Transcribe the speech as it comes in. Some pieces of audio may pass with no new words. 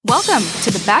Welcome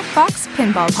to the Back Box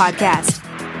Pinball Podcast,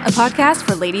 a podcast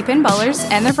for lady pinballers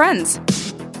and their friends.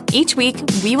 Each week,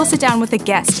 we will sit down with a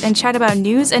guest and chat about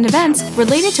news and events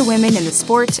related to women in the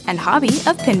sport and hobby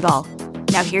of pinball.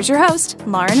 Now here's your host,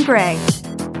 Lauren Gray.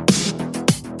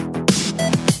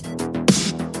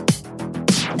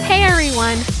 Hey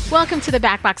everyone, welcome to the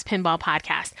Back Box Pinball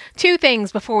Podcast. Two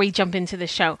things before we jump into the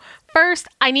show. First,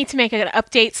 I need to make an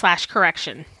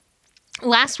update/correction.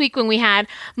 Last week when we had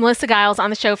Melissa Giles on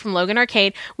the show from Logan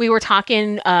Arcade, we were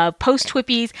talking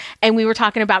post-Twippies, and we were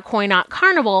talking about Coin Op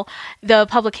Carnival, the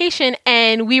publication,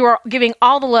 and we were giving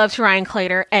all the love to Ryan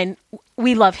Clater, and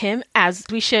we love him, as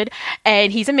we should,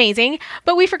 and he's amazing.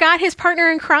 But we forgot his partner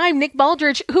in crime, Nick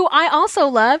Baldridge, who I also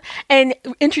love, and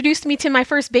introduced me to my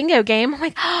first bingo game. I'm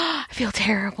like, oh, I feel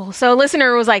terrible. So a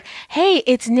listener was like, hey,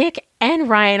 it's Nick and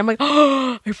Ryan. I'm like,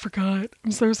 oh, I forgot.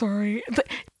 I'm so sorry.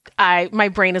 My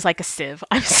brain is like a sieve.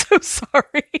 I'm so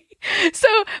sorry. So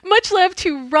much love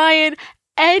to Ryan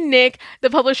and Nick, the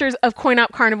publishers of Coin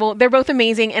Op Carnival. They're both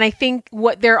amazing, and I think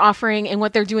what they're offering and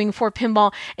what they're doing for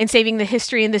pinball and saving the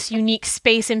history in this unique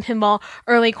space in pinball,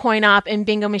 early coin op and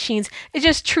bingo machines is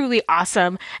just truly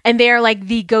awesome. And they are like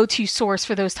the go-to source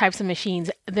for those types of machines.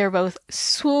 They're both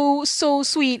so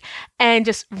sweet and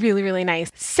just really, really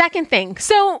nice. Second thing,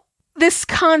 so this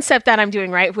concept that I'm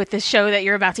doing right with this show that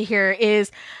you're about to hear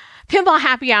is Pinball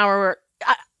Happy Hour.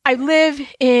 I live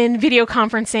in video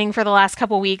conferencing for the last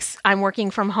couple weeks. I'm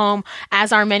working from home,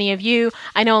 as are many of you.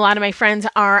 I know a lot of my friends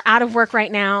are out of work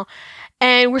right now,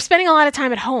 and we're spending a lot of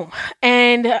time at home.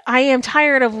 And I am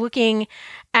tired of looking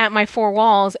at my four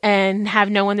walls and have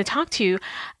no one to talk to.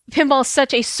 Pinball is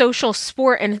such a social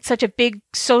sport and it's such a big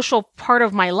social part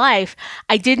of my life.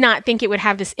 I did not think it would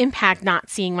have this impact, not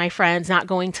seeing my friends, not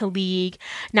going to league,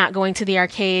 not going to the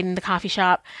arcade and the coffee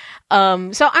shop. So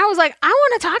I was like, I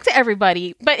want to talk to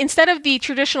everybody. But instead of the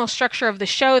traditional structure of the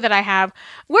show that I have,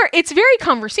 where it's very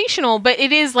conversational, but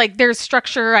it is like there's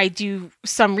structure, I do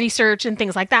some research and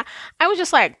things like that. I was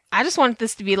just like, I just want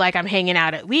this to be like I'm hanging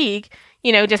out at league,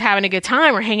 you know, just having a good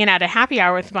time, or hanging out at happy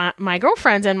hour with my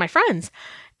girlfriends and my friends.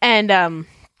 And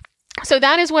so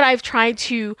that is what I've tried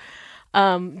to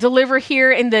deliver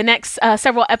here in the next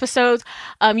several episodes.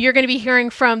 You're going to be hearing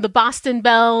from the Boston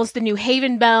Bells, the New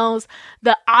Haven Bells,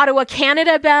 the Ottawa,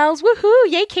 Canada Bells. Woohoo!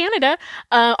 Yay, Canada!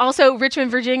 Also,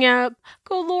 Richmond, Virginia.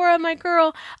 Go, Laura, my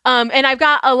girl. And I've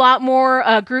got a lot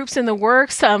more groups in the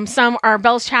works. Some are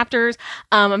Bells chapters.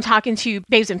 I'm talking to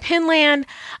Babes in Pinland.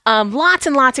 Lots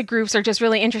and lots of groups are just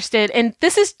really interested. And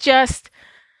this is just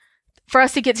for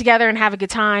us to get together and have a good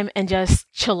time and just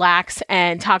chillax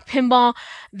and talk pinball.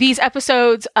 These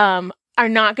episodes are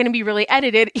not going to be really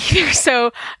edited either,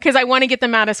 so because I want to get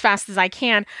them out as fast as I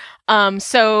can.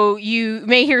 So you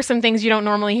may hear some things you don't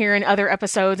normally hear in other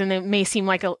episodes, and it may seem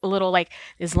like a little like,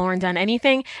 is Lauren done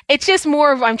anything? It's just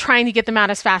more of I'm trying to get them out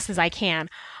as fast as I can.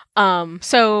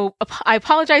 So I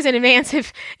apologize in advance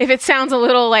if it sounds a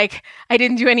little like I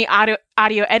didn't do any audio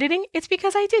editing. It's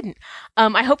because I didn't.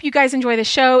 I hope you guys enjoy the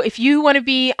show. If you want to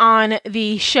be on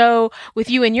the show with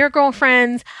you and your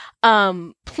girlfriends,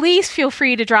 please feel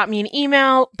free to drop me an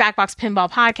email,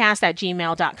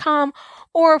 backboxpinballpodcast@gmail.com.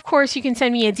 Or, of course, you can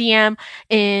send me a DM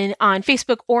on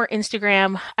Facebook or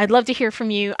Instagram. I'd love to hear from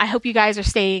you. I hope you guys are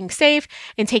staying safe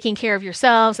and taking care of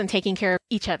yourselves and taking care of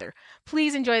each other.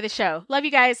 Please enjoy the show. Love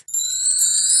you guys.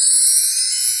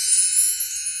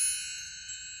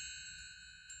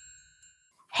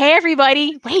 Hey,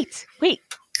 everybody. Wait. Yeah.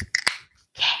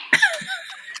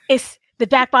 It's the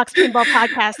Back Box Pinball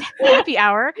Podcast Happy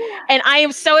Hour. And I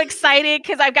am so excited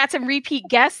because I've got some repeat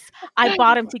guests. I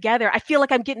bought them together. I feel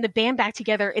like I'm getting the band back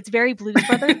together. It's very Blues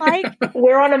Brothers-like.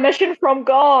 We're on a mission from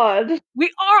God.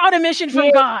 We are on a mission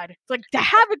from God. It's like to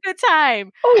have a good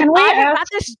time. I got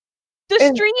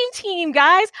the stream team,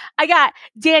 guys. I got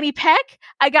Danny Peck.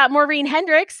 I got Maureen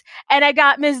Hendricks. And I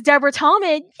got Ms. Deborah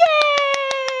Tallman. Yay!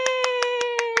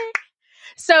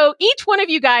 So each one of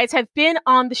you guys have been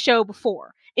on the show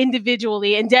before,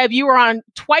 individually, and Deb, you were on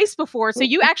twice before, so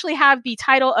you actually have the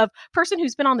title of person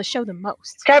who's been on the show the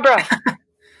most. Deborah,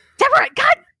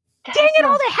 God dang it,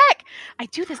 all the heck! I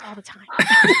do this all the time.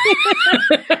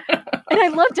 And I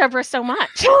love Deborah so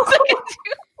much.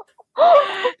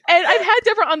 And I've had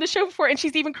Deborah on the show before, and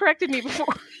she's even corrected me before.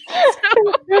 So,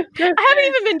 I haven't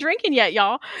even been drinking yet,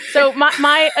 y'all. So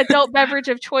my adult beverage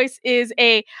of choice is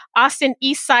a Austin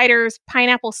East Cider's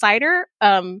pineapple cider.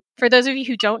 For those of you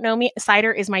who don't know me,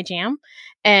 cider is my jam.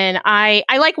 And I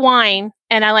like wine,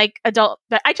 and I like adult,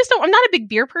 but I'm not a big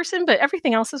beer person, but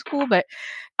everything else is cool. But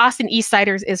Austin East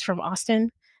Ciders is from Austin.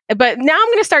 but now I'm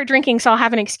going to start drinking, so I'll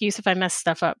have an excuse if I mess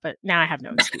stuff up. But now I have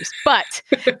no excuse. But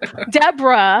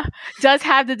Deborah does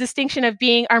have the distinction of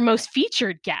being our most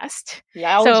featured guest.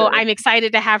 Yowzer. So I'm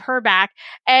excited to have her back.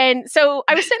 And so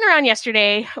I was sitting around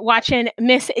yesterday watching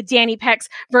Miss Danny Peck's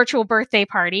virtual birthday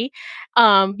party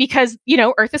because,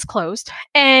 Earth is closed.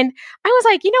 And I was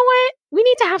like, you know what? We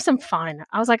need to have some fun.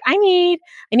 I was like, I need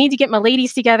to get my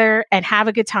ladies together and have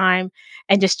a good time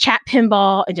and just chat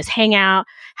pinball and just hang out,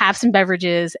 have some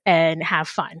beverages and have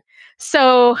fun.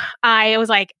 So I was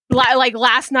like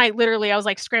last night, literally, I was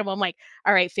like scrambled. I'm like,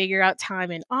 all right, figure out time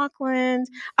in Auckland.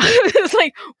 I was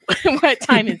like, what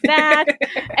time is that?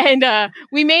 And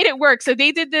we made it work. So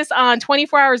they did this on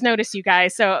 24 hours notice, you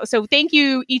guys. So thank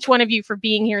you, each one of you, for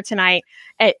being here today,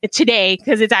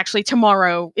 because it's actually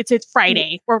tomorrow. It's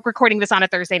Friday. We're recording this on a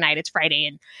Thursday night. It's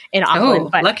Friday in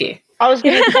Auckland. Oh, lucky. I was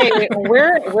going to say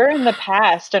we're in the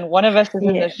past, and one of us is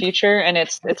in the future, and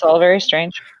it's all very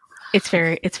strange. It's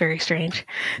very strange.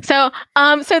 So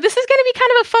this is going to be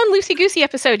kind of a fun loosey-goosey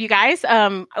episode, you guys.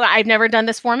 I've never done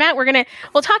this format.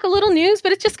 We'll talk a little news,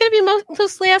 but it's just going to be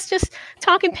mostly us just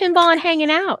talking pinball and hanging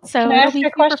out. So Can I ask you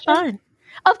a question? Fun.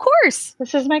 Of course.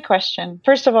 This is my question.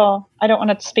 First of all, I don't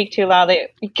want to speak too loudly.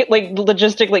 Like,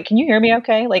 logistically, can you hear me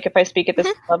okay? Like, if I speak at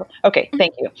this level? Okay,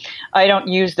 thank you. I don't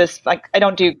use this, I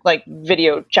don't do,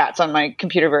 video chats on my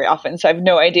computer very often, so I have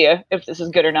no idea if this is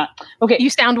good or not. Okay. You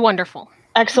sound wonderful.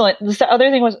 Excellent. The other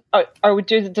thing was,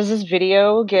 does this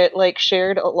video get,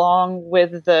 shared along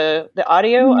with the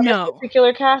audio of this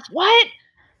particular cast? What?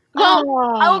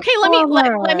 Well, okay,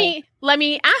 let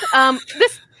me ask,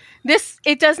 this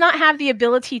it does not have the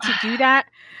ability to do that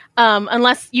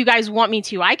unless you guys want me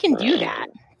to. I can do that.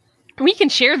 We can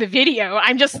share the video.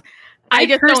 I just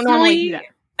don't normally do that.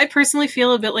 I personally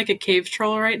feel a bit like a cave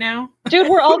troll right now. Dude,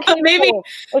 we're all cave Maybe trolls.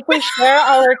 If we share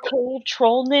our cave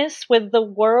trollness with the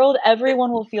world,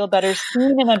 everyone will feel better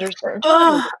seen and understood.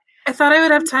 Oh, I thought I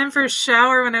would have time for a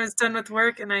shower when I was done with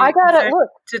work, and I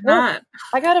did not.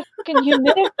 I got a fucking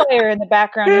humidifier in the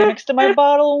background here next to my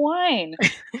bottle of wine.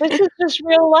 This is just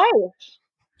real life.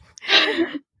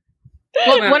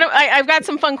 Well, I've got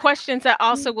some fun questions that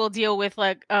also will deal with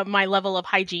my level of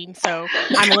hygiene, so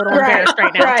I'm a little embarrassed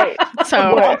right now. Right.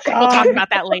 So we'll talk about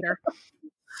that later.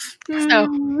 So,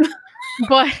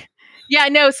 but yeah,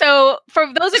 no. So for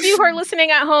those of you who are listening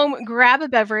at home, grab a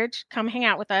beverage, come hang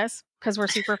out with us because we're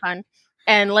super fun,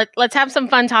 and let's have some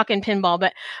fun talking pinball.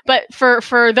 But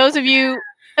for those of you,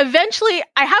 eventually,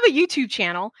 I have a YouTube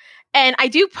channel, and I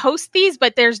do post these,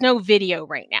 but there's no video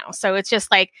right now, so it's just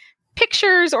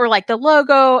pictures or the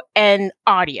logo and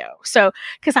audio. So,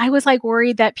 because I was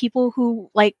worried that people who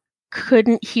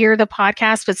couldn't hear the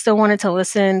podcast but still wanted to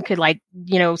listen could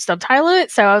subtitle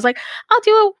it. So I was like, I'll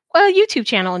do a YouTube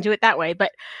channel and do it that way.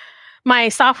 But my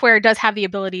software does have the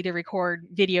ability to record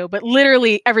video, but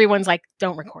literally everyone's like,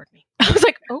 don't record me. I was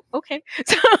like, oh, okay.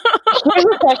 So here's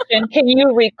a question. Can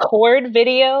you record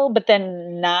video but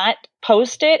then not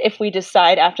post it if we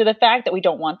decide after the fact that we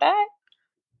don't want that?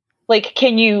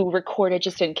 Can you record it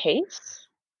just in case?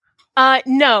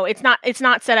 No, it's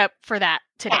not set up for that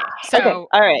today. So, okay.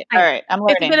 All right. I'm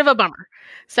learning. It's a bit of a bummer.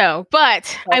 So,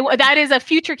 but that is a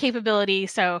future capability.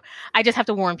 So I just have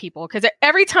to warn people because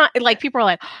every time, people are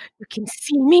like, "You can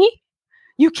see me,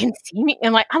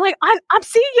 and I'm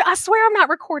seeing you. I swear I'm not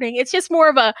recording. It's just more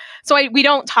of we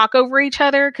don't talk over each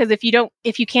other because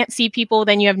if you can't see people,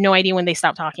 then you have no idea when they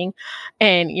stop talking,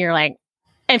 and you're like,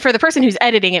 and for the person who's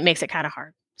editing, it makes it kind of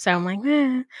hard. So I'm like,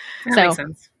 That makes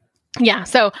sense. Yeah.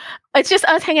 So it's just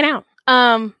us hanging out.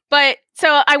 But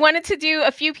so I wanted to do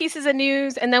a few pieces of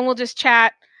news and then we'll just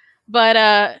chat.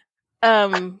 But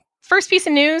first piece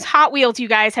of news, Hot Wheels, you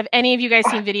guys. Have any of you guys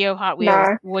seen video of Hot Wheels?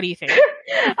 No. What do you think?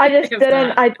 I didn't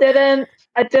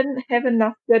have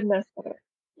enough goodness for it.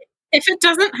 If it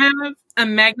doesn't have a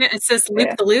magnet, it says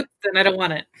loop the loop, then I don't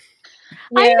want it.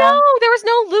 Yeah. I know there was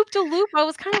no loop to loop. I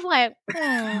was kind of like,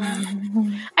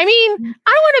 I mean,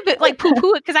 I don't want to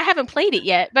poo-poo it because I haven't played it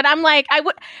yet. But I'm like, I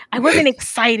wasn't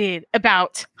excited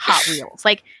about Hot Wheels.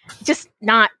 Just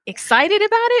not excited about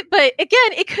it. But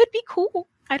again, it could be cool.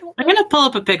 I'm going to pull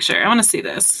up a picture. I want to see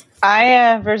this. I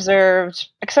have reserved,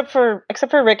 except for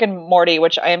Rick and Morty,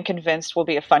 which I am convinced will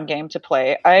be a fun game to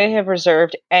play. I have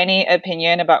reserved any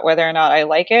opinion about whether or not I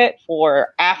like it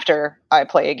for after I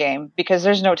play a game because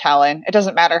there's no telling. It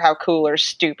doesn't matter how cool or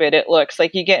stupid it looks.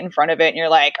 You get in front of it and you're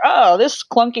like, oh, this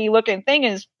clunky looking thing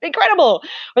is incredible,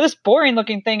 or this boring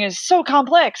looking thing is so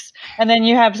complex. And then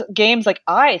you have games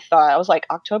I was like,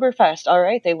 Oktoberfest. All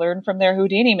right, they learned from their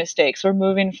Houdini mistakes. We're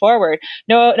moving forward.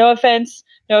 No offense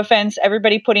no offense,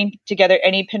 everybody putting together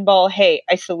any pinball, hey,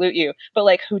 I salute you. But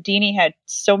like Houdini had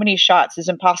so many shots, it's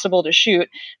impossible to shoot.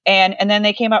 And then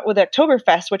they came out with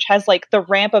Oktoberfest, which has like the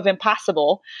ramp of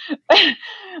impossible.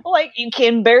 Like you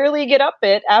can barely get up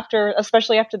it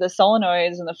especially after the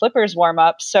solenoids and the flippers warm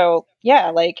up. So yeah,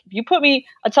 like you put me,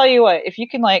 I'll tell you what, if you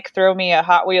can like throw me a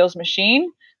Hot Wheels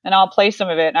machine, and I'll play some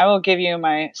of it and I will give you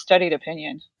my studied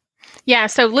opinion. Yeah.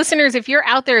 So listeners, if you're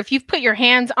out there, if you've put your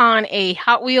hands on a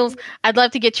Hot Wheels, I'd love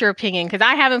to get your opinion because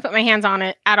I haven't put my hands on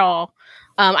it at all.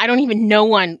 I don't even know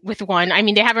one with one. I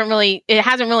mean, it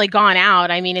hasn't really gone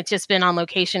out. I mean, it's just been on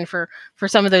location for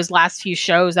some of those last few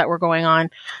shows that were going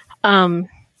on. I mean,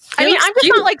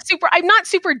 I'm not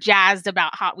super jazzed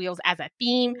about Hot Wheels as a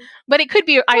theme, but it could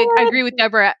be, I agree with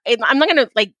Deborah. I'm not going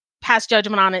to like pass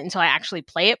judgment on it until I actually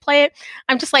play it.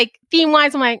 I'm just like theme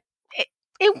wise, I'm like,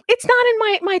 it's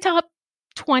not in my top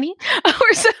 20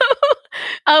 or so.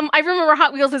 I remember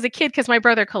Hot Wheels as a kid because my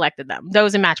brother collected them,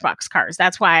 those and Matchbox cars.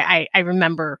 That's why I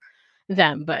remember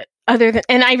them. But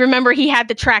and I remember he had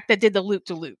the track that did the loop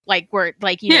to loop, like where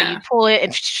like, you know, you pull it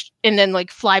and then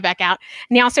like fly back out.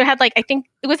 And he also had like, I think,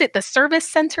 was it the service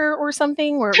center or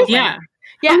something? Where it was okay.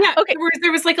 Where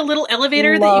there was like a little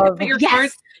elevator that you could put your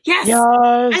cars. Yes,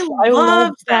 I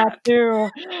love that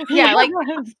too. Yeah, like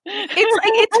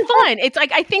it's fun. It's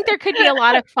like I think there could be a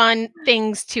lot of fun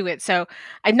things to it. So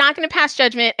I'm not going to pass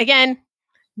judgment. Again,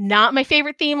 not my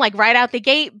favorite theme, like right out the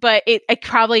gate, but it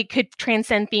probably could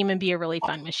transcend theme and be a really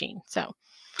fun machine. So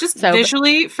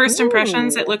visually, first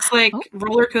impressions, it looks like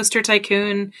Roller Coaster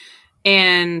Tycoon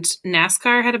and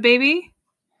NASCAR had a baby,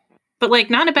 but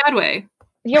like not in a bad way.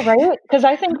 Yeah, right. Because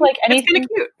I think like anything. It's kind of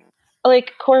cute.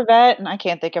 Like Corvette, and I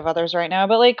can't think of others right now,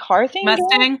 but like car themes,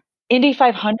 Mustang, Indy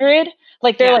 500,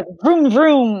 like they're like vroom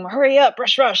vroom, hurry up,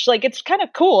 rush rush. Like it's kind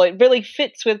of cool. It really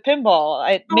fits with pinball.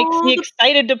 It makes me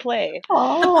excited to play. The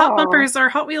pop bumpers are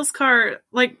Hot Wheels car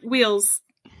like wheels,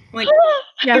 like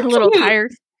the little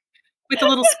tires with the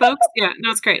little spokes. Yeah, no,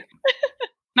 it's great.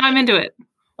 Now I'm into it.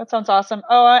 That sounds awesome.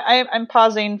 Oh, I'm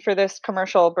pausing for this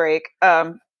commercial break.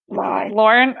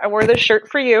 Lauren, I wore this shirt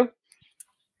for you.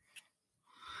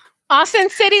 Austin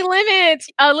City Limits,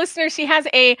 listener, she has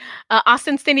a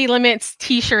Austin City Limits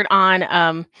t-shirt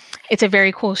on. It's a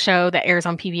very cool show that airs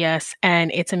on PBS,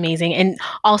 and it's amazing. And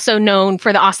also known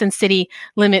for the Austin City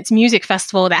Limits Music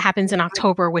Festival that happens in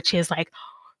October, which is like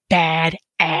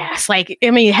badass. Like,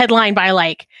 I mean, headlined by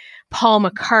like Paul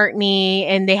McCartney,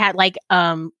 and they had like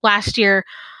last year,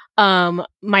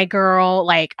 My Girl.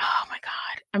 Like, oh my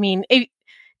god! I mean,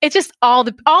 it's just all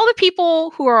the people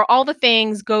who are all the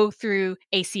things go through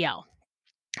ACL.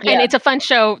 And it's a fun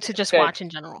show to just watch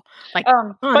in general. Like,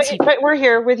 but we're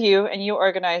here with you, and you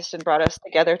organized and brought us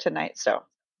together tonight. So,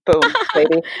 boom,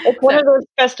 baby! It's one of those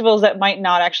festivals that might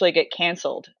not actually get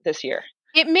canceled this year.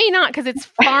 It may not, because it's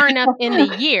far enough in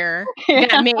the year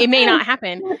that it may not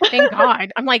happen. Thank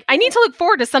God. I'm like, I need to look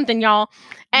forward to something, y'all.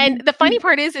 And the funny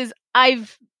part is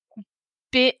I've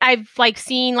like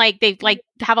seen like they like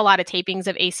have a lot of tapings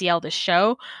of ACL, the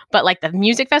show, but like the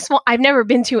music festival I've never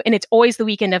been to, and it's always the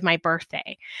weekend of my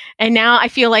birthday. And now I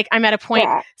feel like I'm at a point.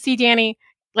 See, Danny,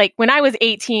 like when I was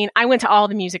 18, I went to all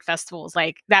the music festivals.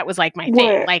 Like that was like my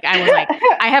thing. Like I was like,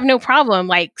 I have no problem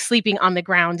like sleeping on the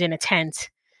ground in a tent,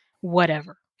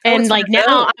 whatever. And like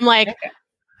now I'm like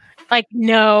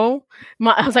no.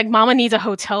 I was like, Mama needs a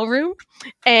hotel room,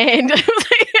 and I was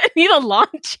like, I need a lawn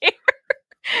chair.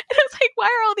 And I was like, why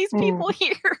are all these people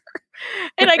here?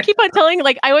 And I keep on telling,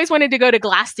 like, I always wanted to go to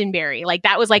Glastonbury. Like,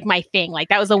 that was like my thing. Like,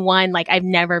 that was the one, like, I've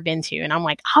never been to. And I'm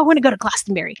like, I want to go to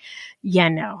Glastonbury. Yeah,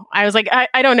 no. I was like,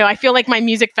 I don't know. I feel like my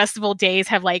music festival days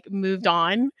have like moved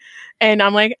on. And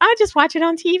I'm like, I'll just watch it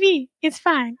on TV. It's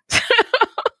fine.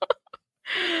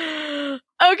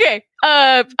 Okay.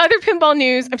 Other pinball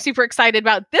news I'm super excited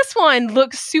about. This one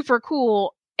looks super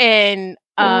cool. And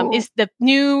is the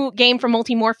new game from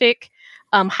Multimorphic.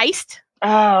 Heist.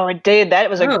 Oh, it did. That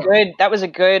was a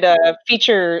good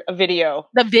feature video.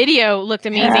 The video looked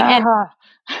amazing. Yeah. And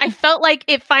I felt like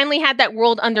it finally had that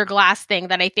World Under Glass thing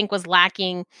that I think was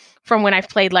lacking from when I've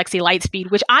played Lexi Lightspeed,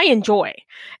 which I enjoy.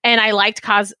 And I liked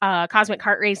Cosmic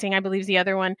Kart Racing, I believe is the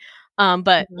other one.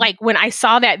 But like when I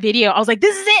saw that video, I was like,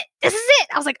 this is it. This is it.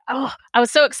 I was like, oh, I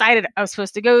was so excited. I was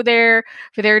supposed to go there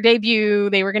for their debut.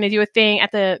 They were going to do a thing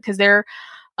because they're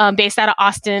based out of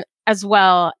Austin as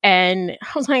well. And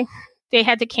I was like, they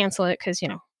had to cancel it because,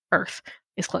 Earth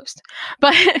is closed.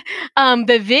 But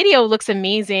the video looks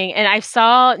amazing. And I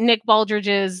saw Nick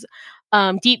Baldridge's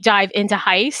deep dive into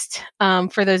Heist.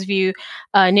 For those of you,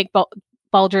 Nick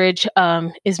Baldridge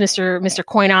is Mr.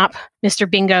 Coin-Op, Mr.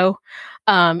 Bingo.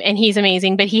 And he's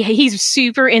amazing. But he's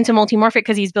super into Multimorphic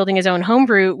because he's building his own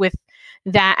homebrew with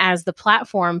that as the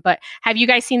platform. But have you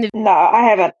guys seen the? No, I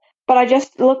haven't. But I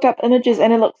just looked up images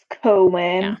and it looks cool,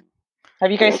 man. Yeah.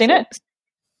 Have you guys seen it?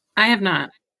 I have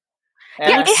not.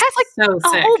 Yeah, it has like so a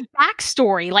sick. whole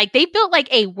backstory. Like they built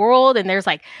like a world, and there's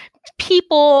like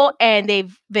people, and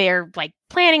they're like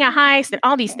planning a heist and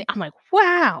all these things. I'm like,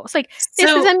 wow, it's like this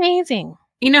is amazing.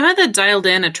 You know how the dialed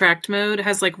in attract mode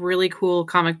has like really cool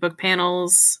comic book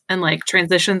panels and like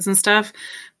transitions and stuff,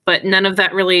 but none of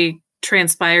that really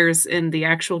transpires in the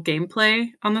actual gameplay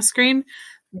on the screen.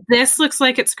 This looks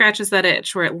like it scratches that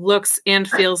itch where it looks and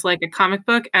feels like a comic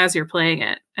book as you're playing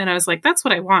it. And I was like, that's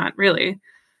what I want, really,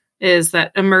 is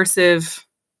that immersive,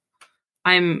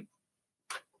 I'm,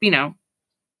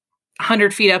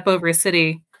 100 feet up over a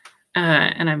city,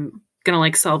 and I'm going to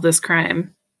like solve this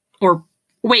crime. Or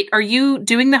wait, are you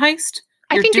doing the heist?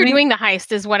 I think you're doing the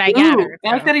heist is what I gathered.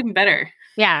 I like that even better.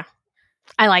 Yeah,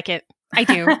 I like it. I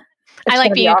do. I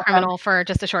like being a criminal for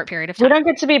just a short period of time. We don't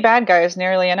get to be bad guys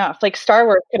nearly enough. Like Star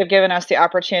Wars could have given us the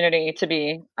opportunity to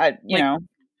be, like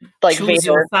choose Vader.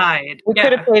 Your side. We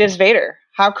could have played as Vader.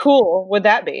 How cool would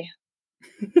that be?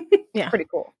 Yeah, pretty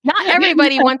cool. Not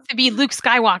everybody wants to be Luke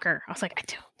Skywalker. I was like, I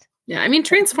don't. Yeah, I mean,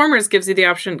 Transformers gives you the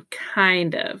option,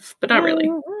 kind of, but not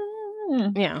really.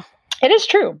 Yeah, it is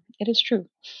true. It is true.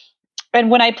 And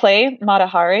when I play Mata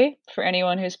Hari, for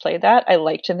anyone who's played that, I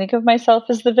like to think of myself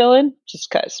as the villain, just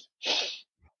because.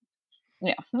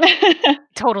 Yeah.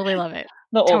 Totally love it.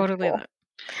 Totally love it.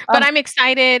 But I'm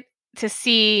excited to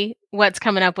see what's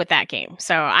coming up with that game.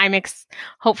 So I'm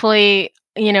hopefully,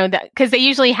 that because they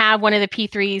usually have one of the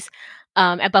P3s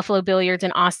at Buffalo Billiards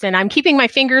in Austin. I'm keeping my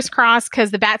fingers crossed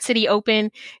because the Bat City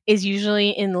Open is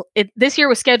usually this year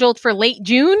was scheduled for late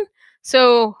June.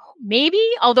 So maybe,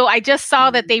 although I just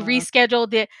saw that they rescheduled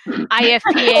the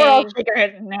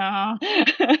IFPA. No.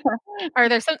 Are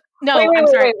there some? No, I'm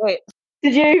sorry. Wait.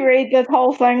 Did you read this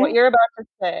whole thing? What you're about to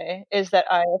say is that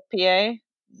IFPA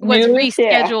was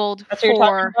rescheduled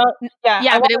for.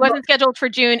 Yeah, but it wasn't scheduled for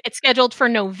June. It's scheduled for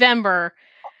November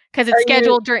because it's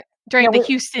scheduled during the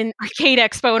Houston Arcade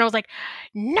Expo, and I was like,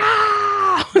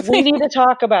 no. We need to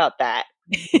talk about that.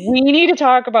 We need to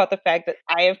talk about the fact that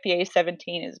IFPA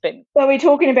 17 has been. Are we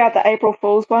talking about the April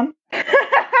Fool's one? Did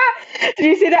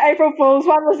you see the April Fool's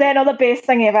one? Was that not the best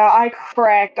thing ever? I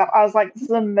cracked up. I was like, this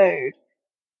is a mood.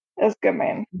 It was good,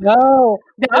 man. No,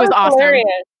 that was awesome.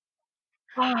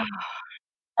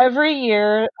 Every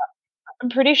year, I'm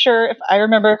pretty sure, if I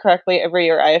remember correctly, every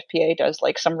year IFPA does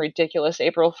like some ridiculous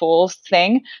April Fool's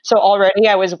thing. So already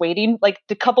I was waiting, like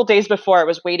the couple days before I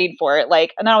was waiting for it.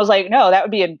 Like, and I was like, no, that would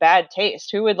be in bad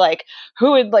taste. Who would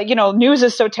news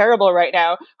is so terrible right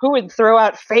now. Who would throw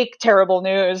out fake terrible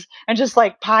news and just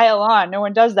like pile on? No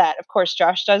one does that. Of course,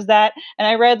 Josh does that. And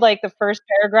I read like the first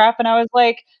paragraph and I was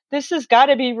like, this has got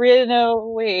to be real.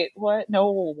 No, wait, what?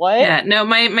 No, what? Yeah, no,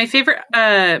 my favorite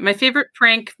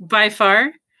prank by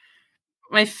far.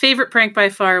 My favorite prank by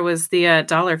far was the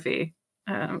dollar fee.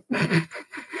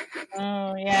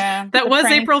 Oh yeah, that was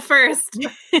prank. April 1st.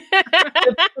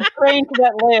 the prank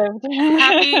that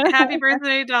lived. Happy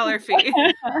birthday, dollar fee.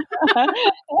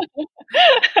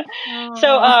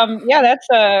 So yeah, that's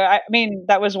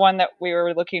that was one that we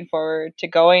were looking forward to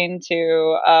going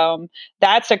to.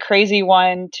 That's a crazy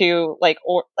one to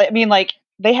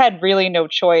they had really no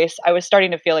choice. I was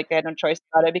starting to feel like they had no choice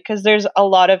about it because there's a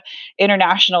lot of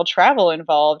international travel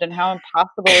involved, and how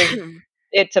impossible is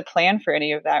it to plan for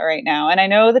any of that right now. And I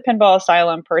know the Pinball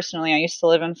Asylum personally. I used to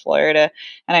live in Florida,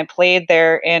 and I played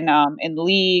there in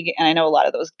League, and I know a lot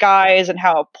of those guys and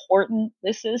how important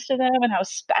this is to them and how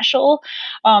special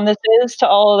this is to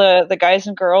all the guys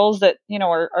and girls that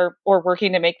are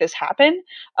working to make this happen.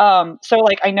 So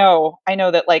like I know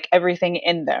that like everything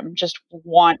in them just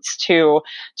wants to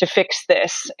fix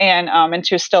this and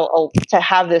to still to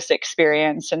have this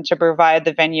experience and to provide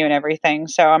the venue and everything.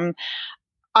 So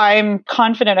I'm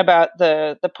confident about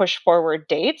the push forward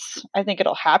dates. I think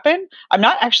it'll happen. I'm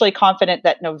not actually confident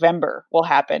that November will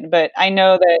happen, but I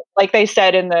know that, like they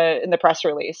said in the press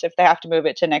release, if they have to move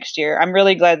it to next year, I'm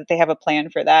really glad that they have a plan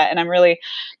for that. And I'm really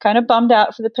kind of bummed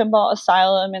out for the Pinball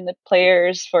Asylum and the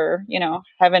players for,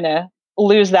 having to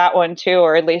lose that one too,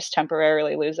 or at least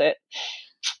temporarily lose it.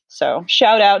 So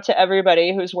shout out to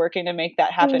everybody who's working to make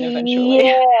that happen eventually.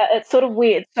 Yeah, it's sort of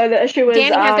weird. So the issue is,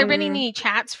 Danny, has there been any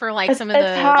chats for like some of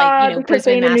the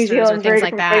Brisbane Masters or things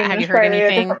like that? Have you heard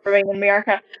anything? Different from being in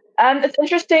America. It's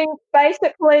interesting.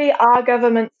 Basically, our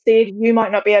government said you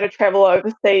might not be able to travel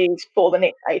overseas for the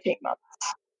next 18 months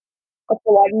for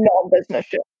like non-business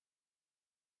shit.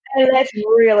 And that's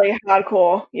really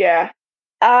hardcore. Yeah.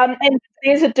 And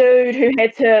there's a dude who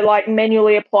had to like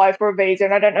manually apply for a visa,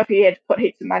 and I don't know if he had to put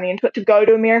heaps of money into it to go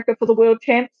to America for the World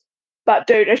Champs, But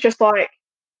dude, it's just like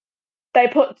they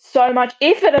put so much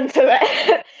effort into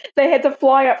it. They had to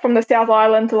fly up from the South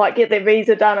Island to like get their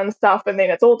visa done and stuff, and then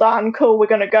it's all done, cool, we're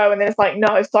gonna go, and then it's like,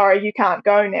 no, sorry, you can't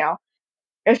go now.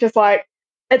 It's just like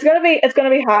it's gonna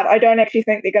be hard. I don't actually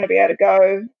think they're gonna be able to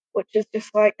go, which is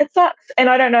just like it sucks. And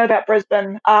I don't know about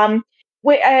Brisbane.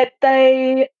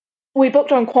 We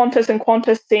booked on Qantas, and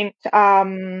Qantas sent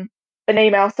an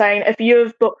email saying if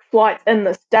you've booked flights in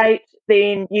the state,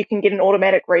 then you can get an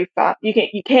automatic refund.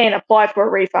 You can apply for a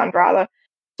refund rather.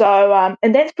 So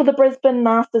and that's for the Brisbane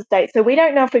Masters date. So we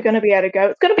don't know if we're going to be able to go.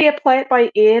 It's going to be a play it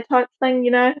by ear type thing,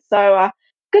 So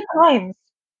good times.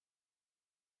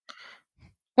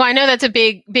 Well, I know that's a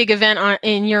big event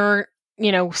in your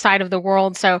side of the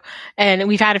world. So, and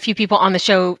we've had a few people on the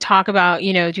show talk about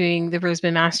doing the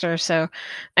Brisbane Masters. So,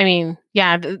 I mean,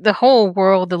 yeah, the whole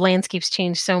world, the landscape's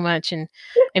changed so much. And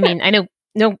I mean,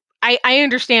 I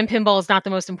understand pinball is not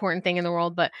the most important thing in the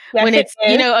world, but yes, when it's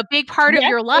a big part of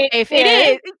your life, it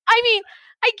is. I mean,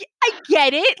 I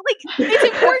get it. Like it's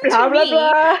important to me,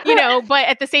 blah. But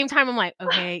at the same time, I'm like,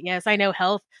 okay, yes, I know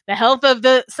the health of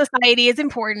the society is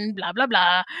important, blah, blah,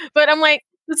 blah. But I'm like,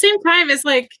 at the same time, it's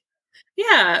like,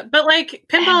 yeah, but like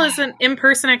pinball is an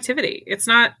in-person activity. It's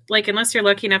not like, unless you're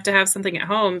lucky enough to have something at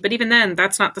home, but even then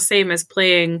that's not the same as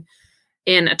playing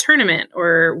in a tournament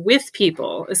or with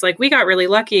people. It's like, we got really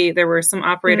lucky. There were some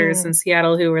operators in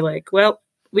Seattle who were like, well,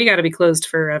 we got to be closed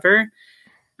forever,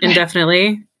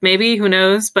 indefinitely. Maybe, who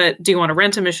knows? But do you want to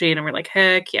rent a machine? And we're like,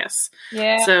 heck yes.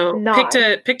 Yeah. So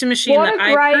picked a machine what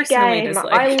that a great I personally game.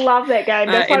 dislike. I love that game.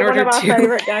 That's like one of our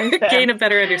favorite games. Gain a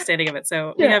better understanding of it.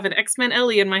 So we have an X-Men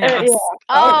Ellie in my house. Yeah.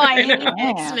 oh, I hate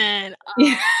X-Men.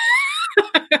 Oh.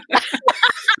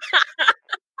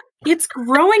 It's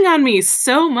growing on me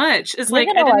so much. It's like,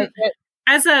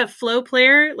 as a flow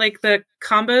player, like the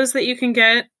combos that you can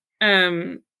get,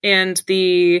 and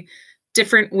the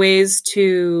different ways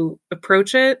to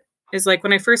approach it is like,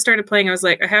 when I first started playing, I was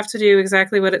like, I have to do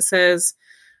exactly what it says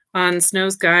on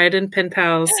Snow's Guide and Pin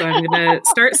Pals. So I'm going to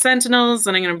start Sentinels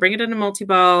and I'm going to bring it into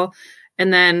multi-ball.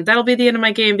 And then that'll be the end of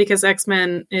my game because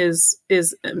X-Men is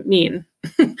mean.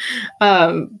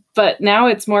 But now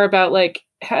it's more about like,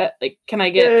 can I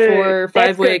get 4 or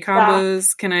 5-way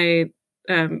combos? Can I,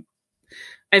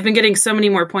 I've been getting so many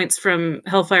more points from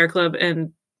Hellfire Club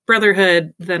and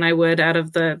Brotherhood than I would out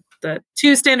of the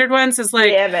 2 standard ones. Is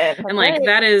like, yeah, man. and like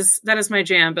that is my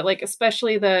jam. But like,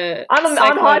 especially the I'm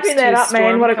hyping that up,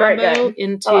 man. What a great game.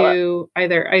 Into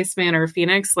either Iceman or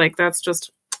Phoenix, like that's just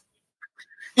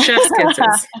chef's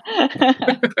kisses.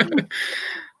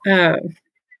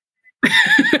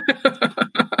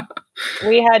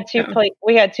 We had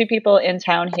two people in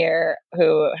town here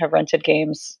who have rented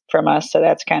games from us, so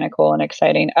that's kind of cool and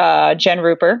exciting. Jen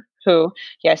Rupert, who,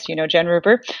 yes, you know Jen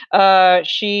Rupert.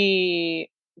 She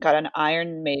got an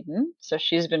Iron Maiden, so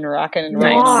she's been rocking and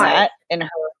rolling on that in her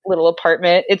little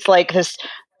apartment. It's like this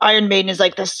Iron Maiden is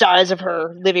like the size of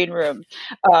her living room,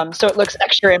 so it looks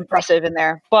extra impressive in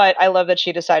there. But I love that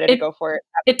she decided to go for it.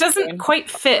 It doesn't quite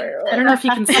fit. I don't know if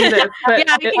you can see this, but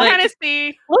yeah, you can kind of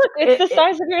see. Look, it's the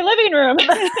size of your living room.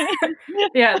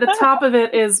 Yeah, the top of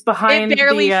it is behind it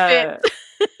barely fits.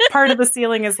 Part of the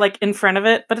ceiling is like in front of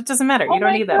it, but it doesn't matter. You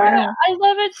don't need that. I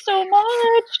love it so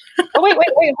much. Oh, wait.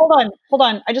 Hold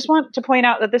on. I just want to point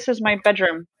out that this is my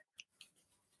bedroom.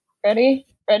 Ready?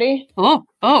 Oh,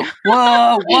 whoa,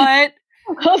 what?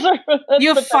 You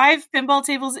have the 5 pinball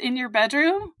tables in your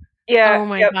bedroom? Yeah. Oh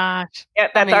my gosh. Yeah,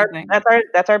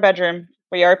 that's our bedroom.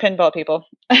 We are pinball people.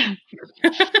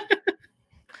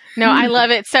 No, I love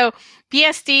it. So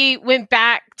BSD went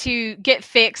back to get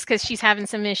fixed because she's having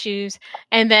some issues.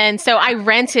 And then, so I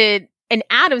rented an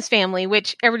Addams Family,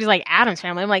 which everybody's like, Addams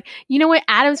Family. I'm like, you know what?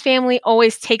 Addams Family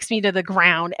always takes me to the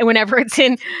ground. And whenever it's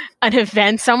in an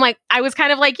event, so I'm like, I was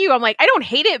kind of like you. I'm like, I don't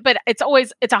hate it, but it's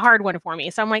a hard one for me.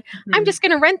 So I'm like, I'm just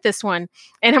going to rent this one.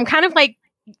 And I'm kind of like,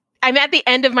 I'm at the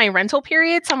end of my rental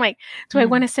period. So I'm like, do I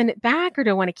want to send it back or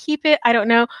do I want to keep it? I don't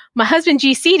know. My husband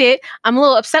GC'd it. I'm a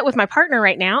little upset with my partner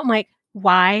right now. I'm like,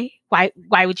 why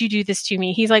would you do this to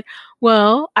me? He's like,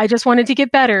 well, I just wanted to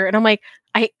get better. And I'm like,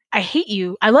 I hate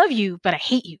you. I love you, but I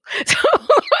hate you. So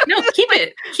no, keep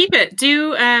it.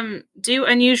 Do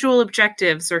unusual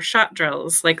objectives or shot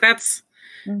drills. Like that's,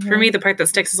 for me, the part that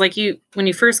sticks is like when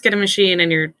you first get a machine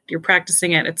and you're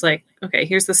practicing it, it's like, okay,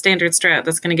 here's the standard strat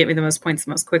that's going to get me the most points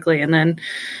the most quickly. And then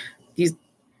you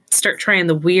start trying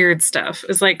the weird stuff.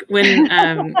 It's like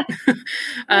when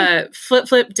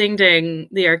Flip Ding Ding,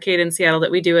 the arcade in Seattle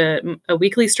that we do a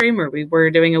weekly stream, or we were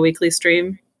doing a weekly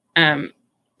stream.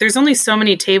 There's only so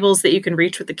many tables that you can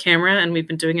reach with the camera, and we've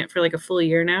been doing it for like a full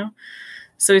year now.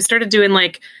 So we started doing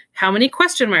like, how many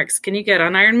question marks can you get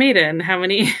on Iron Maiden? How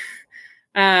many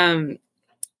dead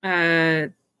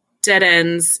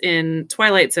ends in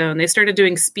Twilight Zone? They started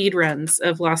doing speed runs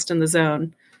of Lost in the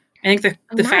Zone. I think the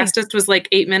nice. fastest was like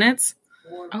 8 minutes.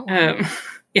 Oh, wow.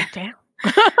 Yeah.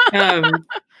 Damn.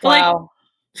 Wow.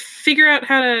 Figured out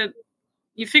how to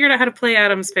play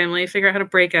Addams Family, figure out how to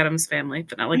break Addams Family,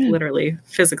 but not like literally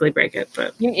physically break it.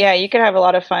 But You could have a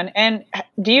lot of fun. And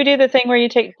do you do the thing where you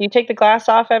take the glass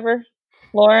off ever,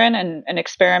 Lauren, and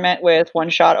experiment with one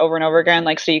shot over and over again?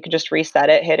 Like, so you can just reset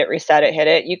it, hit it, reset it, hit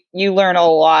it. You learn a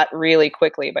lot really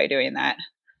quickly by doing that.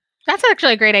 That's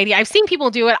actually a great idea. I've seen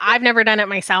people do it. I've never done it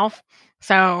myself.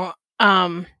 So,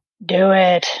 do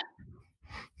it.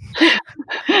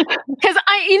 because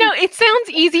it sounds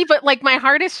easy, but like my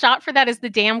hardest shot for that is the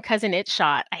damn Cousin It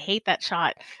shot. I hate that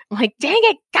shot. I'm like, dang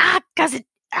it, God, Cousin,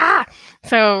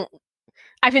 So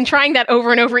I've been trying that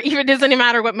over and over. Even it doesn't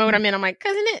matter what mode I'm in. I'm like,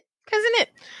 Cousin It.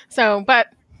 So, but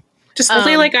just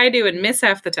play like I do and miss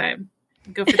half the time.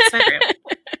 Go for the side ramp.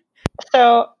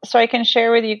 So I can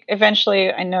share with you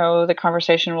eventually. I know the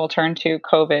conversation will turn to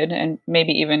COVID and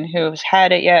maybe even who's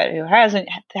had it yet, who hasn't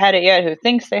had it yet, who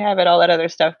thinks they have it, all that other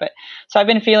stuff. But so I've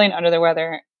been feeling under the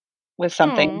weather with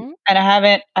something, and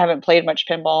I haven't played much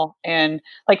pinball. And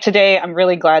like today, I'm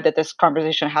really glad that this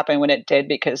conversation happened when it did,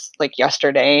 because like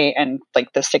yesterday and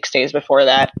like the 6 days before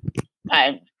that,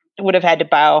 I would have had to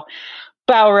bow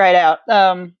right out.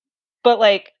 But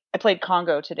like I played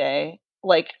Congo today,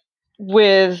 like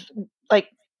with like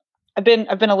I've been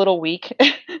a little weak,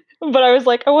 but I was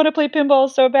like, I want to play pinball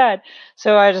so bad.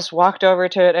 So I just walked over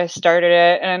to it. I started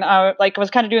it, and I was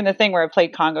kind of doing the thing where I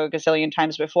played Congo a gazillion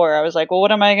times before. I was like, well,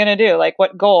 what am I going to do? Like,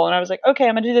 what goal? And I was like, okay,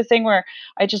 I'm going to do the thing where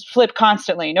I just flip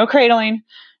constantly. No cradling.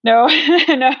 No,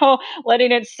 no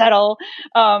letting it settle.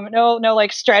 No,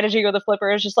 like strategy with the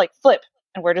flipper. It's just like flip.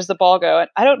 And where does the ball go? And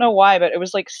I don't know why, but it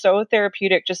was like so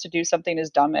therapeutic just to do something as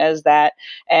dumb as that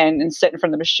and sit in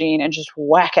front of the machine and just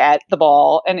whack at the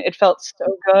ball. And it felt so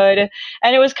good.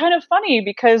 And it was kind of funny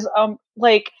because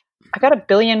like I got 1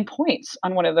 billion points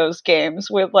on one of those games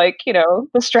with like,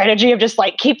 the strategy of just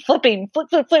like keep flipping, flip.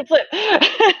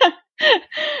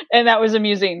 And that was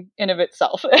amusing in of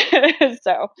itself.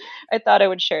 So I thought I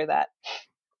would share that.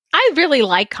 I really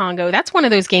like Congo. That's one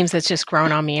of those games that's just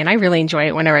grown on me, and I really enjoy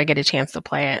it whenever I get a chance to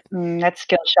play it. That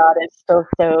skill shot is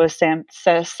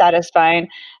so satisfying.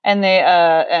 And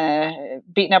they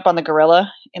beating up on the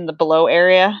gorilla in the below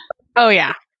area. Oh,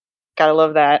 yeah. Gotta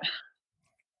love that.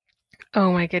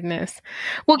 Oh, my goodness.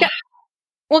 Well,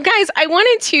 guys, I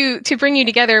wanted to bring you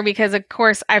together because, of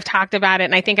course, I've talked about it,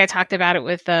 and I think I talked about it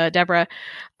with Deborah.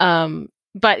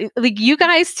 But like you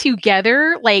guys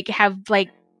together, like have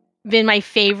like been my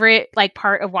favorite like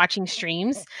part of watching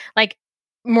streams. Like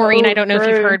Maureen, I don't know if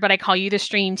you've heard, but I call you the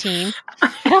stream team.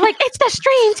 And I'm like, it's the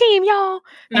stream team, y'all.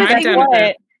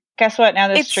 No, guess what? Now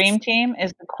the stream team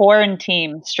is the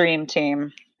quarantine stream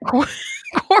team.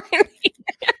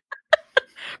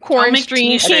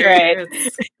 Quarantine stream. Right.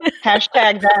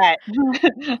 Hashtag that.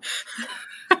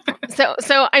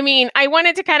 So I mean, I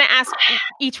wanted to kind of ask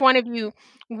each one of you,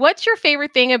 what's your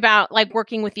favorite thing about like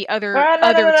working with the other two?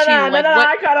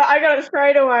 I got it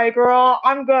straight away, girl.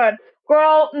 I'm good,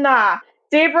 girl. Nah,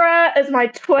 Deborah is my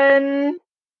twin.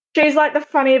 She's like the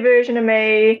funny version of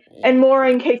me, and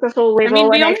Maureen keeps us all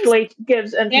level and actually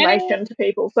gives information to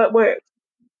people, so it works.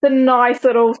 It's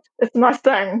a nice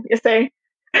thing, you see.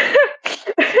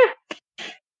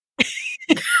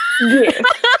 Yes.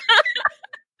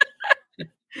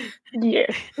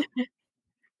 Yes.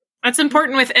 That's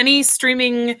important with any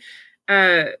streaming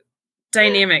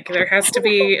dynamic. There has to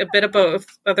be a bit of both.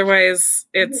 Otherwise,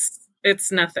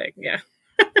 it's nothing. Yeah.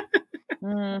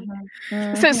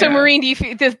 So Maureen,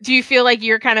 do you feel like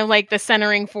you're kind of like the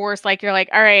centering force? Like you're like,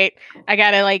 all right, I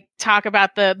gotta like talk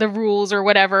about the rules or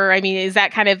whatever. I mean, is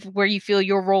that kind of where you feel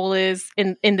your role is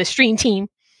in the stream team?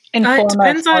 It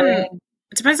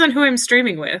depends on who I'm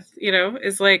streaming with.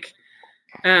 Is like.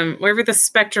 Wherever the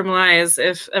spectrum lies,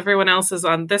 if everyone else is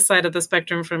on this side of the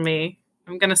spectrum from me,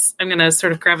 I'm gonna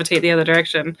sort of gravitate the other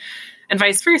direction, and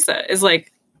vice versa. Is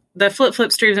like the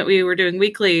flip stream that we were doing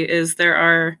weekly. Is there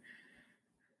are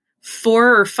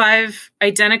 4 or 5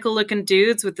 identical looking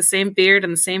dudes with the same beard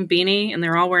and the same beanie, and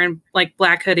they're all wearing like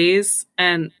black hoodies,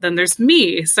 and then there's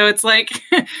me. So it's like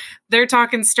they're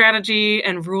talking strategy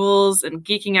and rules and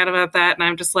geeking out about that, and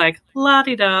I'm just like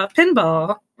la-di-da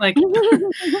pinball. Like,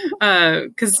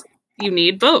 because you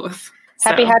need both.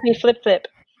 Happy flip.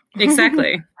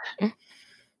 Exactly.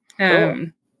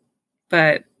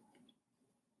 But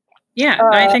yeah,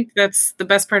 I think that's the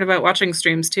best part about watching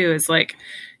streams too, is like,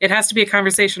 it has to be a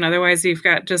conversation. Otherwise you've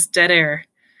got just dead air.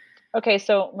 Okay,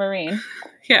 so Maureen,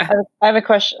 Yeah. I have a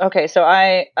question. Okay, so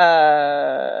I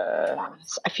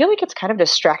feel like it's kind of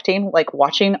distracting, like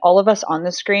watching all of us on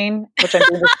the screen, which I'm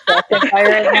being distracted by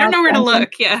right now. I don't know where to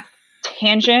look. Yeah.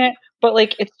 Tangent, but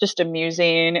like it's just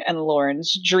amusing, and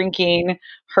Lauren's drinking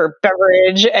her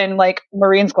beverage, and like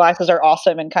Maureen's glasses are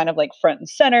awesome and kind of like front and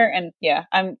center. And yeah,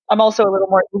 I'm also a little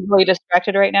more easily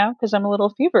distracted right now because I'm a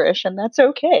little feverish, and that's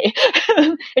okay.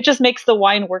 It just makes the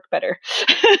wine work better.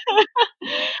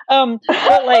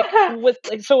 But like with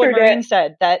like so what True Maureen that.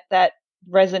 said, that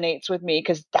resonates with me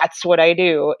because that's what I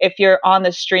do. If you're on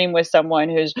the stream with someone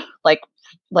who's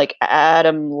like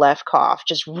Adam Lefkoff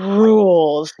just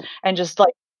rules and just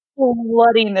like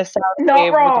flooding the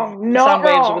Not wrong. Not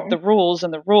waves wrong. with the rules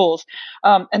and the rules.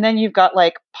 And then you've got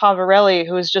like Pavarelli,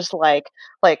 who's just like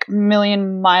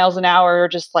million miles an hour,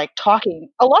 just like talking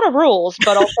a lot of rules,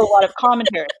 but also a lot of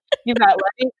commentary. You've got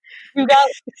you've got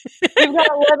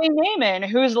Levy Naiman,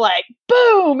 who's like,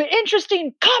 boom,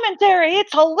 interesting commentary.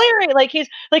 It's hilarious. Like he's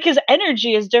like his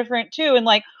energy is different too, and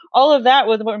like all of that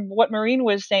with what Maureen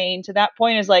was saying to that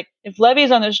point is like if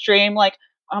Levy's on the stream, like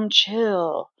I'm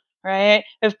chill, right?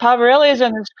 If Pavarelli is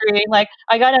on the screen, like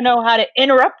I got to know how to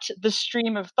interrupt the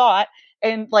stream of thought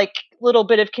and like little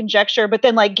bit of conjecture, but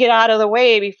then like get out of the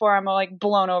way before I'm like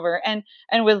blown over. And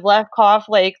with Lefkoff,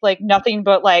 like nothing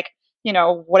but like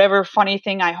whatever funny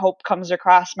thing I hope comes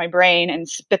across my brain and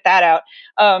spit that out.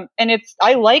 And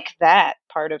I like that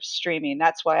part of streaming.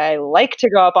 That's why I like to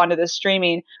go up onto the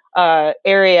streaming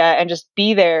area and just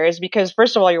be there, is because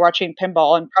first of all, you're watching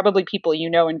pinball and probably people you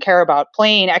know and care about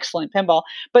playing excellent pinball,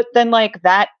 but then like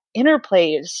that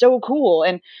interplay is so cool.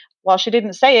 And while she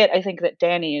didn't say it, I think that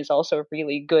Danny is also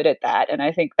really good at that. And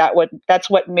I think that's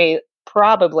what made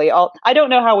probably all, I don't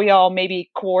know how we all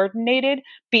maybe coordinated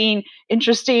being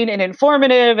interesting and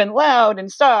informative and loud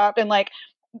and soft and like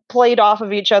played off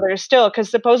of each other still, because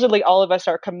supposedly all of us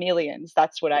are chameleons.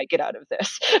 That's what I get out of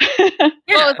this.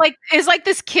 Well, it's like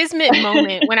this kismet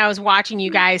moment when I was watching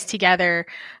you guys together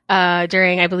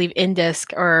during, I believe,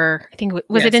 Indisc, or I think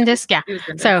was it Indisc? Yeah.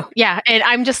 So yeah, and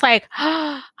I'm just like,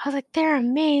 I was like, they're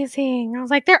amazing. I was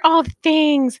like, they're all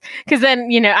things. Because then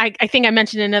I think I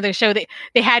mentioned in another show that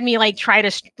they had me like try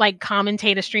to like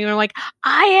commentate a stream. And I'm like,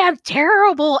 I am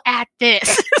terrible at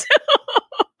this.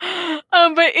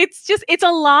 But it's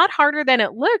a lot harder than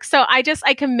it looks. So I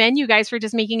commend you guys for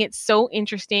just making it so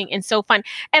interesting and so fun.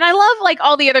 And I love like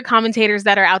all the other commentators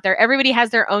that are out there. Everybody has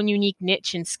their own unique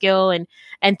niche and skill and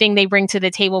thing they bring to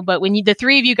the table. But when the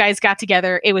three of you guys got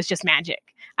together, it was just magic.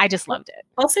 I just loved it.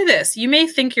 I'll say this. You may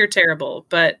think you're terrible,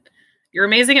 but you're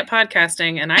amazing at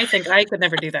podcasting, and I think I could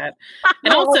never do that.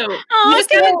 And also, you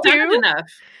just haven't done it enough.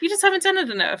 You just haven't done it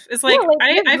enough. It's like,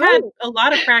 I've had a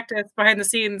lot of practice behind the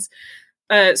scenes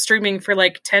streaming for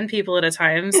like 10 people at a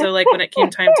time. So like when it came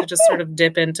time to just sort of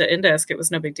dip into Indisc, it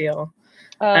was no big deal.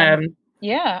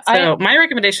 Yeah. So my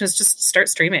recommendation is just start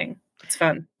streaming. It's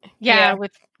fun. Yeah.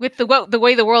 With the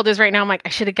way the world is right now, I'm like, I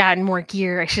should have gotten more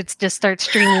gear. I should just start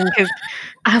streaming, because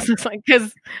I was just like,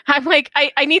 because I'm like,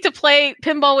 I need to play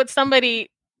pinball with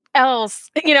somebody else.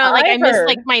 I miss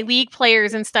like my league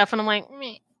players and stuff. And I'm like,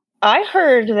 meh. I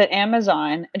heard that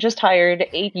Amazon just hired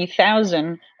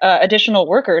 80,000 additional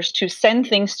workers to send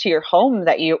things to your home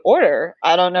that you order.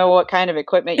 I don't know what kind of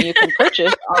equipment you can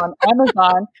purchase on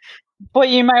Amazon, but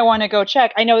you might want to go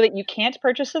check. I know that you can't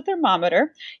purchase a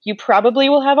thermometer. You probably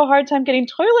will have a hard time getting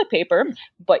toilet paper,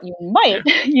 but you might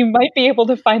be able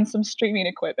to find some streaming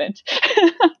equipment.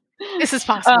 This is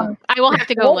possible. I will have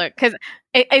to go look, because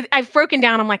I've broken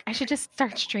down. I'm like, I should just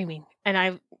start streaming.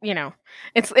 And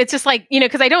it's just like,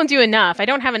 because I don't do enough. I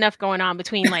don't have enough going on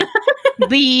between like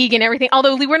league and everything.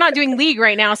 Although we're not doing league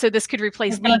right now, so this could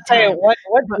replace league time. What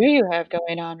do you have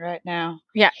going on right now?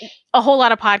 Yeah, a whole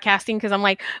lot of podcasting, because I'm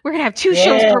like, we're gonna have 2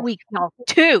 shows per week. No,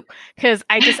 2, because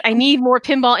I need more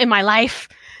pinball in my life.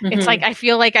 Mm-hmm. It's like I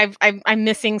feel like I'm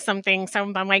missing something. So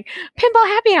I'm like, pinball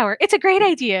happy hour. It's a great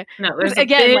idea. No, there's a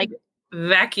big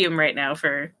vacuum right now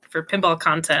for pinball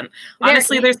content.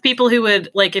 Honestly, there's people who would,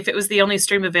 like, if it was the only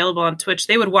stream available on Twitch,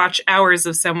 they would watch hours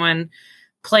of someone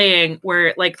playing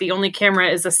where like the only camera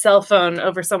is a cell phone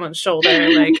over someone's shoulder.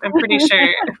 Like, I'm pretty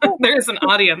sure there's an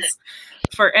audience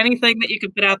for anything that you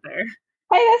can put out there.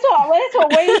 Hey, that's what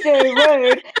we do,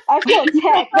 rude. I've got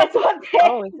tech. That's what tech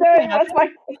do. That's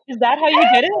like, is that how you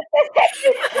did it?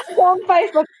 It's on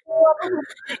Facebook.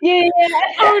 Yeah.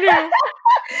 Oh no.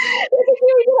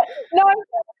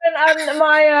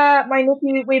 My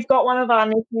nephew, we've got one of our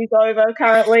nephews over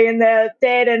currently, and their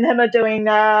dad and him are doing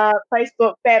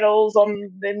Facebook battles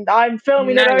and I'm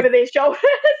filming it over their shoulders.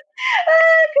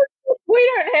 We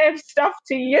don't have stuff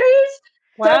to use.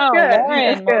 Wow, good. Lauren,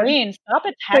 That's good. Maureen, stop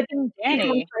attacking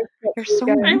Danny. You're so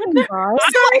Good. mean, guys. I'm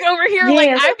like over here, like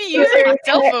Yes, I'd be using my very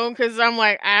cell good. phone because I'm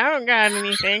like I don't got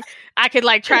anything. I could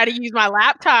like try to use my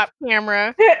laptop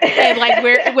camera, and like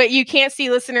where what you can't see,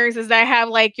 listeners, is that I have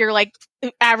like your like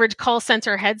average call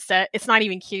center headset. It's not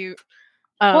even cute.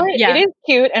 Well, Yeah, it is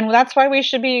cute, and that's why we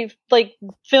should be like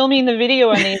filming the video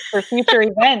on these for future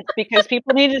events because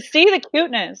people need to see the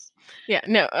cuteness. yeah.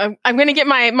 No, I'm gonna get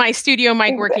my studio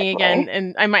mic working again, Exactly.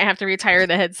 and I might have to retire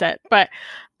the headset. But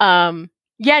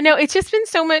yeah, no, it's just been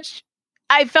so much.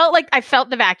 I felt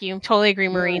the vacuum. Totally agree,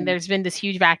 Maureen. There's been this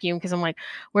huge vacuum because I'm like,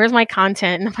 where's my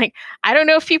content? And I'm like, I don't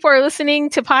know if people are listening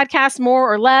to podcasts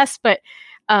more or less, but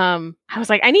I was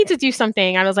like, I need to do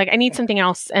something. I was like, I need something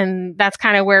else. And that's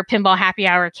kind of where Pinball Happy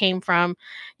Hour came from.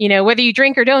 You know, whether you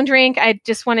drink or don't drink, I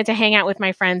just wanted to hang out with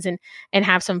my friends and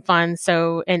have some fun.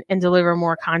 So, and deliver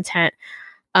more content.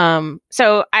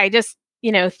 So I just,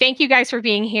 you know, thank you guys for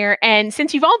being here. And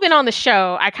since you've all been on the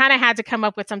show, I kind of had to come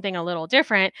up with something a little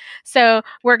different. So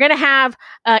we're going to have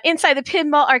Inside the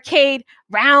Pinball Arcade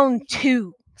round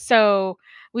 2. So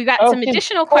we've got some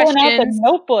additional questions. Out the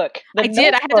notebook. I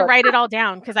did. I had to write it all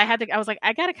down because I was like,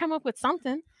 I got to come up with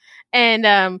something.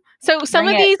 And so some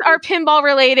of these are pinball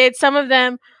related. Some of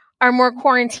them are more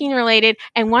quarantine related.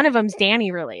 And one of them's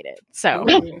Danny related. So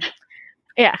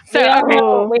yeah. So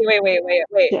wait.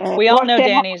 Yeah. We all know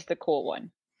Danny's the cool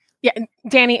one. yeah,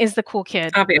 Danny is the cool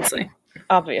kid. Obviously.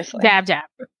 Dab dab.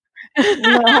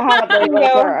 No, hardly, but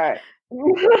it's all right.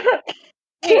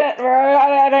 Shit, bro.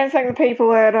 I don't think the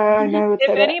people that know would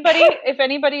say that. If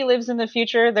anybody lives in the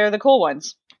future, they're the cool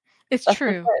ones. It's That's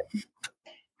true.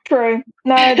 True.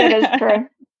 No, that is true.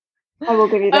 I will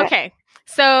give you that. Okay.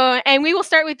 So, and we will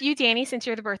start with you, Danny, since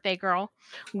you're the birthday girl.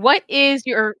 What is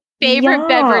your favorite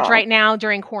beverage right now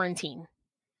during quarantine?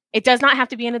 It does not have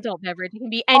to be an adult beverage. It can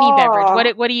be any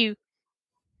beverage. What do you?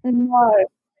 No.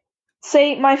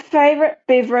 See, my favorite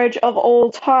beverage of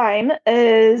all time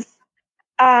is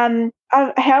how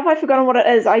have I forgotten what it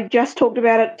is? I just talked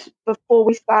about it before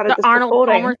we started this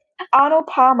recording. Arnold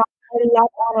Palmer. I love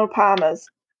Arnold Palmer's.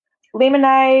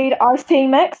 Lemonade, iced tea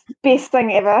mix, best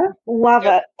thing ever. Love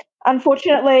it.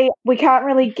 Unfortunately, we can't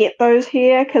really get those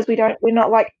here because we don't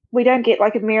get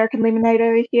like American lemonade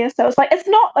over here. So it's like it's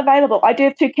not available. I do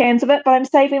have 2 cans of it, but I'm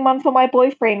saving one for my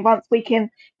boyfriend once we can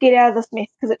get out of this mess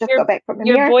because it just got back from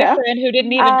America. Your boyfriend who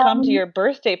didn't even come to your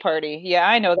birthday party. Yeah,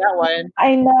 I know that one.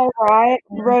 I know, right?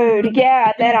 Rude.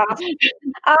 Yeah, that ass.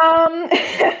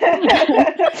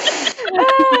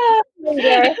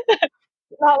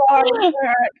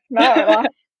 No.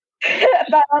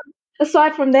 But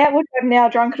aside from that, which I've now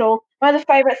drunk it all, my other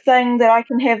favourite thing that I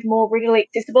can have more readily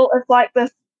accessible is like this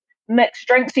mixed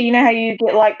drink. So you know how you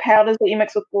get like powders that you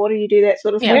mix with water, you do that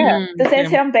sort of thing. Does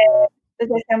that sound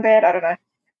bad? I don't know.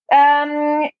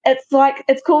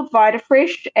 It's called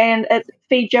VitaFresh and it's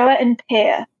Feijoa and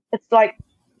pear. It's like,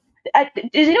 does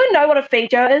anyone know what a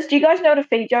Feijoa is? Do you guys know what a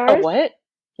Feijoa is? What?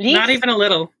 Not even a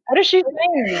little. How does she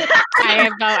think?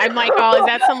 I'm like, oh, is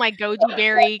that some like goji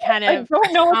berry kind of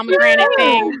pomegranate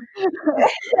thing?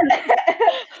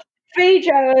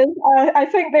 Feijoas, I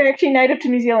think they're actually native to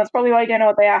New Zealand. It's probably why you don't know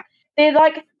what they are. They're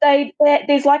like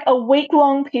there's like a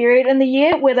week-long period in the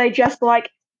year where they just like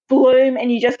bloom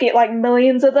and you just get like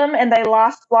millions of them and they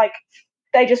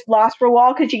just last for a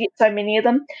while because you get so many of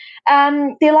them.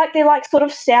 They're like sort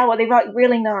of sour. They're like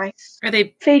really nice. Are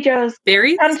they Feijoas?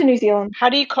 berries? Come to New Zealand. How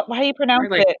do you pronounce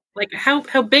it? Like how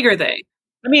big are they?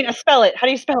 I mean, spell it. How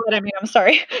do you spell it? I mean, I'm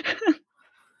sorry.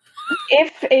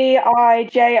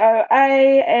 Feijoa,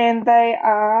 and they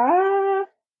are.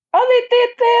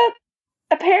 They're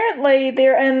apparently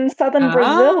they're in southern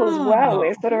Brazil as well.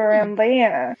 They're sort of around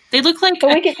there. They look like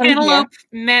a cantaloupe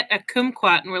met a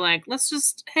kumquat, and we're like, let's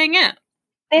just hang out.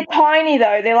 They're tiny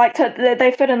though. They're like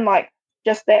they fit in like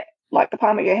just that, like the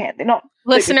palm of your hand. They're not.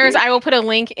 Listeners, I will put a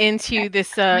link into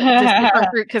this fruit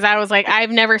because I was like,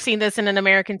 I've never seen this in an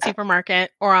American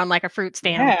supermarket or on like a fruit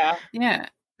stand. Yeah.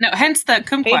 No, hence the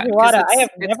kumquat. I have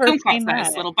never seen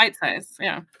size, that. little bite size.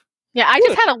 Yeah. Yeah, I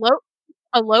just had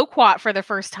a loquat for the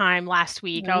first time last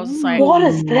week. I was just like, what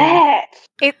is that?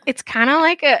 It's kind of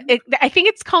like I think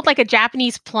it's called like a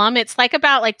Japanese plum. It's like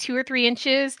about like 2 or 3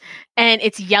 inches and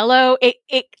it's yellow. It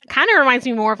kind of reminds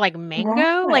me more of like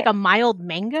mango, like a mild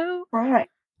mango. Right.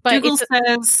 But Google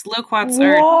says loquats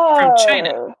are from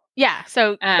China. Yeah.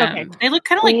 So, okay. They look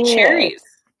kind of like cherries.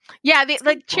 Yeah, they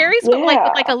like cherries, but like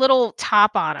with like a little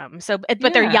top on them. So,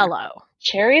 but they're yellow.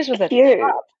 Cherries with a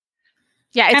top.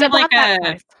 Yeah, it's kind of about like that a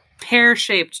size.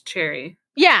 pear-shaped cherry.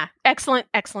 Yeah, excellent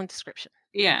description.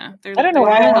 Yeah, I don't know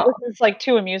why Wow. this is like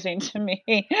too amusing to me.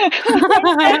 Little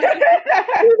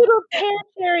pear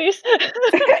cherries.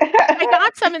 I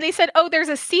got some, and they said, "Oh, there's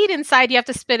a seed inside. You have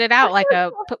to spit it out like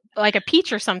a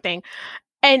peach or something."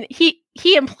 And he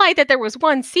implied that there was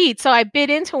one seed, so I bit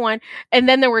into one, and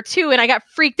then there were two, and I got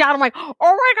freaked out. I'm like, "Oh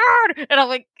my god!" And I'm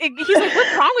like, "He's like,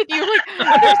 what's wrong with you?" I'm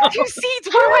like, "There's two seeds.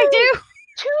 What do I do?"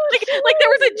 Like there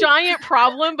was a giant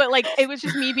problem, but like it was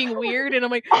just me being weird, and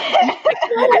I'm like,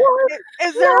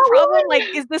 "Is there a problem? Like,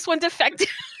 is this one defective?"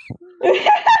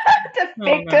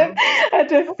 Defective, a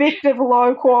defective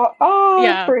loquat. Oh,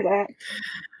 Yeah. through that.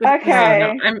 I Okay.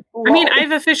 don't know. I mean,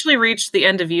 I've officially reached the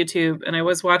end of YouTube, and I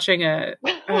was watching a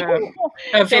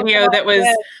video that was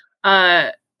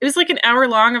it was like an hour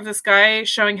long of this guy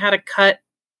showing how to cut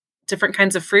different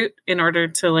kinds of fruit in order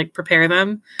to like prepare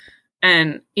them,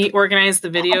 and he organized the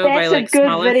video by that's a like good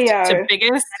smallest video. to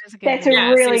biggest. That's a Yeah,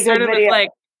 so really he started good video. with like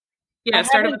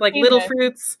started haven't with like seen little this.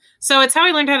 fruits. So it's how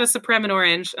I learned how to supreme an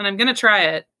orange, and I'm gonna try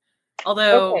it.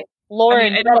 Although, Okay,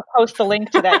 Lauren, I you don't- gotta post the link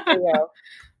to that video.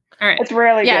 all right, It's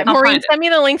really Yeah, good. I'll Maureen, find it. send me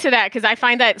the link to that because I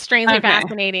find that strangely Okay.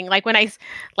 fascinating. Like when I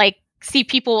like see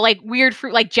people like weird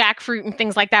fruit, like jackfruit and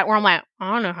things like that, where I'm like,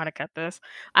 I don't know how to cut this.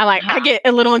 I get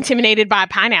a little intimidated by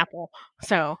pineapple.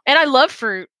 So, and I love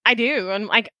fruit, I do, and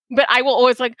like, but I will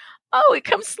always like, oh, it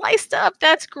comes sliced up.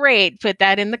 That's great. Put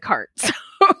that in the cart.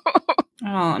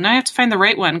 Oh, now I have to find the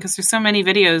right one because there's so many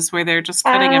videos where they're just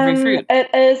cutting every fruit. It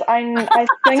is. I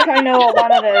think I know what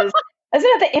one it is.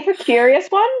 Isn't it the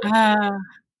Epicurious one?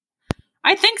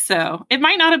 I think so. It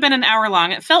might not have been an hour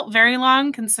long. It felt very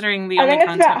long considering the I only think it's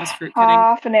content about was fruit cutting.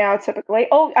 half an hour typically.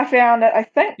 Oh, I found it. I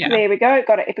think Yeah. there we go.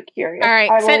 Got it. Epicurious. All I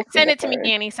right, will send it to me, through.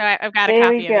 Danny. So I've got a There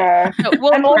copy we of it. go. So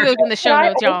we'll And put also, those in the show can I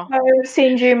notes, y'all. also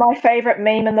send you my favorite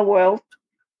meme in the world?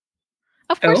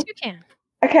 Of course Oh. you can.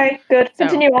 Okay, good. So-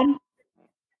 Continue on.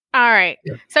 All right.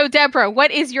 So Deborah,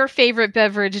 what is your favorite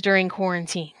beverage during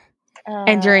quarantine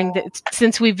and during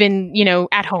since we've been,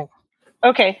 at home?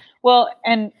 Okay, well,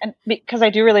 and because I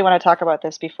do really want to talk about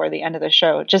this before the end of the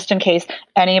show, just in case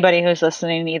anybody who's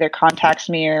listening either contacts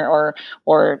me or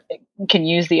can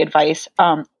use the advice.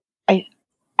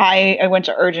 I went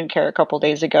to urgent care a couple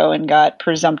days ago and got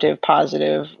presumptive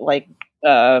positive, like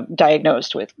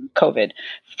diagnosed with COVID.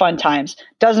 Fun times.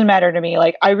 Doesn't matter to me.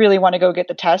 Like, I really want to go get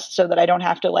the test so that I don't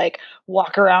have to like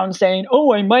walk around saying,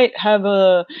 "Oh, I might have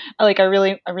a." Like, I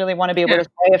really want to be able to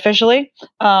say officially,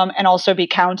 and also be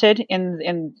counted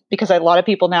in because a lot of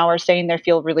people now are saying they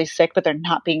feel really sick, but they're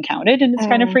not being counted, and it's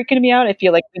kind of freaking me out. I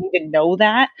feel like we need to know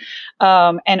that.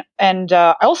 And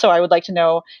also, I would like to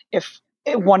know if.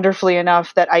 Wonderfully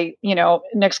enough that I,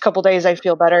 next couple days I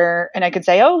feel better and I can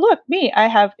say, "Oh, look, me, I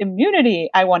have immunity."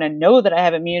 I want to know that I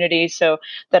have immunity so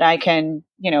that I can,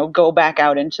 go back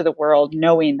out into the world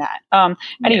knowing that.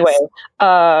 Anyway,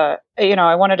 I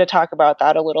wanted to talk about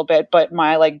that a little bit, but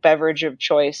my like beverage of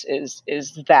choice is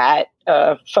that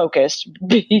focused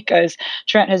because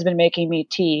Trent has been making me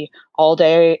tea all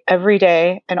day, every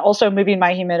day, and also moving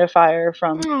my humidifier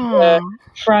from the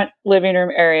front living room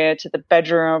area to the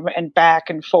bedroom and back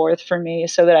and forth for me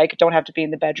so that I don't have to be in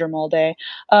the bedroom all day.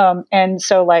 And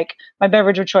so like my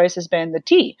beverage of choice has been the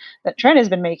tea that Trent has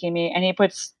been making me, and he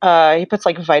puts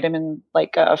like vitamin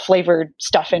flavored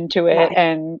stuff into it,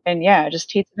 and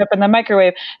just heats it up in the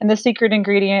microwave. And the secret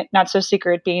ingredient, not so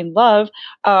secret, being love.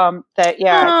 That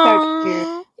so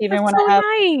cute. Even when so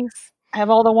I have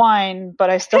all the wine, but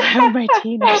I still have my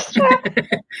tea next to me.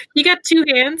 You got two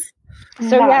hands.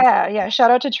 So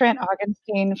shout out to Trent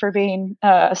Augenstein for being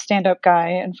a stand-up guy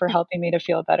and for helping me to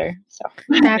feel better. So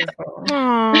That's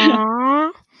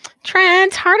Aww.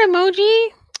 Trent, heart emoji.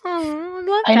 Oh, I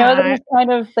love I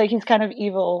know that he's kind of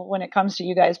evil when it comes to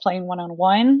you guys playing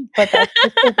one-on-one, but that's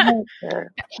just his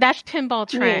nature. That's pinball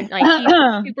Trent. Like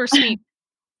he's super sweet.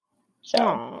 So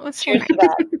Aw, that's cheers sweet. to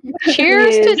that.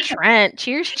 Cheers to Cheers. Trent.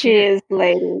 Cheers. Cheers,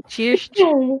 ladies. Cheers.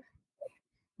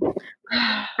 All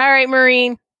right,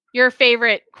 Maureen, your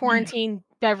favorite quarantine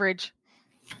beverage.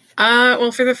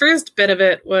 Well, for the first bit of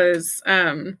it was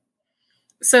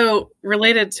so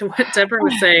related to what Deborah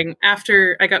was saying.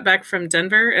 After I got back from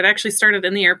Denver, it actually started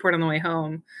in the airport on the way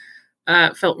home.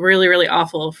 Felt really, really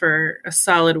awful for a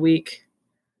solid week,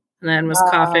 and then was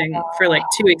coughing for like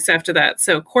 2 weeks after that.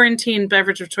 So quarantine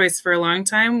beverage of choice for a long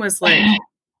time was like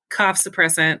cough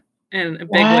suppressant in a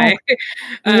big way.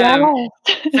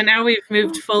 So now we've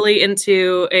moved fully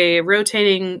into a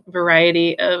rotating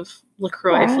variety of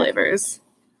LaCroix flavors.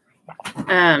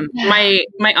 My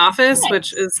office,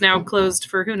 which is now closed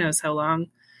for who knows how long.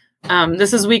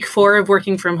 This is week 4 of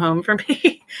working from home for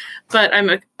me, but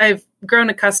I've grown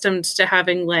accustomed to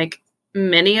having like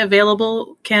many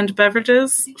available canned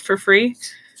beverages for free.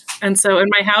 And so in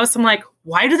my house, I'm like,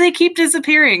 why do they keep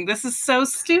disappearing? This is so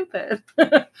stupid.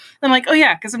 I'm like, oh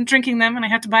yeah, because I'm drinking them and I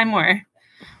have to buy more.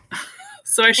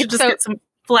 So I should just get some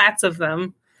flats of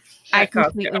them. I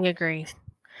completely agree.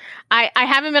 I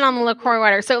haven't been on the LaCroix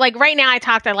water. So like right now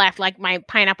I left like my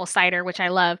pineapple cider, which I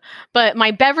love. But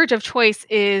my beverage of choice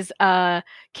is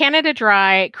Canada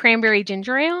Dry cranberry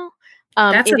ginger ale.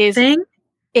 That's a thing?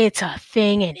 It's a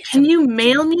thing. And can you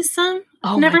mail me some?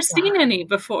 I've never seen any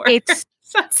before. It's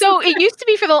so it used to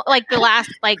be for the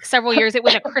last like several years. It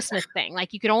was a Christmas thing.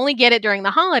 Like you could only get it during the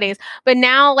holidays, but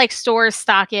now like stores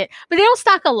stock it, but they don't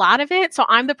stock a lot of it. So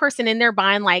I'm the person in there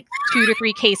buying like 2 to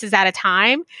 3 cases at a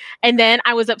time. And then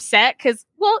I was upset because,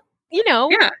 well,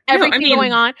 everything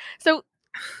going on. So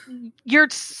your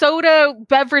soda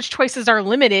beverage choices are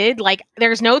limited. Like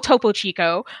there's no Topo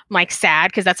Chico. I'm like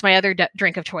sad because that's my other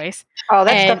drink of choice. Oh,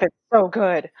 that stuff is so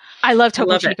good. I love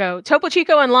Topo Chico. Topo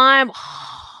Chico and lime.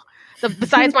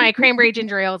 Besides my cranberry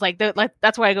ginger ale, is like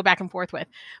that's what I go back and forth with.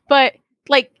 But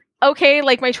like, okay,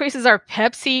 like my choices are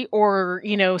Pepsi or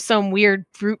some weird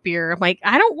fruit beer. I'm like,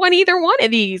 I don't want either one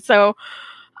of these. So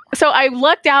I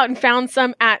lucked out and found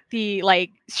some at the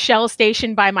like Shell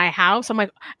station by my house. I'm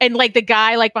like, and like the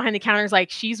guy like behind the counter is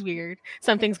like, she's weird.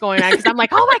 Something's going on because I'm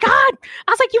like, oh my god!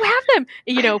 I was like, you have them.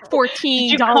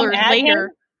 $14 later.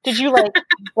 Him? Did you like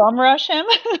bum rush him?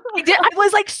 I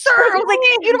was like, sir, I was like,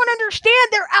 you don't understand.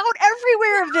 They're out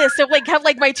everywhere of this. So like have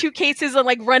like my 2 cases and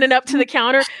like running up to the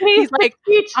counter. He's like,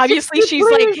 obviously she's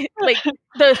like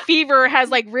the fever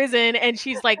has like risen and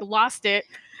she's like lost it.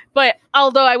 But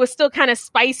although I was still kind of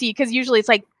spicy because usually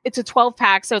it's a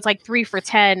 12-pack, so it's like 3 for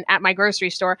 $10 at my grocery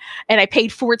store, and I paid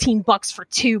 $14 for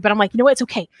 2. But I'm like, you know what? It's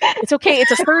okay. It's okay.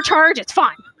 It's a surcharge. It's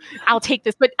fine. I'll take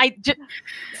this. But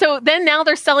so then now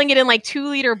they're selling it in like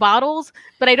 2-liter bottles,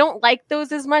 but I don't like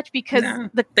those as much because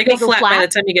they go flat by the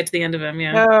time you get to the end of them.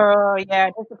 Yeah. Oh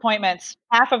yeah, disappointments.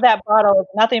 Half of that bottle is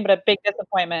nothing but a big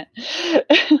disappointment.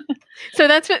 So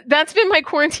that's been my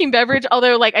quarantine beverage.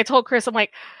 Although like I told Chris, I'm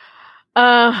like,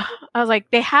 I was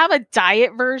like, they have a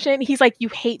diet version. He's like, you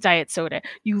hate diet soda.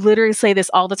 You literally say this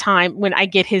all the time when I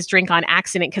get his drink on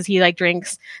accident because he like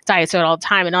drinks diet soda all the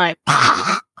time. And I'm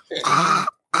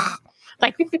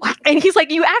like, and he's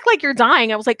like, you act like you're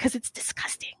dying. I was like, because it's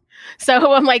disgusting.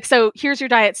 So I'm like, so here's your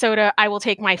diet soda. I will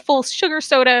take my full sugar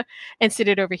soda and sit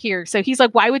it over here. So he's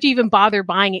like, why would you even bother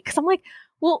buying it? Because I'm like,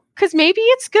 well, because maybe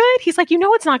it's good. He's like,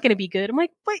 it's not going to be good. I'm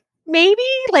like, wait. Maybe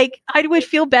like I would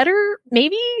feel better.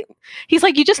 Maybe he's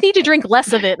like, you just need to drink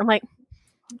less of it. I'm like,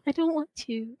 I don't want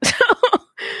to.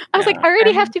 I was like, I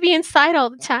already have to be inside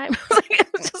all the time. I was like,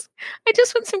 I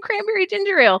just want some cranberry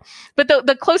ginger ale. But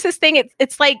the closest thing,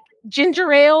 it's like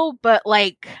ginger ale, but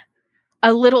like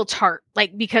a little tart,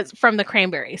 like because from the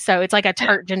cranberry. So it's like a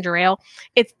tart ginger ale.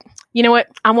 It's, you know what?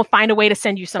 I'm gonna find a way to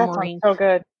send you some, Maureen. So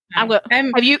good. Have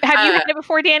you had it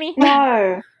before, Danny?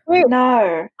 No. Wait,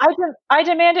 no. I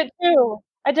demand it too.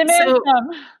 I demand some.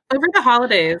 Over the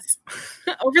holidays,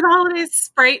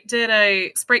 Sprite did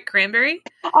a Sprite cranberry.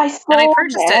 I saw and I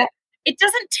purchased that. it. It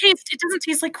doesn't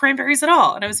taste like cranberries at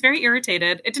all, and I was very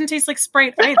irritated. It didn't taste like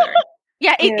Sprite either.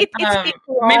 Yeah, maybe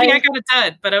I got a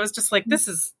dud, but I was just like, this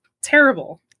is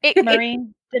terrible.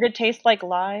 Maureen, did it taste like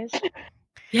lies?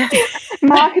 Yeah,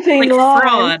 marketing like lies.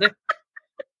 fraud.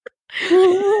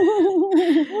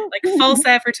 Like false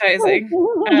advertising.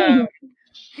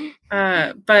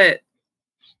 But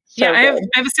yeah, I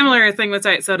have a similar thing with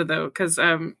diet soda though, because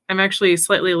I'm actually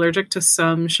slightly allergic to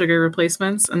some sugar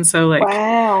replacements, and so like,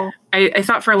 wow, I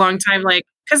thought for a long time, like,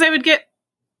 because I would get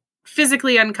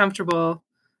physically uncomfortable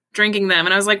drinking them,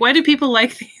 and I was like, why do people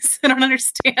like these? I don't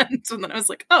understand. And then I was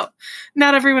like, oh,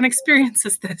 not everyone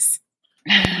experiences this.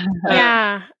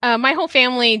 Yeah, my whole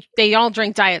family, they all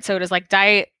drink diet sodas, like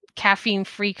diet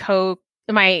caffeine-free Coke.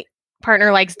 My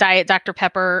partner likes diet Dr.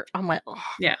 Pepper. I'm like, oh.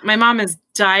 Yeah, my mom is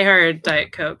diehard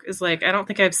Diet Coke. Is like, I don't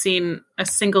think I've seen a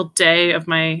single day of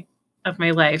my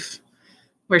life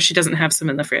where she doesn't have some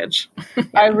in the fridge.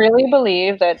 I really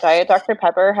believe that Diet Dr.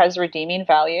 Pepper has redeeming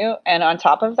value, and on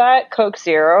top of that, Coke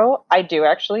Zero, I do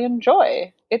actually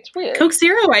enjoy. It's weird. Coke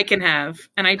Zero I can have,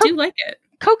 and I do like it.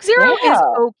 Coke Zero is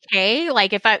okay.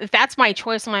 Like if that's my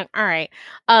choice, I'm like, all right.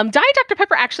 Diet Dr.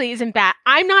 Pepper actually isn't bad.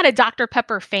 I'm not a Dr.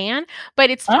 Pepper fan,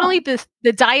 but it's probably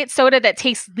the diet soda that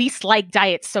tastes least like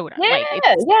diet soda. Yeah,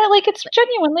 like it's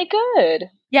genuinely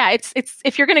good. Yeah, it's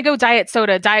if you're gonna go diet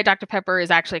soda, Diet Dr. Pepper is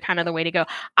actually kind of the way to go.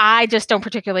 I just don't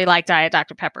particularly like Diet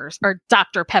Dr. Peppers or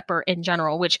Dr. Pepper in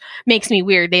general, which makes me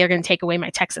weird. They are gonna take away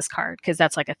my Texas card because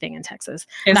that's like a thing in Texas.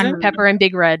 Dr. Pepper and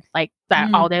Big Red, like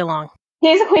that all day long.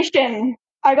 Here's a question.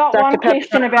 I got Dr. one Pepper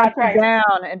question about hunted drinks.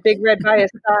 down and Big Red by his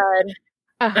side.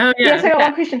 Oh Yes, I got Yeah.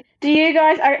 one question. Do you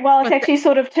guys? Well, it's What's actually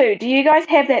sort of two. Do you guys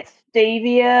have that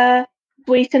stevia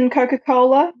sweetened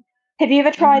Coca-Cola? Have you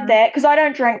ever tried Mhm. that? Because I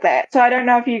don't drink that, so I don't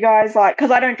know if you guys like. Because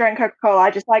I don't drink Coca-Cola.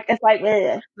 I just like it's like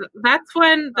bleh. That's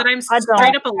one that I'm I don't.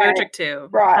 straight up Okay. allergic to.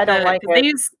 Right. I don't like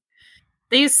it.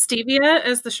 They use stevia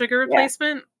as the sugar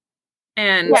replacement,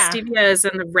 and Yeah. stevia is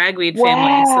in the ragweed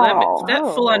family, so Wow. that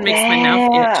Oh. full on makes my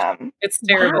mouth itch. Damn. It's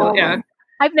terrible. Wow. Yeah.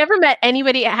 I've never met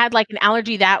anybody that had like an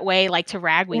allergy that way, like to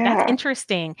ragweed. Yeah. That's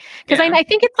interesting because Yeah. I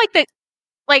think it's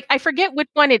like I forget which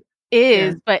one it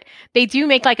is, but they do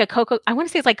make like a I want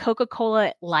to say it's like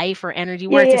Coca-Cola Life or Energy,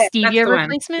 where Yeah, it's a That's stevia the one.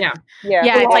 replacement. Yeah.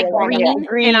 Yeah, it's like Like that, yeah.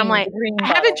 green, and I'm like, green I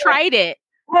haven't bottle, tried it,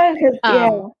 No, 'cause,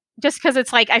 yeah. just because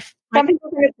it's like Some people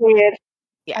think it's weird.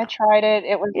 I tried it.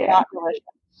 It was Yeah. not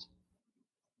delicious.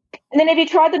 And then have you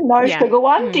tried the no Yeah. sugar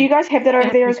one? Do you guys have that over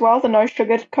there as well? The no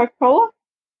sugar Coca-Cola?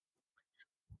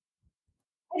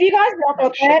 Have you guys not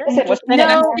got that? Is it What's just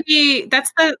in it?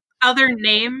 That's the other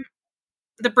name.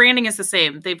 The branding is the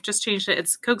same. They've just changed it.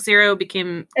 It's Coke Zero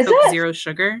became Is Coke it? Zero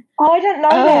Sugar, Oh, I didn't know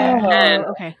that. and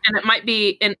okay. it might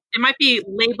be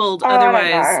labeled Oh, I don't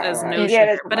otherwise know. as no Yeah, sugar,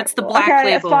 that's but it's the cool. black okay,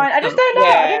 label. it's fine. I just Coke. don't know. I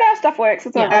Yeah. don't know how stuff works.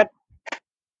 It's all Yeah. good.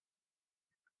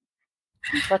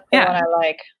 That's the one I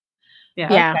like.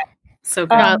 Yeah. So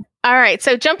good. Um, All right.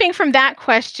 So jumping from that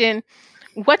question,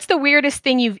 what's the weirdest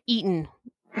thing you've eaten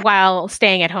while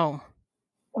staying at home?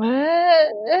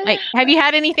 Like, have you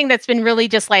had anything that's been really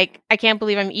just like, I can't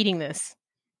believe I'm eating this?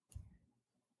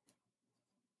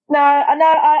 No,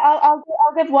 I'll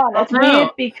give one. It's Oh. weird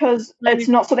because it's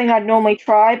not something I'd normally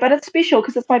try, but it's special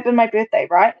because it's been my birthday,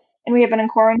 right? And we have been in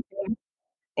quarantine.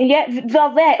 And yeah,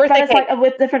 well, that, but Birthday it's like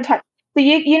with different types. So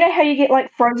you know how you get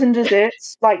like frozen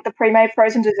desserts, like the pre-made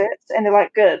frozen desserts, and they're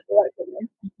like good. They're like good.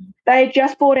 They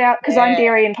just bought out, because I'm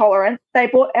dairy intolerant, they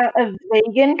bought out a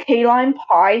vegan key lime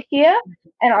pie here,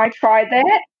 and I tried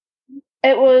that.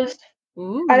 It was,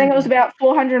 Ooh. I think it was about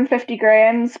 450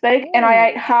 grams big, and I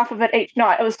ate half of it each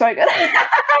night. It was so good.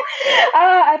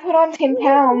 I put on 10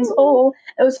 pounds. Oh,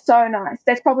 it was so nice.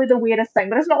 That's probably the weirdest thing,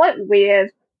 but it's not like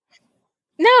weird.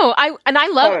 No, I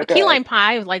love So key good. lime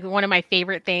pie, is like one of my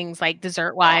favorite things, like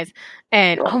dessert wise.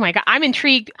 And oh my God, I'm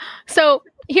intrigued. So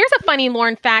here's a funny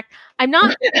Lauren fact. I'm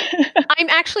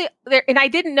actually there, and I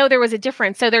didn't know there was a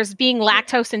difference. So there's being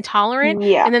lactose intolerant,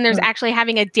 Yeah. and then there's actually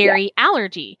having a dairy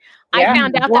allergy. Yeah. I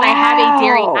found out that I have a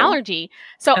dairy Wow. allergy,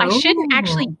 so I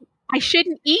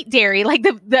shouldn't eat dairy. Like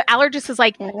the allergist is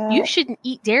like, you shouldn't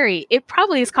eat dairy. It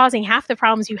probably is causing half the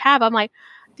problems you have. I'm like,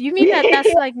 do you mean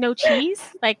that's like no cheese?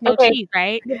 Like no cheese,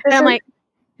 right? And I'm like,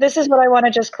 this is what I want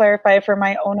to just clarify for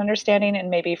my own understanding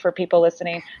and maybe for people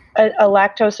listening. A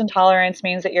lactose intolerance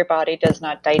means that your body does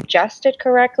not digest it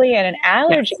correctly, and an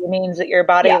allergy means that your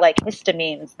body like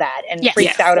histamines that and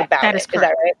freaks out about that it. is Is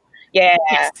that right? Yeah.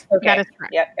 Yes, Okay. that is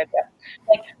correct. Yep.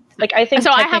 Like I think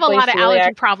so I have a lot of technically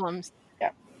allergy problems.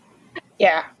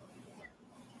 Yeah.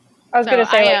 I was So going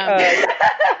to say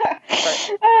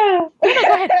Go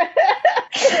ahead.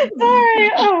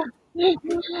 Sorry. Oh.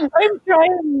 I'm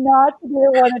trying not to be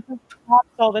the one that just talks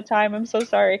all the time. I'm so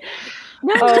sorry.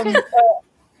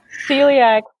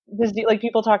 Celiac disease, like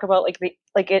people talk about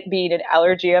like it being an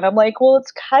allergy, and I'm like, well,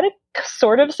 it's kind of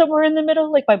sort of somewhere in the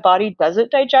middle. Like my body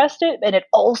doesn't digest it, and it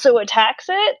also attacks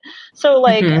it. So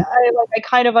like I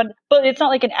kind of but it's not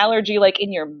like an allergy like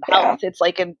in your mouth. It's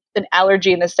like an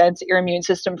allergy in the sense that your immune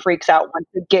system freaks out once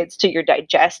it gets to your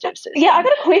digestive system. Yeah, I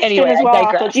got a question Anyway, as I well.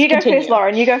 digress. You go Continue. first,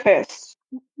 Lauren. You go first.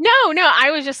 No,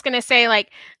 I was just gonna say, like,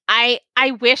 I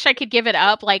wish I could give it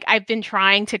up. Like, I've been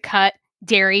trying to cut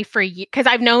dairy for years, because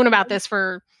I've known about this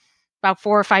for about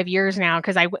 4 or 5 years now,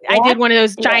 because I did one of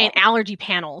those giant allergy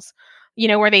panels, you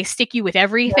know, where they stick you with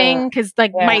everything, because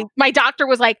my doctor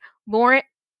was like, Lauren,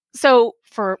 so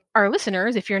for our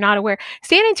listeners, if you're not aware,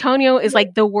 San Antonio is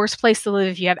like the worst place to live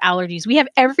if you have allergies. We have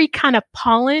every kind of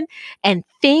pollen and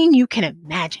thing you can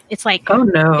imagine. It's like, oh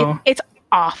no, it's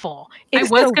awful. I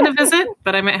was going to visit,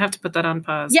 but I might have to put that on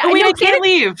pause. Yeah, I can't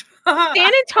leave. San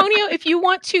Antonio, if you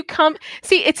want to come,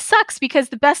 see, it sucks because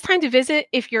the best time to visit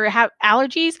if you have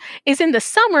allergies is in the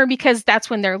summer, because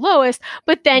that's when they're lowest,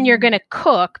 but then you're going to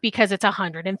cook because it's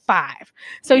 105.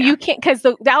 So you can't, because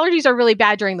the allergies are really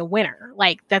bad during the winter.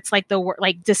 Like that's like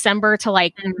like December to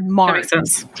like March. That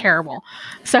makes sense. Terrible.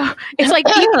 So it's like,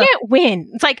 you can't win.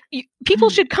 It's like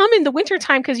people should come in the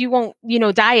wintertime because you won't,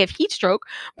 die of heat stroke,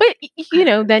 but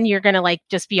then you're going to like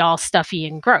just be all stuffy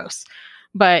and gross.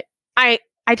 But I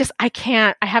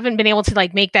can't, I haven't been able to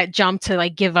like make that jump to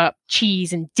like give up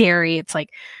cheese and dairy. It's like,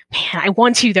 man, I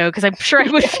want to though, because I'm sure I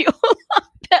would feel a lot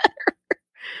better.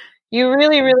 You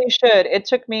really, really should. It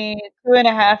took me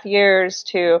 2.5 years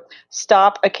to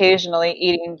stop occasionally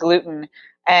eating gluten.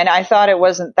 And I thought it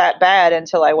wasn't that bad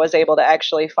until I was able to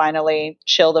actually finally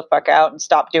chill the fuck out and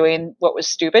stop doing what was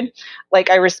stupid. Like,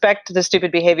 I respect the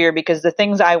stupid behavior because the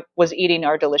things I was eating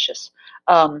are delicious.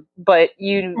 But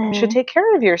you should take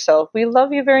care of yourself. We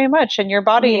love you very much. And your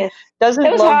body Yes. doesn't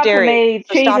It was love hard dairy.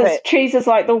 for me. So stop it. Cheese is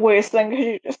like the worst thing because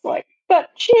you're just like,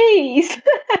 but cheese.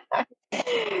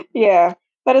 Yeah,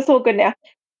 but it's all good now.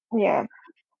 Yeah.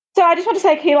 So I just want to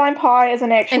say key lime pie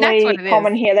isn't And that's actually what it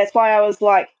common is. here. That's why I was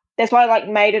like, that's why I like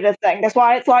made it a thing. That's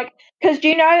why it's like, because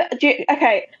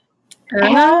okay,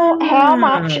 how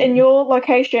much in your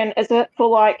location is it for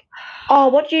like, oh,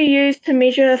 what do you use to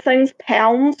measure things?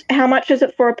 Pounds? How much is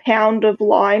it for a pound of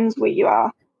limes where you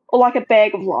are? Or like a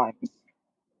bag of limes?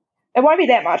 It won't be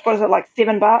that much. What is it, like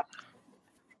 $7? Not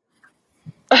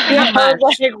I was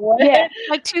much. like, what? Yeah.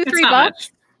 Like $2, It's $3 not bucks.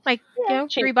 much. Like,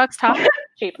 cheap. $3 top.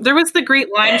 Cheap. There was the great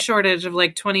lime shortage of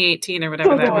like 2018 or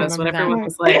whatever that Oh, I was, when remember that. everyone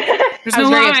was like, "There's I was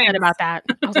no very limes," upset about that.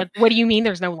 I was like, what do you mean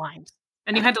there's no limes?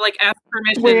 and you had to like ask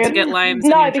permission Weird. to get limes. in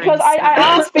No, your because drinks. I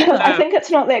asked because I think it's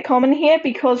not that common here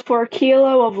because for a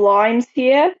kilo of limes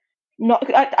here,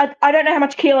 I don't know how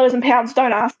much kilo is in pounds,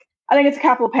 don't ask. I think it's a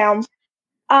couple of pounds.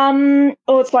 Or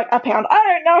it's like a pound. I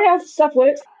don't know how stuff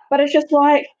works, but it's just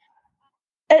like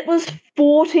it was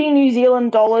 40 New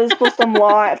Zealand dollars for some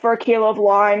for a kilo of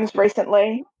limes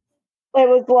recently. It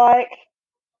was like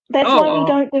that's why we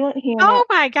don't do it here. Oh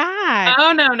my god.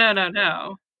 Oh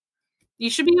no! You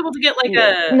should be able to get like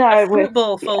Yeah. a fruit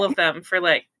bowl full of them for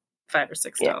like $5 or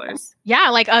 $6. Yeah,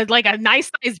 like a nice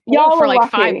size bowl Y'all for are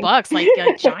like lucky. $5, like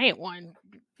a giant one.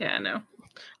 Yeah, no.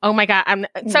 Oh my god!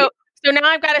 So now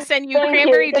I've got to send you Thank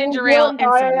cranberry you. ginger ale and some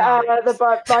limes. the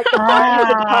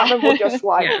department will just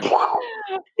like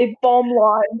a bomb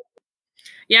line.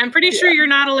 Yeah, I'm pretty sure you're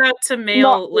not allowed to mail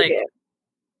Not like yet.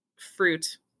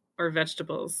 fruit or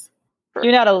vegetables.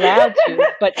 You're not allowed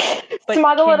to, but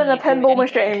smuggle it can in a you do pinball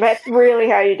anything? machine. That's really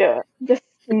how you do it. Just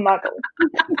smuggle.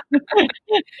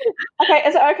 Okay,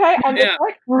 is it okay? I'm just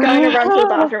like going to run to the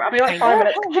bathroom. I'll be like 5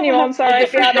 minutes. Continue on. Sorry,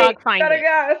 Get your dog find gotta it.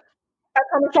 go. I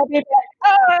promise I'll be back.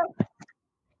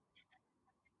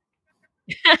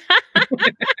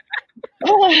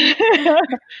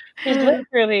 She's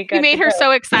literally got You made to her go.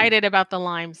 so excited about the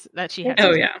limes that she had.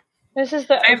 Oh yeah, This is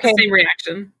the I have the same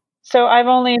reaction. So I've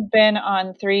only been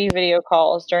on 3 video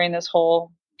calls during this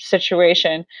whole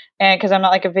situation, and because I'm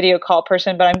not like a video call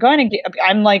person, but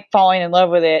I'm like falling in love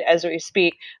with it as we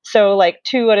speak. So like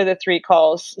 2 out of the 3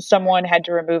 calls, someone had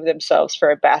to remove themselves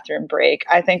for a bathroom break.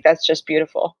 I think that's just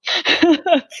beautiful.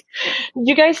 Did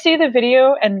you guys see the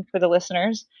video? And for the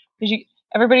listeners,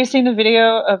 everybody seen the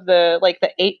video of the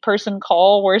 8-person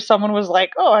call where someone was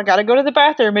like, "Oh, I gotta go to the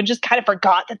bathroom," and just kind of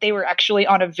forgot that they were actually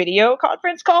on a video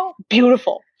conference call?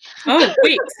 Beautiful. Oh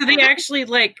wait, so they actually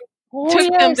like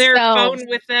took their phone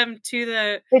with them to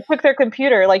the. They took their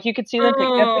computer. Like you could see them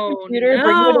picking up the computer,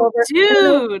 bringing it over,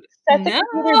 dude, set the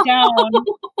computer down,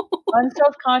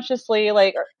 unselfconsciously,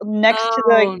 like next to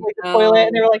the toilet,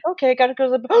 and they were like, "Okay, gotta go to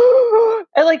the."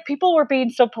 And like people were being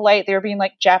so polite. They were being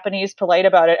like Japanese polite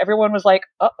about it. Everyone was like,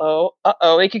 "Uh oh."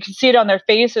 Like you could see it on their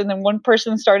face, and then one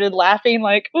person started laughing,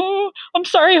 like, "Oh, I'm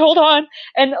sorry, hold on."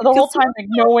 And the whole time, like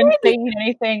no one's saying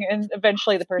anything, and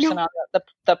eventually the person on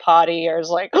the potty is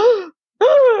like.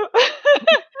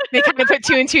 They kind of put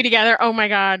 2 and 2 together. Oh my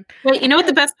god! Wait, you know what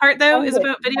the best part though is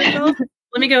about video calls?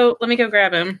 Let me go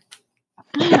grab him.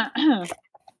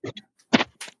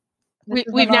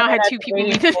 We've now had 2 people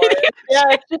leave the video. Yeah,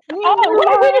 it's just me.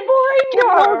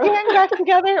 Oh, We're getting back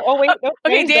together. Oh wait, no,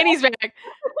 Okay, Danny's back.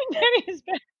 Danny's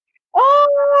back.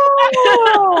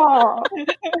 Oh,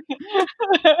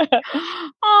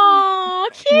 Oh,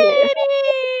 kitty!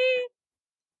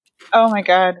 Oh my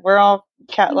god, we're all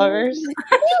cat lovers.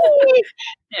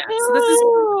 Yeah, so this is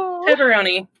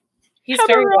Pepperoni. He's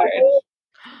very large,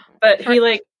 but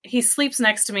he sleeps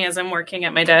next to me as I'm working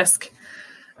at my desk.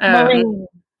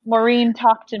 Maureen,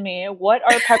 talk to me. What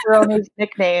are Pepperoni's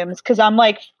nicknames? Because I'm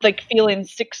like feeling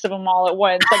 6 of them all at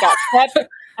once. I got Pep.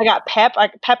 I got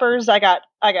Peppers. I got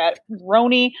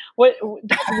Roni. What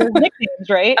nicknames,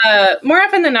 right? More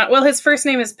often than not. Well, his first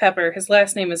name is Pepper. His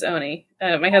last name is Oni.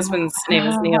 My husband's name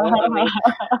is Neil.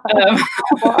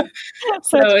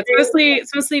 So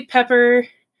it's mostly Pepper.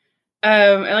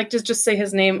 I like to just say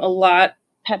his name a lot,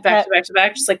 back to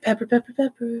back, just like Pepper.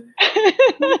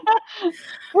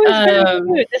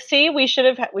 See, we should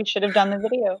have done the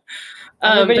video.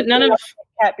 But none of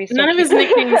his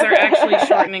nicknames are actually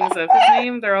shortenings of his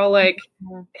name. They're all like,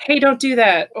 "Hey, don't do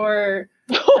that," or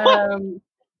 "Where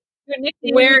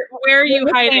are you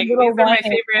hiding?" These are my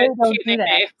favorite cute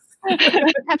nicknames.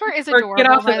 Pepper is Or adorable, get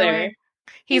off by of the there. way.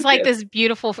 He's He's like good. this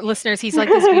beautiful, listeners, he's like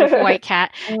this beautiful white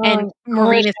cat. And Oh,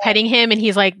 Maureen is gorgeous. petting him, and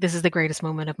he's like, this is the greatest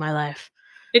moment of my life.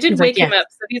 It did He's like, wake him yes. up,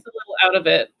 so he's a little out of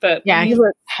it. But Yeah, when He he's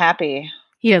looks happy.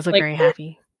 He does look Like, very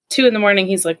happy. 2 a.m,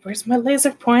 he's like, "Where's my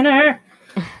laser pointer?"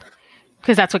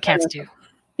 Because that's what cats do.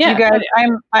 Yeah, You guys,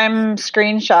 I'm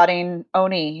screenshotting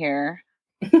Oni here.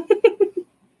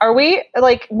 Are we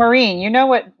like Maureen? You know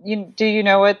what you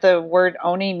know what the word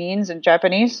Oni means in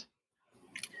Japanese?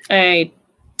 I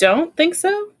don't think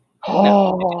so.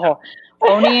 Oh,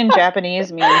 Oni in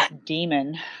Japanese means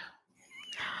demon.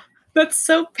 That's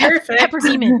so perfect. Pepper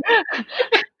demon.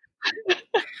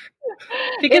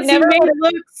 Because It never he may would've-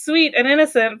 look sweet and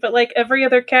innocent, but like every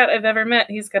other cat I've ever met,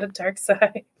 he's got a dark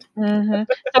side. Mhm.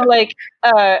 So like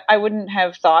I wouldn't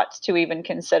have thought to even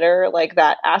consider like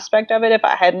that aspect of it if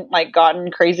I hadn't like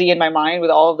gotten crazy in my mind with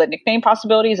all of the nickname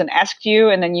possibilities and asked you,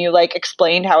 and then you like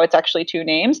explained how it's actually 2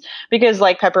 names, because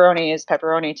like pepperoni is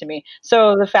pepperoni to me.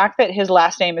 So the fact that his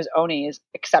last name is Oni is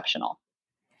exceptional.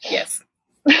 Yes.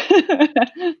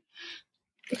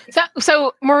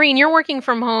 So Maureen, you're working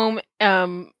from home.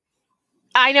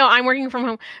 I know I'm working from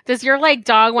home. Does your like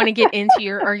dog want to get into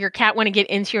your, or your cat want to get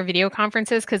into your video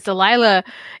conferences? Because Delilah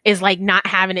is like not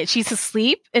having it. She's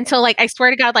asleep until like, I swear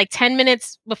to God, like 10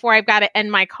 minutes before I've got to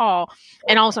end my call.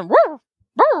 And all of a sudden,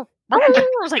 I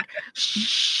was like,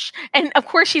 shh. And of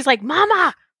course she's like,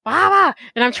 Mama, Baba.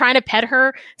 And I'm trying to pet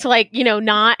her to like, you know,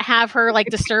 not have her like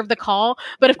disturb the call.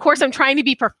 But of course I'm trying to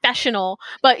be professional,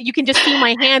 but you can just see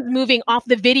my hands moving off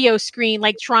the video screen,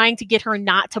 like trying to get her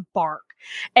not to bark.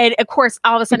 And of course,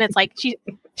 all of a sudden it's like, she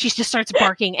just starts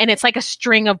barking, and it's like a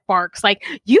string of barks. Like,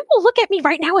 you will look at me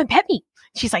right now and pet me.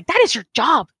 She's like, that is your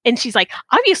job. And she's like,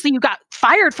 obviously you got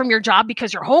fired from your job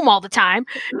because you're home all the time.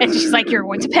 And she's like, you're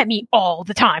going to pet me all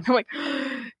the time. I'm like,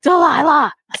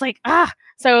 Delilah. I was like, ah.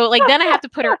 So like, then I have to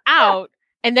put her out.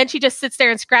 And then she just sits there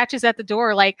and scratches at the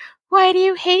door. Like, why do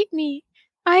you hate me?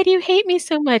 Why do you hate me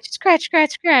so much? Scratch,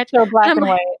 scratch, scratch. So black I'm and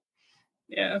like- white.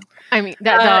 Yeah. I mean,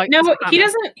 that dog. No, is he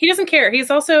phenomenal. doesn't care. He's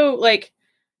also like,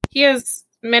 he has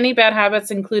many bad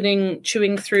habits, including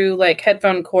chewing through like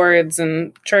headphone cords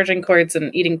and charging cords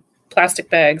and eating plastic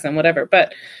bags and whatever.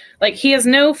 But like, he has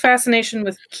no fascination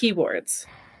with keyboards.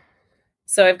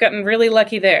 So I've gotten really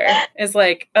lucky there. Is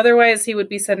like, otherwise he would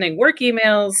be sending work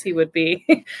emails. He would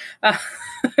be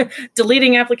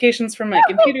deleting applications from my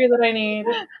computer that I need.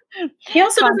 He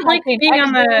also doesn't like being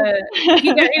on the.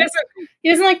 He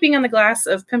doesn't like being on the glass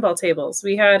of pinball tables.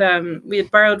 We had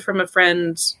borrowed from a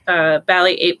friend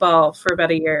Bally 8-Ball for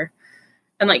about a year,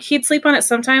 and like he'd sleep on it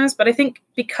sometimes. But I think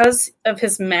because of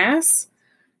his mass,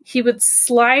 he would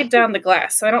slide down the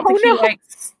glass. So I don't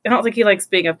think he likes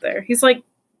being up there. He's like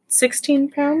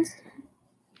 16 pounds.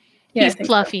 Yeah, He's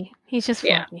fluffy. So. He's just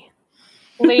Yeah. fluffy.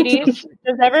 Ladies,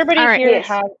 does everybody All right. here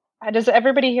Yes. does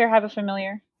everybody here have a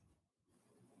familiar?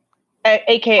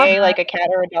 AKA like a cat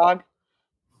or a dog?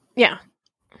 Yeah.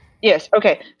 Yes.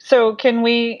 Okay. So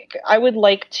I would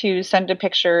like to send a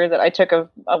picture that I took of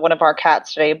one of our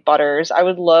cats today, Butters. I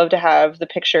would love to have the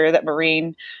picture that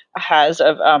Maureen has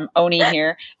of Oni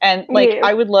here. And like, Yes.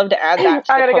 I would love to add that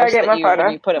to I the gotta go post get that my photo.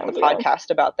 when you put up the Yeah.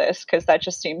 podcast about this, because that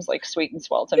just seems like sweet and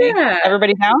swell to me. Yeah.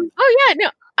 Everybody down? Oh yeah, no.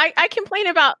 I complain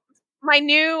about my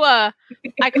new I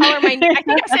call her my I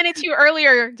think I sent it to you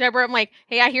earlier, Deborah. I'm like,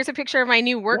 hey, here's a picture of my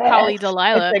new work collie,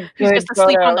 Delilah, It's a who's good just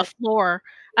asleep on photo. the floor.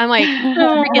 I'm like,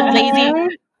 freaking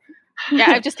lazy.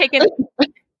 Yeah,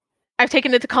 I've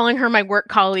taken it to calling her my work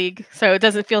colleague, so it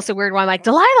doesn't feel so weird when I'm like,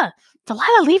 Delilah,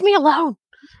 leave me alone.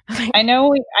 I know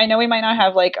we might not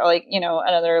have like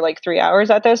another like 3 hours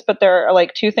at this, but there are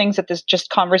like 2 things that this just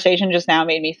conversation just now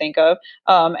made me think of,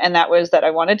 and that was that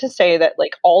I wanted to say that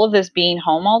like all of this being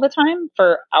home all the time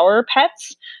for our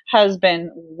pets has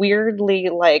been weirdly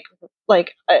like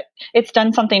it's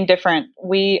done something different.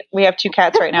 We have 2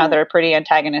 cats right now that are pretty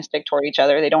antagonistic toward each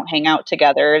other. They don't hang out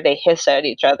together. They hiss at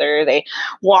each other. They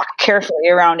walk carefully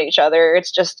around each other.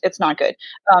 It's not good.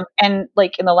 And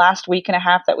like in the last week and a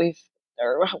half that we've,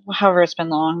 or however it's been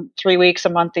long, 3 weeks, a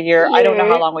month, a year. I don't know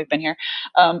how long we've been here.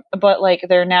 But like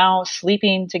they're now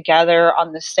sleeping together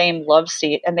on the same love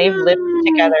seat, and they've lived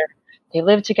together. They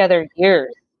lived together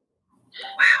years.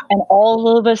 Wow. And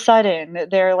all of a sudden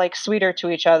they're like sweeter to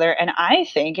each other. And I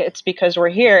think it's because we're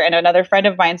here. And another friend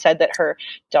of mine said that her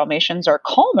Dalmatians are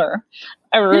calmer.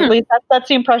 Or at least that's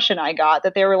the impression I got,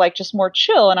 that they were like just more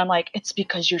chill. And I'm like, it's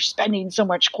because you're spending so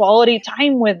much quality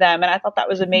time with them. And I thought that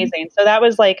was amazing. So that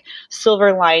was like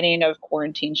silver lining of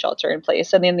quarantine shelter in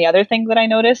place. And then the other thing that I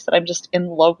noticed that I'm just in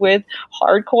love with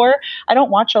hardcore, I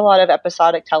don't watch a lot of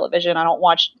episodic television. I don't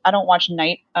watch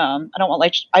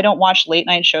late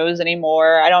night shows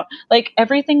anymore. I don't like,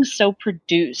 everything's so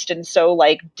produced and so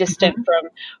like distant from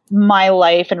my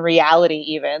life and reality.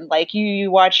 Even like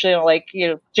you watch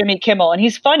Jimmy Kimmel, and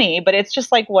he's funny, but it's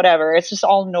just like whatever, it's just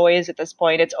all noise at this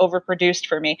point. It's overproduced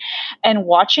for me. And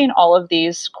watching all of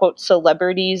these quote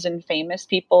celebrities and famous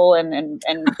people and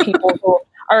people who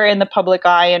are in the public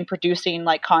eye and producing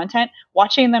like content,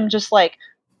 watching them just like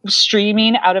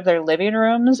streaming out of their living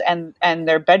rooms and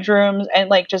their bedrooms and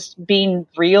like just being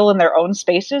real in their own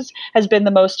spaces has been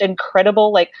the most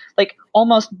incredible, like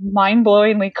almost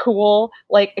mind-blowingly cool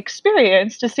like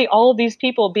experience to see all of these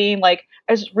people being like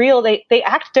as real. They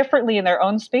act differently in their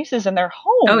own spaces in their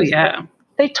homes. Oh yeah.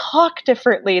 They talk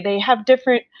differently. They have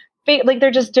different like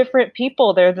they're just different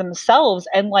people. They're themselves.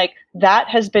 And like that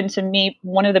has been to me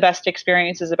one of the best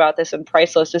experiences about this and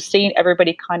priceless, is seeing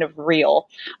everybody kind of real.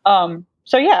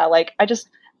 So yeah, like I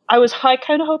was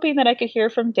kind of hoping that I could hear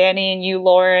from Danny and you,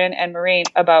 Lauren and Maureen,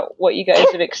 about what you guys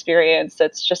have experienced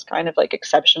that's just kind of like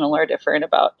exceptional or different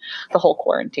about the whole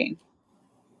quarantine.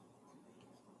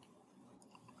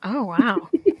 Oh, wow.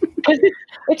 Because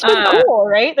it's been cool,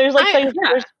 right? There's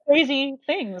there's crazy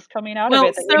things coming out of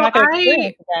it that you're not going to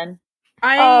experience again.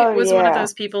 I was one of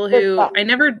those people who I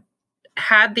never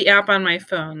had the app on my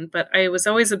phone, but I was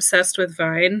always obsessed with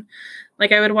Vine.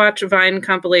 Like I would watch Vine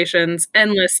compilations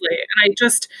endlessly. And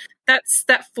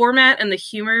that format and the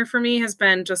humor for me has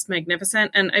been just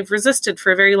magnificent. And I've resisted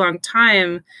for a very long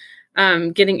time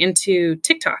getting into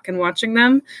TikTok and watching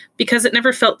them because it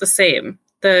never felt the same.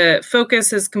 The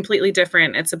focus is completely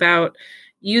different. It's about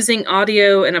using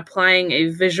audio and applying a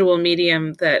visual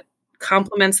medium that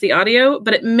complements the audio,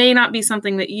 but it may not be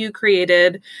something that you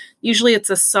created. Usually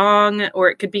it's a song, or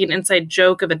it could be an inside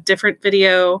joke of a different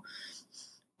video.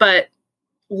 But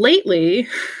lately,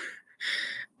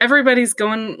 everybody's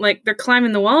going, like, they're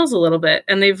climbing the walls a little bit,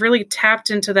 and they've really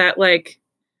tapped into that, like,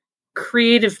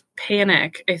 creative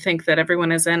panic, I think, that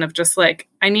everyone is in, of just, like,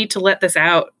 I need to let this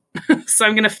out. So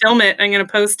I'm going to film it, I'm going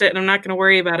to post it, and I'm not going to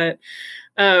worry about it.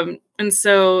 And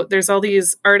so there's all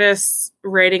these artists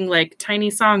writing like tiny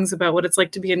songs about what it's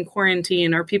like to be in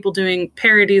quarantine, or people doing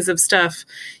parodies of stuff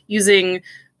using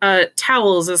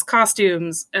towels as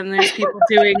costumes. And there's people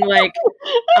doing like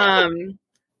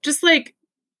just like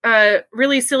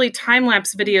really silly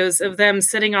time-lapse videos of them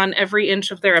sitting on every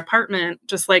inch of their apartment,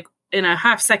 just like in a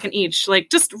half second each, like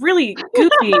just really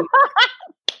goofy,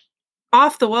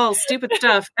 off the wall, stupid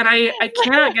stuff. And I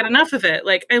cannot get enough of it.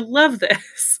 Like, I love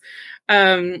this.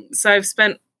 So I've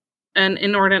spent an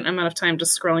inordinate amount of time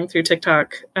just scrolling through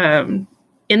TikTok in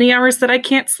the hours that I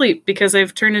can't sleep, because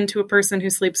I've turned into a person who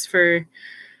sleeps for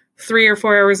 3 or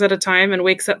 4 hours at a time and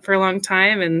wakes up for a long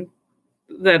time and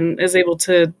then is able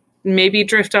to maybe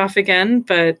drift off again.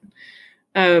 But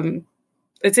I'd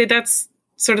say that's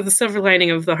sort of the silver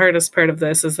lining of the hardest part of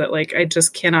this, is that like I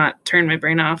just cannot turn my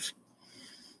brain off.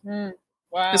 Wow.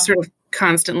 Just sort of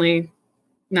constantly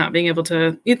not being able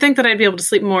to. You'd think that I'd be able to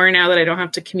sleep more now that I don't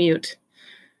have to commute,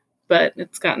 but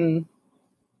it's gotten.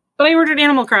 But I ordered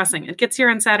Animal Crossing. It gets here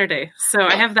on Saturday, so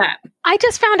I have that. I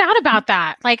just found out about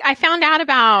that. Like, I found out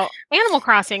about Animal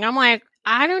Crossing. I'm like,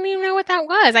 I don't even know what that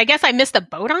was. I guess I missed the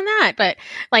boat on that, but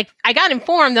like, I got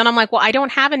informed, and I'm like, well, I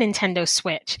don't have a Nintendo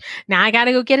Switch. Now I got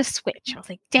to go get a Switch. I was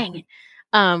like, dang it.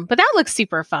 But that looks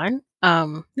super fun.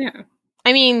 Yeah.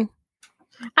 I mean,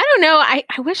 I don't know. I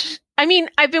wish. I mean,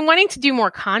 I've been wanting to do more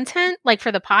content, like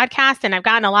for the podcast, and I've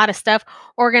gotten a lot of stuff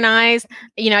organized.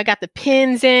 You know, I got the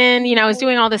pins in. You know, I was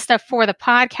doing all this stuff for the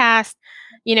podcast.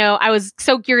 You know, I was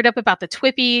so geared up about the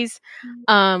Twippies.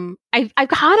 I've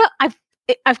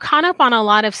caught up on a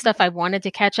lot of stuff I wanted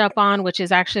to catch up on, which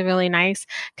is actually really nice,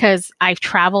 because I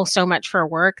travel so much for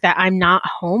work that I'm not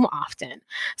home often.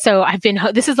 So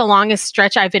this is the longest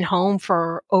stretch I've been home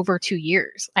for over 2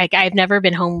 years. Like, I've never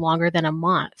been home longer than a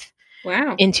month.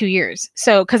 Wow. In 2 years.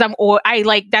 So, because I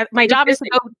like that, my job is to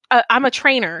go, I'm a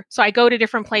trainer. So I go to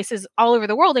different places all over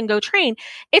the world and go train.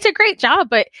 It's a great job,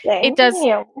 but it does,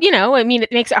 you know, I mean,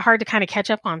 it makes it hard to kind of catch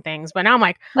up on things. But now I'm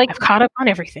like I've caught up on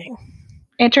everything.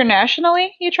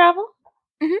 Internationally, you travel?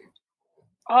 Mm-hmm.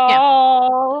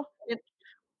 Oh. Yeah.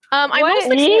 I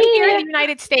mostly stay here in the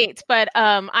United States, but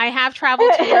I have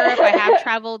traveled to Europe. I have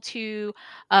traveled to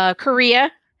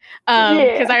Korea.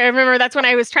 Because I remember that's when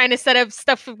I was trying to set up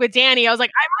stuff with Danny. I was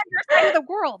like, I'm on your side of the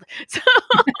world. So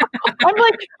I'm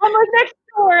like next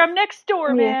door. I'm next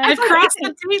door, man. I've crossed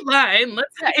the date line. Let's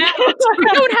we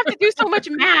don't have to do so much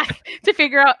math to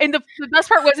figure out. And the best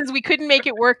part was we couldn't make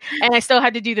it work, and I still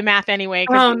had to do the math anyway.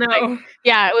 Oh no!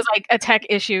 It was like a tech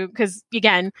issue because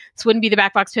again, this wouldn't be the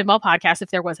Backbox Pinball podcast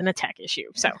if there wasn't a tech issue.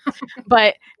 So,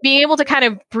 but being able to kind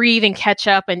of breathe and catch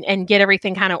up and get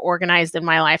everything kind of organized in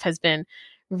my life has been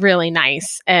really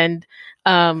nice. And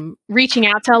reaching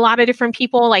out to a lot of different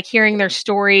people, like hearing their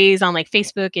stories on like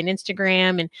Facebook and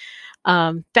Instagram, and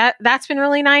that's been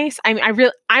really nice.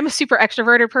 I'm a super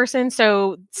extroverted person,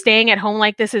 so staying at home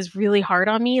like this is really hard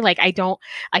on me. Like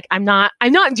I'm not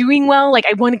doing well. Like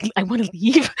I want to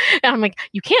leave, and I'm like,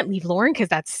 you can't leave, Lauren, because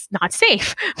that's not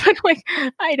safe. But like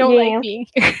I don't like being.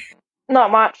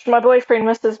 Not much. My boyfriend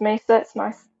misses me, so that's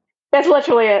nice. That's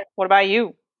literally it. What about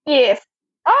you? Yes.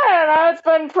 I don't know. It's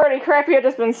been pretty crappy. I've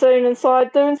just been sitting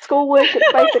inside doing schoolwork.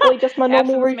 It's basically just my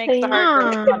normal routine. Dude,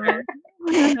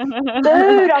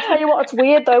 I'll tell you what, it's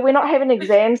weird though. We're not having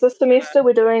exams this semester.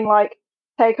 We're doing like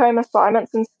take-home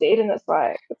assignments instead, and it's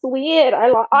like it's weird.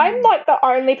 I'm like the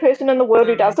only person in the world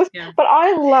who does this, but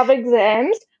I love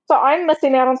exams, so I'm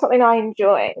missing out on something I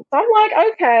enjoy. So I'm like,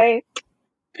 okay.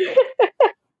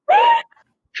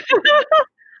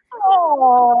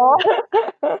 Aww.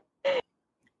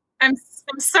 I'm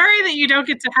sorry that you don't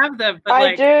get to have them. But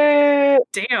I do.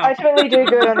 Damn. I totally do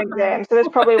good on exams, so that's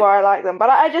probably why I like them. But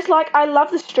I just I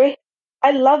love the stress. I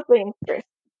love being stressed.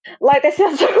 Like, that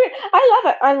sounds so weird.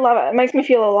 I love it. It makes me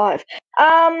feel alive.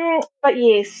 But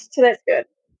yes, so that's good.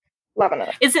 Loving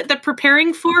it. Is it the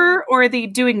preparing for or the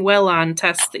doing well on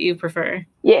tests that you prefer?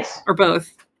 Yes. Or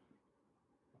both?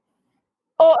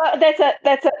 Oh, that's it.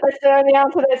 That's the only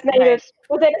answer that's needed. Nice.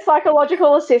 Was that a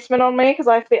psychological assessment on me? Because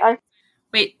I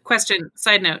Wait, question,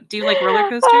 side note. Do you like roller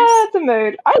coasters? It's a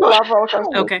mood. I love roller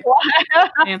coasters. Okay.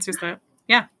 Answers that.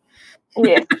 Yeah.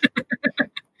 Yes.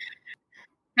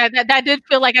 That did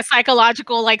feel like a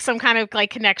psychological, like some kind of like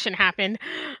connection happened.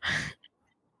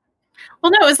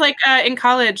 Well, no, it was like in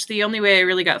college, the only way I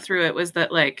really got through it was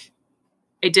that like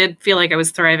I did feel like I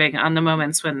was thriving on the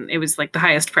moments when it was like the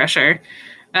highest pressure.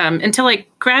 Until I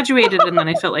graduated, and then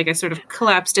I felt like I sort of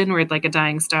collapsed inward like a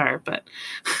dying star. But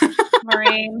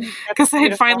Maureen, because I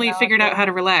had finally figured out how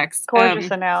to relax.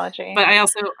 Gorgeous analogy. But I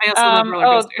also love roller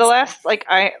coasters. The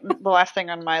last thing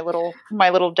on my little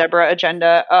Deborah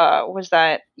agenda was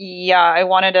that I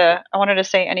wanted to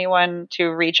say anyone to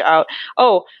reach out.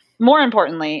 Oh, more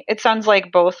importantly, it sounds like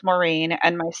both Maureen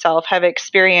and myself have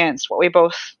experienced what we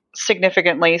both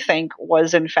significantly think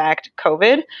was in fact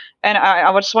COVID. And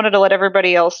I just wanted to let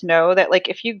everybody else know that like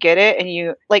if you get it and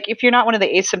you like if you're not one of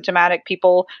the asymptomatic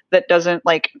people that doesn't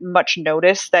like much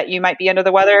notice that you might be under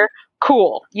the weather,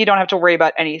 cool. You don't have to worry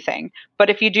about anything. But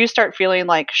if you do start feeling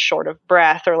like short of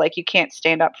breath or like you can't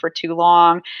stand up for too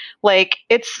long, like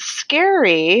it's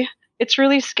scary. It's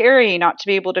really scary not to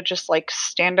be able to just like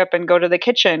stand up and go to the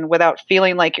kitchen without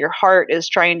feeling like your heart is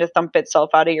trying to thump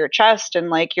itself out of your chest and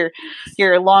like your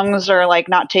lungs are like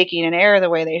not taking in air the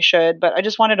way they should. But I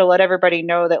just wanted to let everybody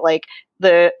know that like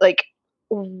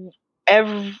how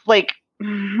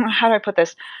do I put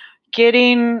this?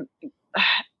 Getting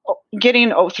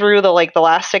through the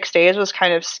last 6 days was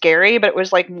kind of scary, but it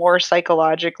was like more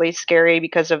psychologically scary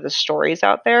because of the stories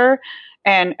out there.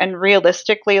 And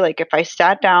realistically, like if I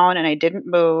sat down and I didn't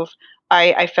move,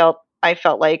 I felt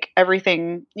like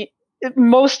everything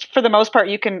for the most part,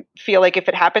 you can feel like if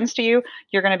it happens to you,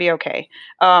 you're going to be okay.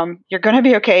 You're going to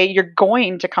be okay. You're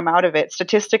going to come out of it.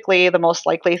 Statistically, the most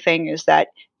likely thing is that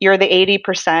you're the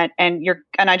 80% and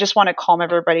I just want to calm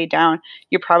everybody down.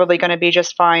 You're probably going to be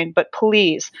just fine, but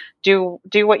please do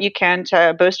what you can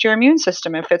to boost your immune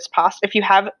system. If it's possible, if you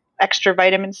have extra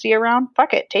vitamin C around,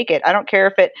 fuck it, take it. I don't care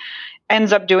if it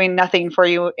ends up doing nothing for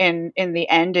you in the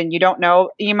end and you don't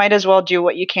know, you might as well do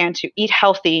what you can to eat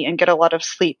healthy and get a lot of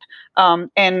sleep.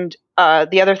 And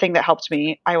the other thing that helped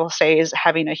me, I will say, is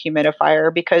having a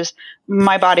humidifier because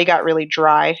my body got really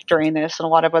dry during this. And a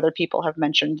lot of other people have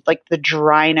mentioned like the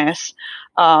dryness.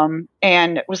 And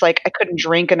it was like, I couldn't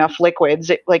drink enough liquids.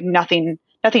 It like nothing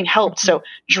helped. So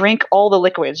drink all the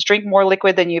liquids, drink more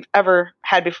liquid than you've ever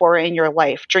had before in your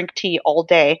life. Drink tea all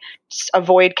day, just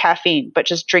avoid caffeine, but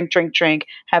just drink,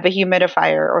 have a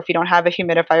humidifier. Or if you don't have a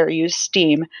humidifier, use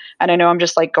steam. And I know I'm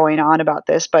just like going on about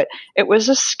this, but it was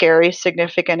a scary,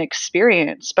 significant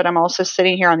experience. But I'm also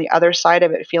sitting here on the other side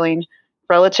of it, feeling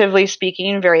relatively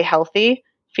speaking, very healthy,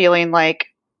 feeling like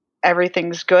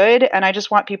everything's good. And I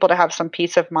just want people to have some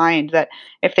peace of mind that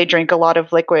if they drink a lot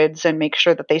of liquids and make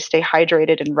sure that they stay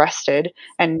hydrated and rested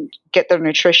and get their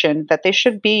nutrition, that they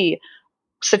should be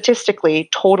statistically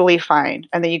totally fine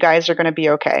and that you guys are going to be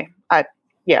okay.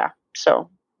 So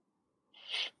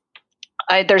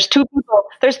there's two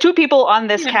people on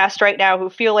this cast right now who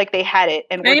feel like they had it,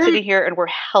 and we're sitting here and we're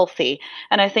healthy.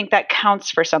 And I think that counts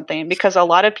for something, because a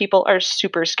lot of people are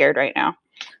super scared right now.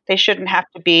 They shouldn't have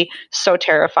to be so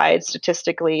terrified.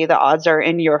 Statistically, the odds are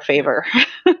in your favor.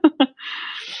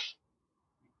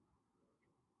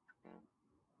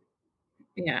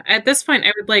 Yeah, at this point,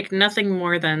 I would like nothing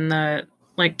more than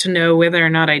to know whether or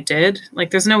not I did.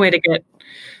 Like, there's no way to get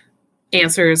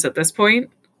answers at this point,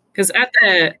 because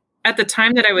at the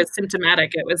time that I was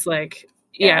symptomatic, it was like,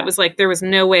 it was like there was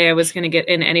no way I was going to get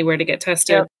in anywhere to get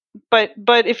tested. Yep.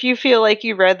 But if you feel like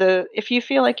you read the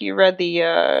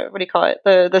what do you call it,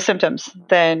 the symptoms,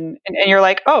 then and you're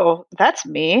like, oh, that's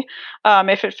me.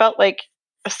 If it felt like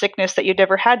a sickness that you'd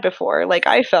never had before, like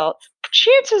I felt,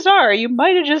 chances are you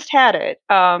might have just had it.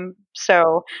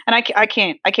 So, and I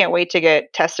can't wait to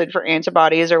get tested for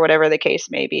antibodies or whatever the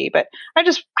case may be. But I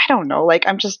don't know, like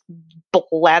I'm just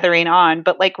blathering on,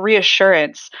 but like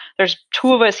reassurance. There's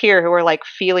two of us here who are like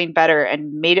feeling better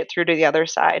and made it through to the other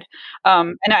side.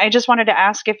 And I just wanted to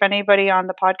ask if anybody on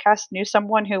the podcast knew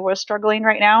someone who was struggling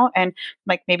right now, and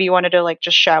like maybe you wanted to like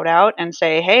just shout out and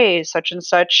say, hey, such and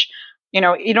such. You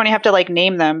know, you don't have to like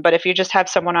name them, but if you just have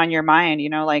someone on your mind, you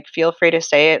know, like feel free to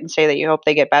say it and say that you hope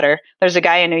they get better. There's a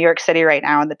guy in New York City right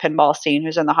now in the pinball scene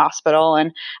who's in the hospital,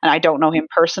 and I don't know him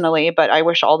personally, but I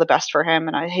wish all the best for him.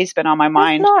 And he's been on my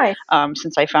mind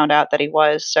since I found out that he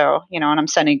was. So, you know, and I'm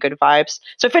sending good vibes.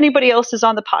 So if anybody else is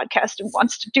on the podcast and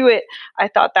wants to do it, I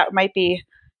thought that might be,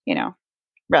 you know,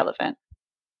 relevant.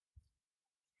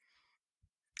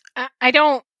 I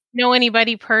don't know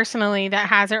anybody personally that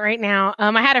has it right now.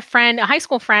 I had a high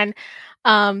school friend,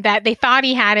 that they thought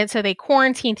he had it, so they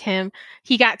quarantined him.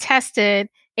 He got tested.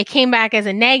 It came back as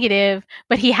a negative,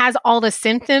 but he has all the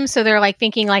symptoms. So they're like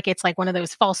thinking like it's like one of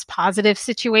those false positive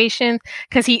situations,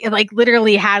 because he like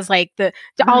literally has like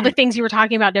all the things you were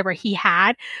talking about, Deborah, he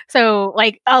had. So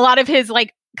like a lot of his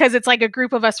like, because it's like a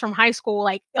group of us from high school,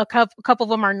 like a couple of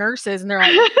them are nurses, and they're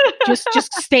like, just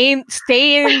stay in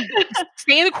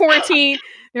the quarantine.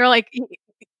 They're like,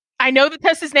 I know the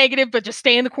test is negative, but just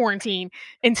stay in the quarantine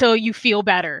until you feel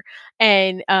better.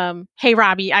 And hey,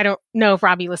 Robbie, I don't know if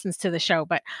Robbie listens to the show,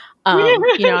 but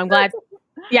you know, I'm glad.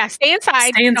 Yeah, stay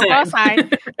inside. Don't go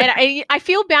outside. And I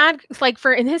feel bad, like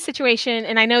for in his situation,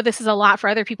 and I know this is a lot for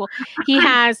other people. He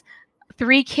has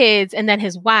 3 kids and then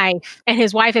his wife, and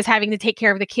his wife is having to take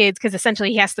care of the kids because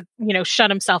essentially he has to, you know, shut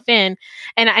himself in.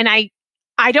 And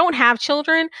I don't have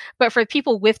children, but for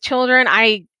people with children,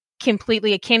 I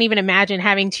can't even imagine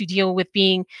having to deal with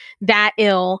being that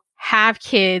ill, have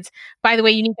kids. By the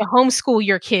way, you need to homeschool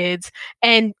your kids,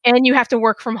 and you have to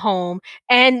work from home.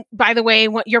 And by the way,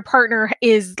 what your partner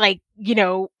is like, you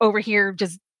know, over here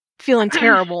just feeling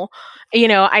terrible. You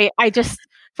know, I just,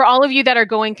 for all of you that are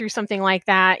going through something like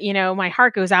that, you know, my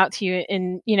heart goes out to you.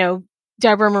 And, you know,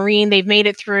 Deborah, Maureen, they've made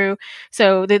it through.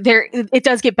 So it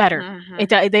does get better.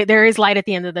 Mm-hmm. There is light at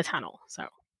the end of the tunnel. So,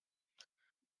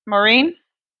 Maureen?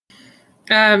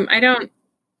 I don't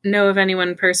know of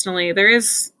anyone personally. There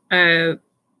is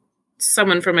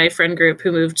someone from my friend group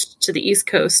who moved to the East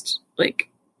Coast like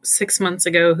 6 months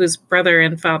ago, whose brother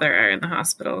and father are in the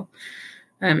hospital.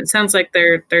 It sounds like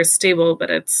they're stable, but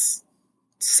it's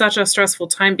such a stressful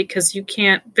time because you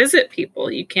can't visit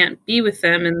people. You can't be with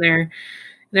them in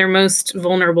their most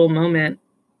vulnerable moment.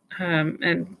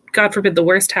 And God forbid the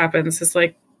worst happens. It's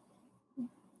like,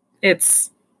 that's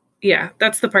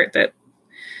the part that,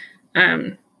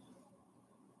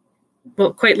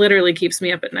 quite literally keeps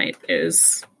me up at night,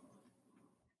 is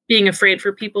being afraid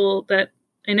for people that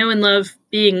I know and love,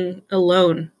 being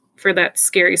alone for that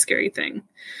scary, scary thing.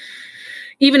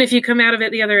 Even if you come out of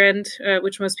it the other end,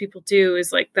 which most people do,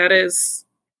 is like, that is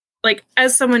like,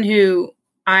 as someone who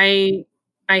I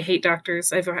hate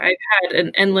doctors. I've had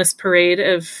an endless parade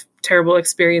of terrible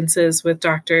experiences with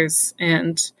doctors,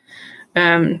 and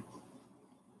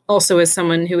also as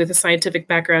someone who, with a scientific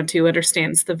background too,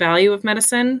 understands the value of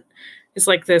medicine, is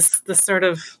like this sort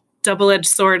of double-edged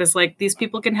sword. Is like, these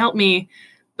people can help me,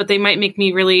 but they might make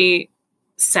me really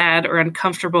sad or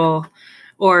uncomfortable,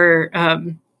 or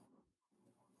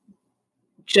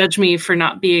judge me for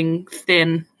not being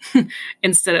thin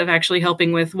instead of actually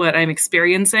helping with what I'm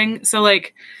experiencing. So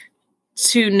like,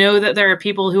 to know that there are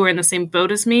people who are in the same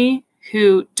boat as me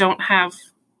who don't have,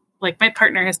 like, my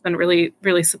partner has been really,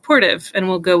 really supportive and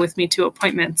will go with me to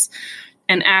appointments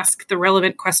and ask the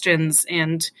relevant questions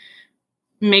and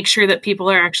make sure that people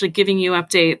are actually giving you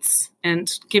updates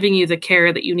and giving you the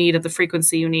care that you need at the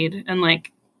frequency you need. And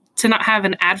like, to not have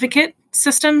an advocate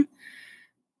system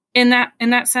in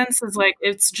that sense is like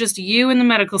it's just you in the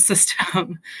medical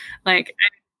system. Like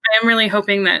I am really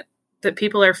hoping that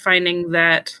people are finding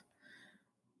that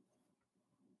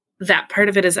part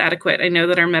of it is adequate. I know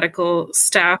that our medical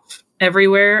staff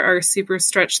everywhere are super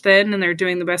stretched thin and they're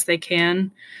doing the best they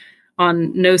can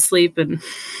on no sleep and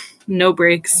no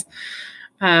breaks.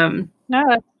 No,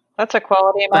 that's a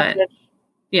quality message.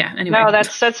 Yeah, anyway. No,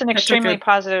 that's an extremely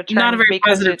positive turn. Not a very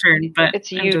positive turn, but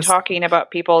it's you talking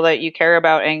about people that you care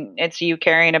about, and it's you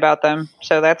caring about them.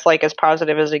 So that's like as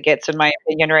positive as it gets, in my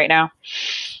opinion, right now.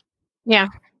 Yeah,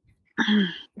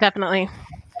 definitely.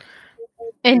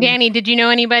 And Danny, did you know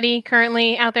anybody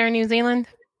currently out there in New Zealand?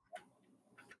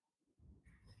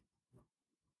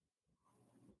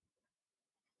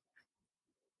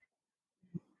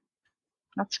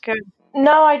 That's good.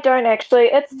 No, I don't actually.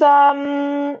 It's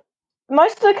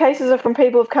most of the cases are from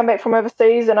people who've come back from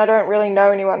overseas, and I don't really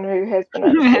know anyone who has been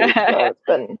overseas.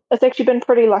 So it's actually been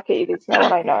pretty lucky. There's no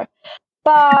one I know.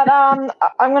 But I'm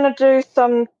going to do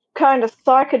some kind of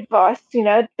psych advice,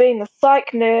 being the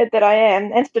psych nerd that I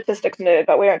am, and statistics nerd,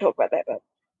 but we don't talk about that bit.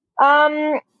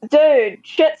 Dude,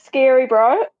 shit's scary,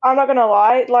 bro. I'm not going to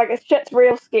lie. Like, shit's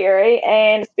real scary,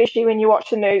 and especially when you watch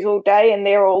the news all day and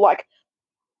they're all like,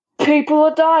 people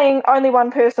are dying. Only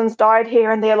one person's died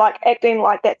here, and they're like acting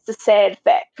like that's a sad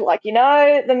fact. Like,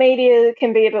 the media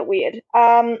can be a bit weird.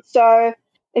 So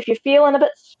if you're feeling a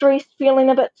bit stressed, feeling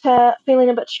a bit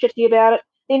shitty about it,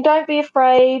 then don't be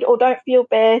afraid or don't feel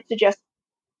bad to just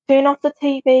turn off the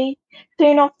TV,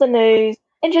 turn off the news,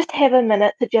 and just have a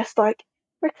minute to just like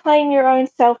reclaim your own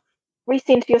self,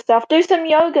 recenter yourself, do some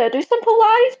yoga, do some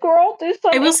Pilates, girl, do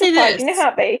some. I will say exercise. this. You know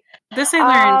how it be. This I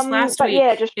learned last week.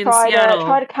 Yeah, just in try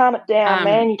Seattle, to calm it down,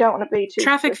 man. You don't want to be too.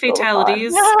 Traffic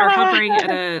fatalities are hovering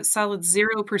at a solid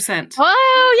 0%.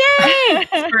 Oh, yay!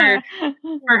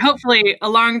 for hopefully a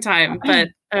long time, but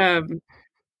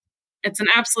it's an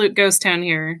absolute ghost town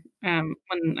here.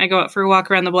 When I go out for a walk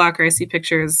around the block or I see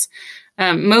pictures,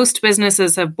 most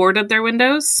businesses have boarded their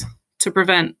windows to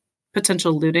prevent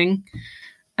potential looting.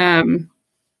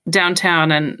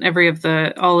 Downtown and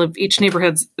each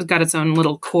neighborhood's got its own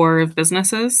little core of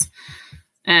businesses,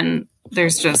 and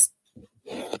there's just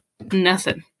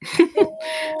nothing.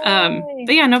 But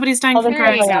yeah, nobody's dying from car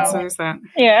accidents, so there's that.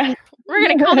 Yeah. We're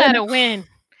going to call that a win.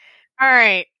 All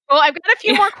right. Well, I've got a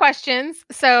few more questions.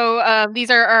 So these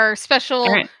are our special,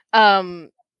 happy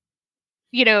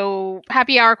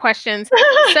hour questions.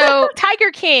 So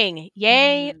Tiger King,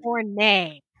 yay or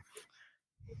nay?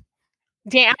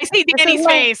 I see Danny's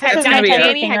face.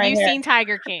 Danny, have you seen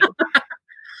Tiger King?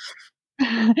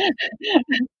 Hi,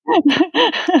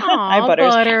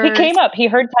 Butters. He came up. He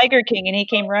heard Tiger King and he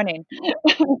came running.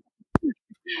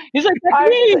 He's like, that's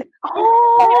me.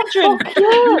 Oh, so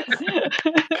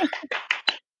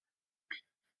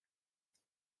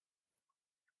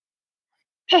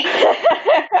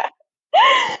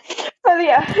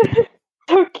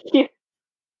so cute.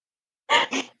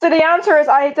 So the answer is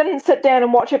I didn't sit down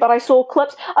and watch it, but I saw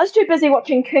clips. I was too busy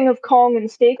watching King of Kong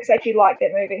instead because I actually liked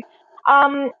that movie.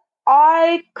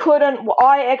 I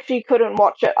actually couldn't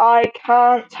watch it. I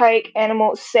can't take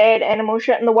sad animal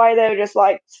shit in the way they were just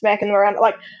like smacking them around.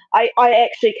 Like I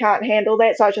actually can't handle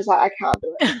that, so I was just like, I can't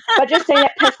do it. But just seeing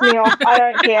it pissed me off. I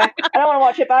don't care. I don't want to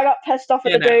watch it, but I got pissed off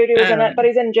at the dude who was in it, but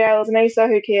he's in jail, isn't he? So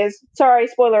who cares? Sorry,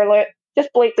 spoiler alert. Just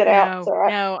bleeped it out. It's all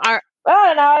right. No, I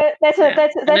don't know. That's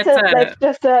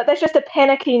just a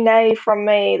panicky nay from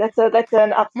me. That's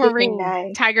an upsetting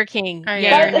nay. Tiger King. But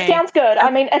it sounds good.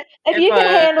 I mean, if you can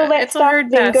handle that stuff,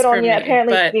 then good on you.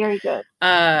 Apparently, it's very good.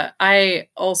 I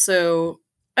also,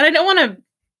 and I want to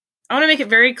make it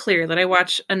very clear that I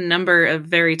watch a number of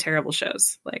very terrible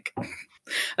shows. Like,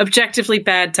 objectively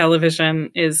bad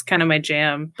television is kind of my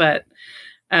jam, but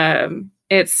I'm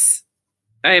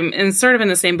sort of in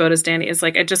the same boat as Danny. It's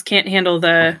like I just can't handle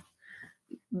that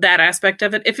aspect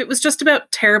of it. If it was just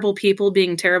about terrible people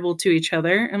being terrible to each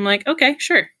other, I'm like, okay,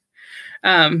 sure.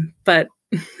 But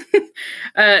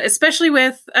especially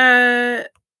with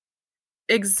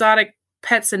exotic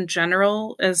pets in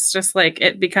general, it's just like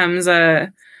it becomes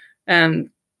a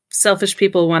selfish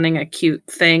people wanting a cute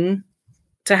thing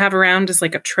to have around as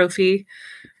like a trophy.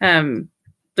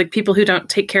 Like people who don't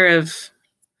take care of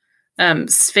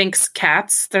Sphinx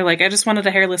cats, they're like, I just wanted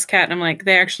a hairless cat, and I'm like,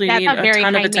 they actually need a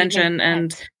ton of attention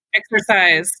and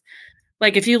exercise.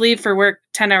 Like if you leave for work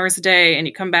 10 hours a day and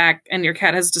you come back and your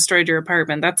cat has destroyed your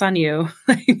apartment, that's on you.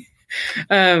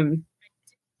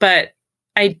 But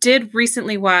I did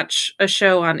recently watch a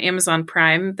show on Amazon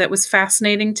Prime that was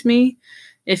fascinating to me.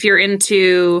 If you're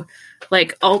into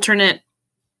like alternate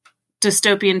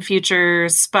dystopian future,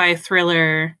 spy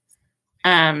thriller,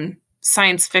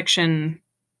 science fiction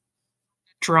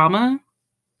drama.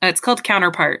 It's called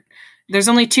Counterpart. There's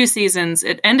only 2 seasons.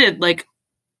 It ended like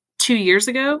 2 years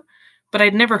ago, but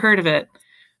I'd never heard of it.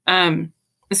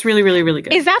 It's really, really, really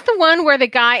good. Is that the one where the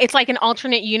guy, it's like an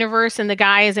alternate universe and the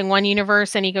guy is in one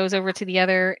universe and he goes over to the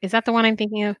other? Is that the one I'm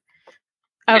thinking of?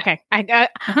 Okay. I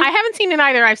haven't seen it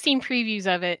either. I've seen previews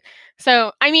of it.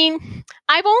 So, I mean,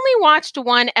 I've only watched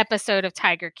one episode of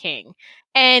Tiger King,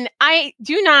 and I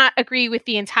do not agree with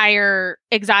the entire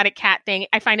exotic cat thing.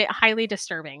 I find it highly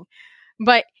disturbing,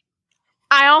 but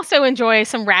I also enjoy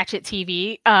some Ratchet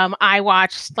TV. I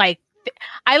watch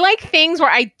I like things where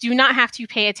I do not have to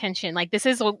pay attention. Like, this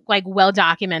is like well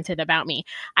documented about me.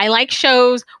 I like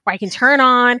shows where I can turn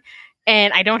on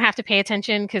and I don't have to pay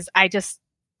attention because I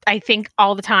think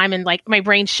all the time and like my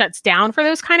brain shuts down for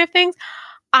those kind of things.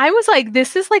 I was like,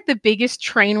 this is like the biggest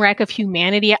train wreck of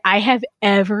humanity I have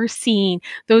ever seen.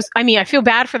 I feel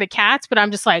bad for the cats, but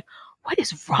I'm just like, what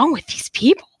is wrong with these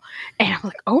people? And I'm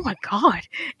like, oh my God.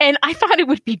 And I thought it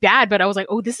would be bad, but I was like,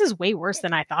 oh, this is way worse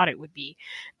than I thought it would be.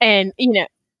 And,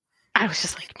 I was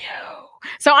just like, no.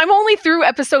 So I'm only through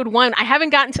episode 1. I haven't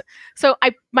gotten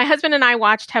to, my husband and I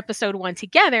watched episode 1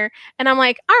 together, and I'm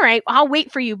like, all right, I'll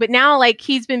wait for you. But now like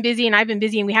he's been busy and I've been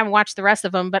busy and we haven't watched the rest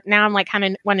of them. But now I'm like, kind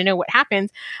of want to know what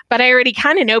happens, but I already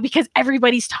kind of know because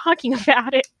everybody's talking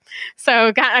about it.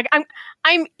 So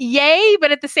I'm yay,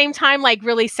 but at the same time, like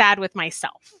really sad with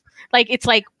myself. Like, it's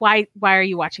like, why are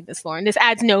you watching this, Lauren? This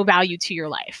adds no value to your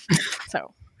life.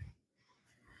 So,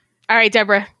 all right,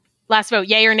 Deborah, last vote,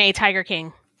 yay or nay, Tiger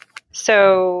King?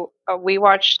 So we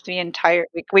watched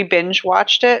we binge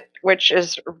watched it, which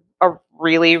is a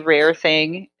really rare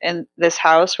thing in this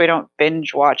house. We don't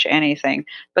binge watch anything,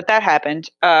 but that happened.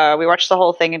 We watched the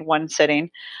whole thing in one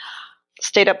sitting.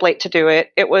 Stayed up late to do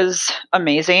it. It was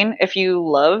amazing. If you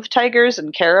love tigers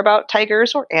and care about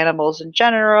tigers or animals in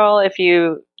general, if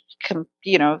you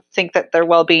think that their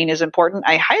well-being is important,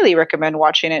 I highly recommend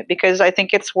watching it because I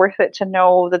think it's worth it to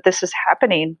know that this is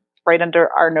happening right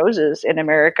under our noses in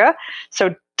America.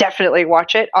 So definitely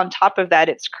watch it. On top of that,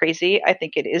 it's crazy. I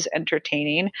think it is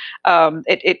entertaining.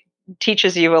 It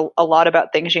teaches you a lot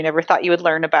about things you never thought you would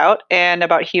learn about and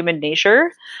about human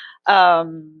nature.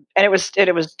 And it was,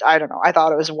 I don't know, I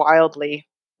thought it was wildly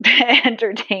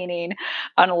entertaining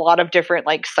on a lot of different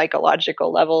like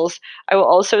psychological levels. I will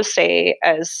also say,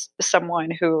 as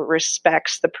someone who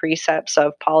respects the precepts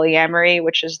of polyamory,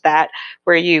 which is that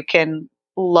where you can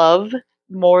love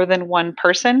more than one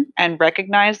person and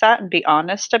recognize that and be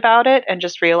honest about it and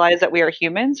just realize that we are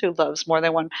humans who loves more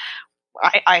than one.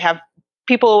 I have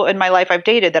people in my life I've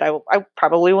dated that I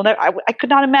probably will never, I could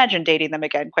not imagine dating them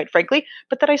again, quite frankly,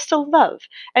 but that I still love.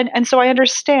 And so I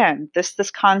understand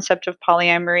this concept of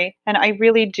polyamory, and I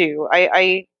really do.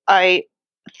 I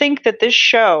think that this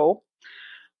show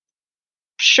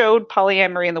showed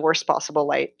polyamory in the worst possible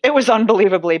light. It was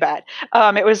unbelievably bad.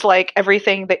 It was like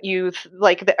everything that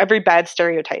every bad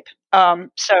stereotype.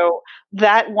 So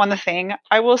that one thing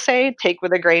I will say, take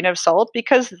with a grain of salt,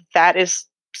 because that is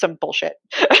some bullshit.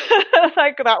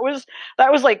 Like that was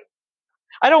like,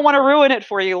 I don't want to ruin it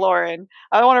for you, Lauren.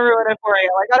 I don't want to ruin it for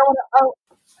you. Like, I don't want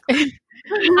to.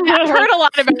 I've heard a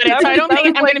lot about it, so I don't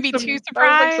think I'm going to be too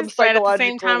surprised. But at the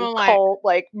same time, I'm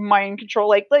like mind control.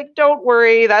 Like, don't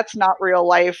worry, that's not real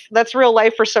life. That's real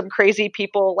life for some crazy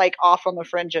people like off on the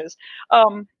fringes.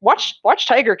 Watch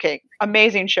Tiger King.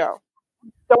 Amazing show.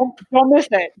 Don't miss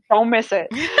it. Don't miss it.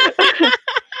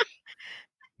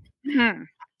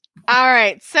 All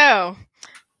right, so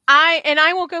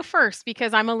I will go first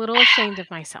because I'm a little ashamed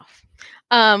of myself.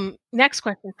 Next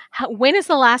question: when is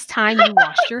the last time you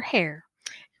washed your hair?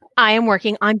 I am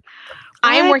working on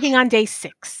day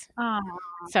 6.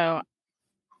 So,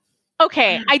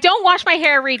 okay, I don't wash my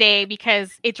hair every day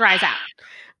because it dries out.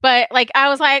 But like, I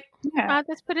was like, I'll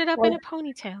just put it up in a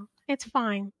ponytail. It's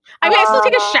fine. I mean, I still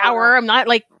take a shower. I'm not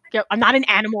like, I'm not an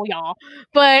animal, y'all.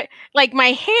 But like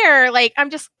my hair, like I'm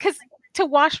just, because to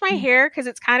wash my hair, because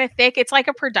it's kind of thick, it's like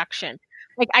a production.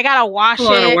 Like I gotta wash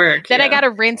it, then I gotta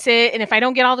rinse it, and if I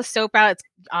don't get all the soap out, it's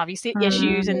obviously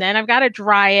issues, and then I've got to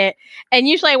dry it. And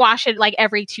usually I wash it like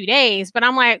every 2 days, but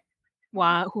I'm like,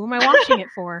 wow, who am I washing it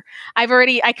for?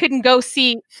 I couldn't go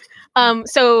see.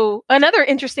 So another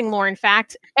interesting Lauren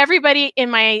fact: everybody in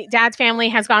my dad's family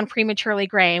has gone prematurely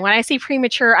gray, and when I say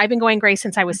premature, I've been going gray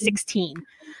since I was 16.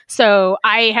 So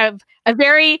I have a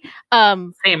very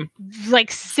Same.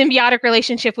 like symbiotic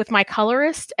relationship with my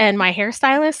colorist and my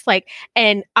hairstylist. Like,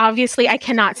 and obviously I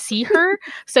cannot see her.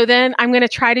 So then I'm going to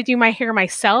try to do my hair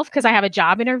myself because I have a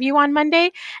job interview on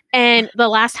Monday. And the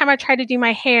last time I tried to do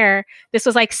my hair, this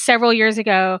was like several years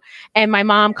ago, and my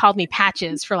mom called me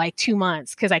Patches for like 2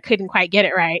 months because I couldn't quite get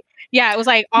it right. Yeah, it was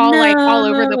like all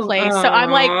over the place. So I'm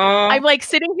like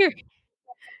sitting here.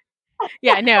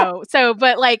 Yeah, no. So,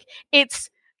 but like,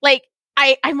 it's like,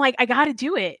 I'm like, I got to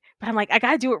do it, but I'm like, I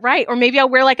got to do it right. Or maybe I'll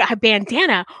wear like a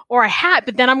bandana or a hat,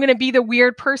 but then I'm going to be the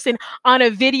weird person on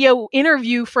a video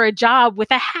interview for a job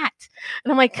with a hat.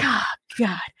 And I'm like, oh,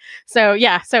 God. So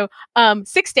yeah. So,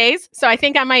 6 days. So I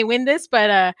think I might win this,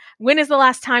 but, when is the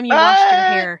last time you washed your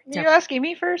hair? You asking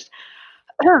me first?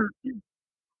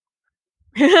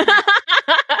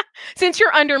 Since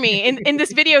you're under me in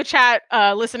this video chat,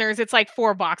 listeners, it's like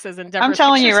 4 boxes, and I'm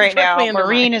telling you right now,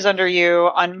 Maureen is under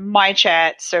you on my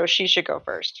chat, so she should go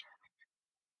first.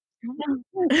 I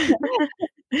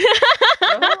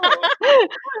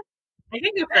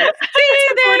can go first.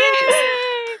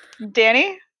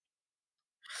 Danny?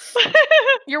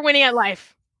 You're winning at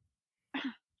life.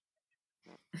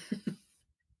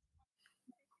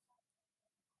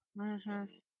 Mm-hmm.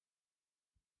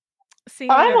 See,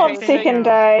 I'm on second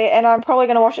day, and I'm probably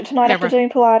going to watch it tonight after doing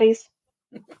Pilates.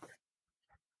 There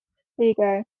you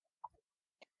go.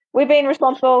 We've been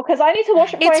responsible because I need to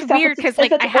wash it for myself. It's weird because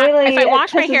like if I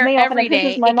wash my hair every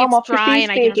day, it gets dry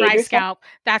and I get dry scalp.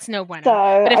 That's no bueno.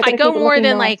 But if I go more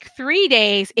than like 3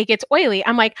 days, it gets oily.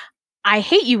 I'm like, I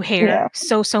hate you hair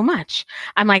so much.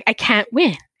 I'm like, I can't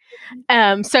win.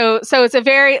 So it's a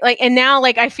very like, and now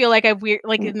like I feel like I'm weird,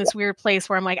 like in this weird place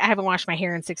where I'm like, I haven't washed my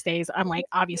hair in 6 days. I'm like,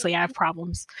 obviously I have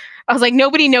problems. I was like,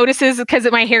 nobody notices because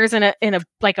my hair is in a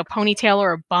like a ponytail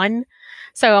or a bun.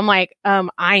 So I'm like,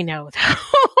 I know though.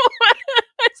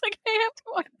 It's like I have to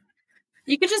watch.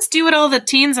 You could just do what all the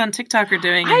teens on TikTok are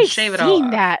doing and shave it all off. I've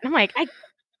seen that. I'm like,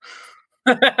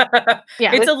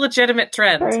 yeah, it's a legitimate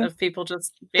trend of people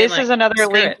just being this is another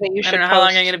link that you should I don't know post, how long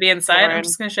I'm going to be inside. I'm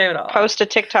just going to shave it all. Post a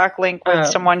TikTok link with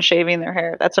someone shaving their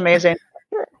hair. That's amazing.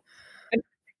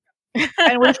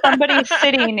 And with somebody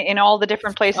sitting in all the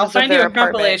different places I'll find of their you a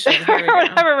compilation.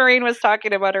 Whatever Maureen was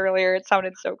talking about earlier, it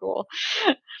sounded so cool.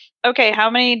 Okay, how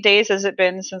many days has it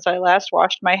been since I last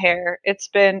washed my hair? It's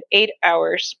been 8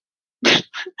 hours.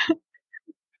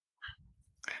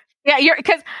 Yeah,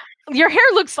 because your hair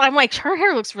looks. I'm like, her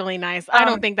hair looks really nice. I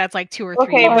don't think that's like 2 or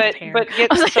 3 months of hair. But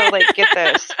get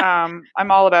this. I'm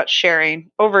all about sharing,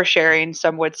 oversharing.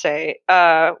 Some would say.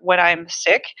 When I'm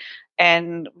sick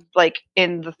and like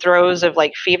in the throes of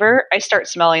like fever, I start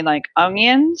smelling like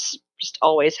onions. Just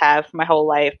always have my whole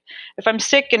life. If I'm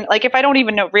sick and like if I don't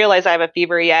even realize I have a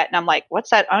fever yet, and I'm like, what's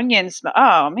that onion smell?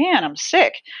 Oh man, I'm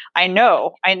sick. I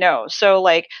know. So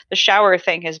like the shower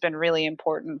thing has been really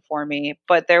important for me.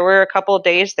 But there were a couple of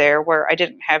days there where I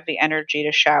didn't have the energy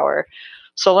to shower.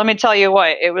 So let me tell you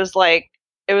what, it was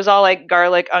all like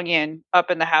garlic onion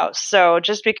up in the house. So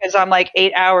just because I'm like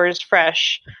 8 hours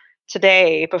fresh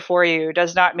today before you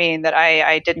does not mean that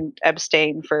I didn't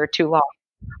abstain for too long.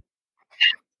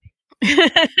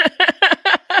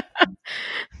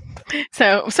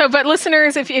 But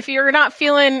listeners, if you're not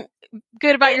feeling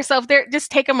good about yourself there, just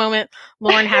take a moment.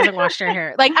 Lauren hasn't washed her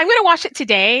hair. Like, I'm going to wash it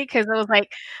today because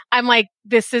I'm like,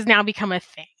 this has now become a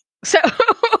thing. So,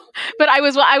 but I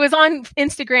was on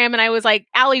Instagram and I was like,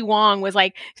 Ali Wong was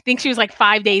like, I think she was like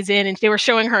 5 days in and they were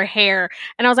showing her hair.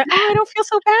 And I was like, oh, I don't feel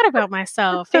so bad about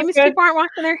myself. Famous people aren't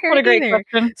washing their hair either.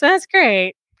 Question. So that's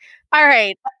great. All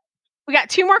right. We got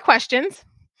 2 more questions.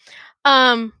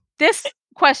 This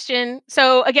question.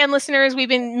 So again, listeners, we've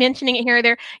been mentioning it here or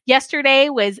there. Yesterday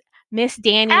was Miss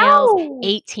Danielle's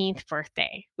 18th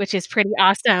birthday, which is pretty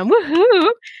awesome.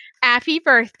 Woohoo! Happy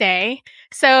birthday.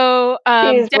 So,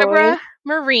 Deborah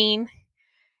Marine,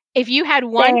 if you had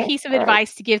one piece of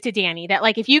advice to give to Danny, that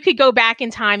like if you could go back in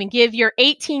time and give your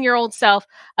 18-year-old self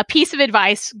a piece of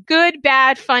advice, good,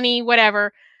 bad, funny,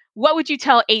 whatever, what would you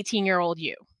tell 18-year-old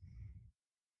you?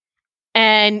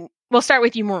 And we'll start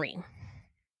with you, Maureen.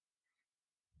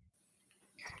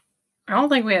 I don't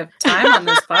think we have time on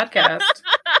this podcast.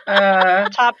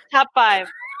 Top 5.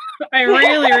 I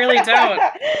really don't.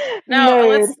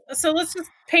 No, let's just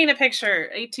paint a picture.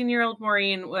 18-year-old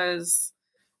Maureen was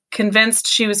convinced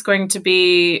she was going to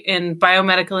be in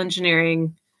biomedical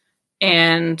engineering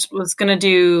and was going to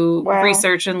do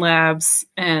research in labs.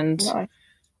 And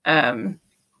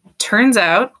turns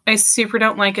out I super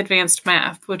don't like advanced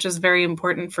math, which is very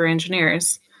important for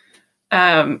engineers.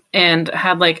 And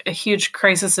had like a huge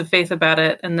crisis of faith about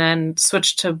it, and then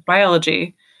switched to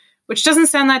biology, which doesn't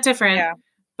sound that different,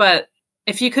 but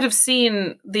if you could have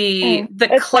seen the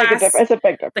It's class, it's a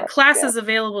big difference. the classes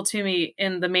available to me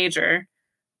in the major,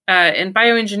 in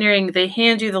bioengineering, they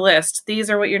hand you the list. These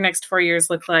are what your next 4 years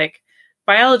look like.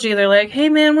 Biology, they're like, hey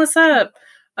man, what's up?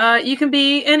 You can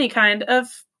be any kind of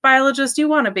biologist you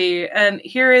want to be. And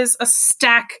here is a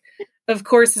stack of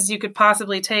courses you could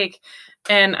possibly take.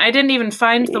 And I didn't even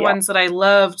find the ones that I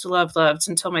loved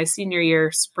until my senior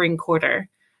year spring quarter,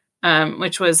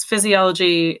 which was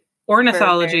physiology,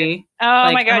 ornithology.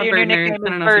 Oh my God, your new nickname is I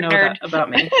don't know Bird if you know Nerd. that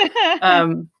about me.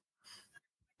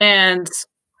 And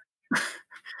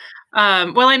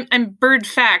well, I'm Bird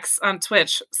Facts on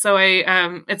Twitch, so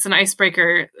it's an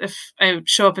icebreaker if I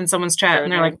show up in someone's chat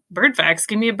and they're like, Bird Facts,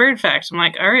 give me a bird fact. I'm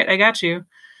like, all right, I got you.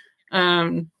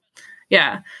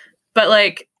 Yeah, but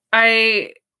like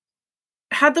I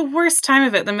had the worst time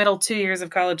of it the middle 2 years of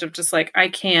college of just like, I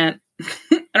can't,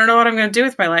 I don't know what I'm going to do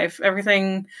with my life.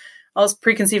 Everything, all those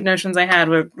preconceived notions I had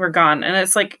were gone. And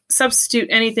it's like, substitute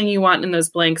anything you want in those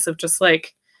blanks of just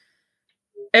like,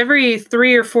 every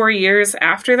 3 or 4 years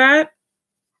after that,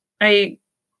 I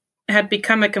had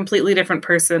become a completely different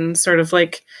person. Sort of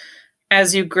like,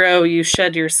 as you grow, you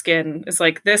shed your skin. It's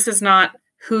like, this is not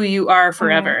who you are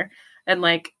forever. And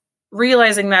like,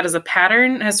 realizing that as a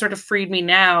pattern has sort of freed me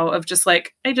now of just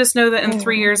like, I just know that in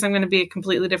 3 years, I'm going to be a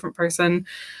completely different person.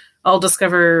 I'll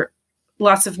discover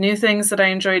lots of new things that I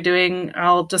enjoy doing.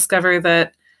 I'll discover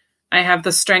that I have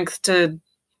the strength to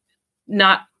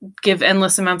not give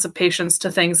endless amounts of patience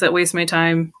to things that waste my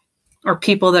time or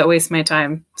people that waste my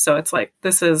time. So it's like,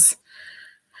 this is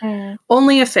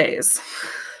only a phase.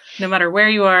 No matter where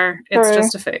you are, it's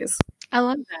just a phase. I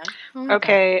love that.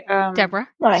 Okay. Deborah?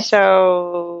 Nice.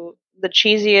 So the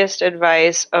cheesiest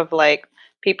advice of like,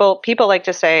 people like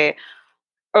to say,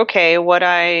 okay, what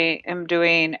I am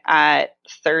doing at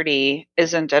 30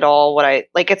 isn't at all what I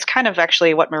like. It's kind of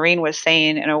actually what Maureen was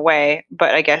saying in a way,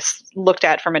 but I guess looked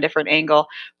at from a different angle.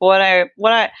 What I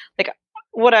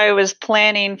was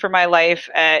planning for my life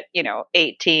at,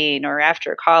 18 or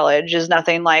after college is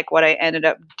nothing like what I ended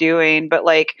up doing. But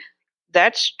like,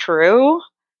 that's true.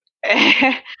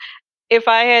 I'm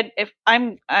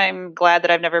glad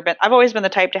that I've always been the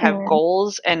type to have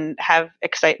goals and have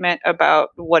excitement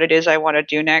about what it is I want to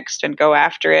do next and go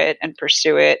after it and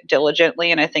pursue it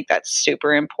diligently. And I think that's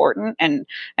super important and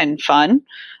fun.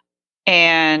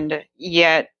 And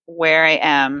yet where I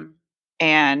am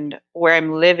and where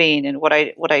I'm living and what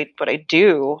I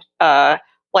do,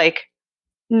 like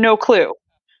no clue,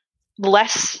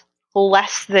 less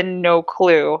than no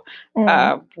clue,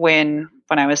 when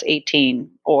I was 18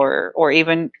 or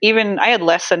even I had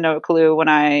less than no clue when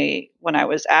I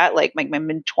was at like my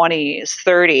mid 20s,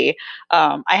 30.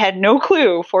 I had no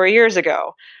clue 4 years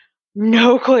ago,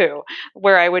 no clue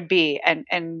where I would be.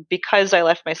 And because I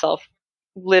left myself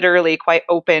literally quite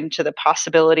open to the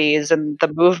possibilities and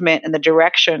the movement and the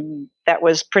direction that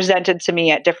was presented to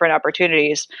me at different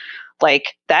opportunities,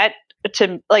 like that,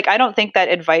 I don't think that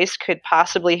advice could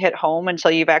possibly hit home until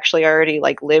you've actually already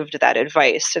like lived that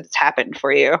advice. It's happened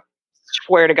for you.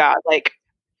 Swear to God. Like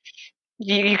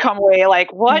you come away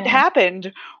like, what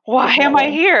happened? Why am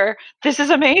I here? This is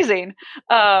amazing.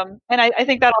 And I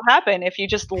think that'll happen if you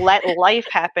just let life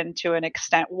happen to an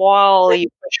extent while you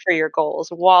push for your goals,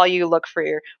 while you look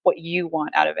for what you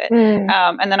want out of it.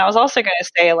 And then I was also going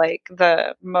to say like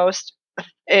the most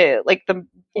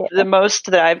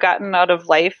that I've gotten out of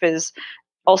life is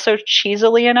also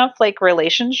cheesily enough, like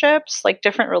relationships, like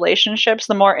different relationships.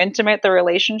 The more intimate the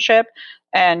relationship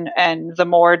and the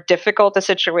more difficult the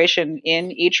situation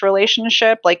in each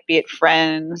relationship, like be it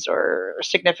friends or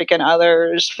significant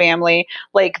others, family,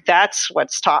 like that's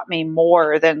what's taught me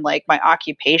more than like my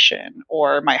occupation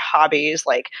or my hobbies,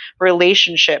 like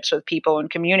relationships with people and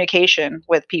communication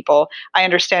with people. I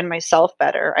understand myself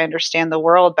better. I understand the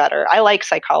world better. I like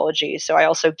psychology, so I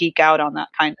also geek out on that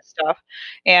kind of stuff.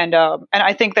 And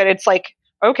I think that it's like,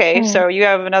 okay, so you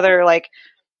have another like,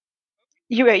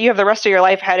 you have the rest of your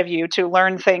life ahead of you to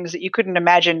learn things that you couldn't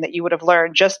imagine that you would have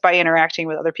learned just by interacting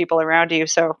with other people around you.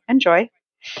 So enjoy.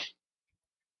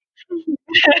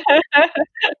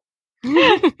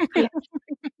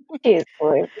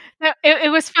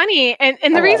 It was funny.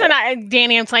 And the reason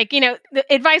Danny, it's like, the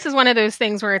advice is one of those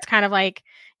things where it's kind of like,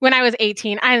 when I was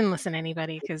 18, I didn't listen to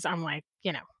anybody because I'm like,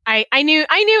 I knew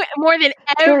more than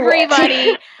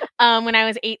everybody when I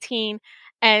was 18.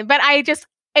 But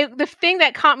the thing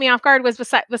that caught me off guard was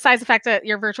besides the fact that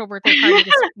your virtual birthday party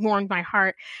just warmed my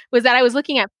heart, was that I was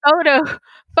looking at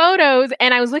photos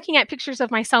and I was looking at pictures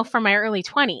of myself from my early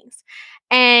 20s.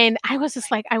 And I was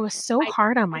just like, I was so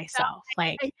hard on myself.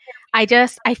 Like, I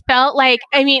felt like,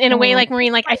 in a way, like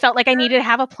Maureen, like I felt like I needed to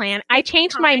have a plan. I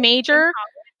changed my major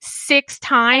 6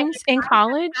 times in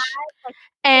college,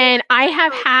 and I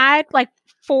have had like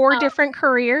 4 different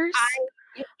careers.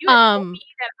 If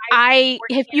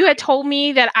you had told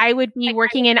me that I would be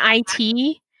working in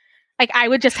IT, like I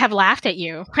would just have laughed at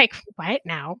you. Like, what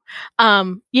now?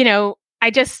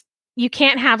 You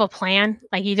can't have a plan.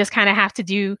 Like you just kind of have to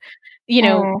do,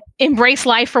 embrace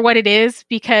life for what it is,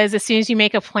 because as soon as you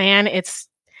make a plan, it's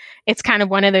kind of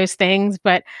one of those things.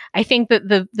 But I think that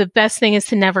the best thing is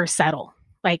to never settle.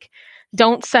 Like,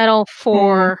 don't settle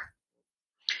for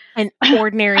an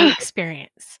ordinary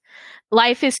experience.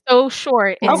 Life is so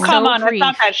short. It's oh, come so on. brief, It's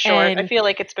not that short. I feel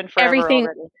like it's been forever everything-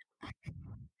 already.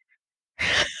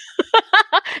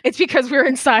 It's because we're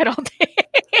inside all day.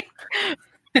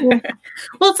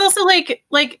 Well, it's also like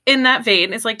in that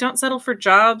vein, it's like, don't settle for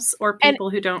jobs or people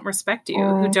who don't respect you,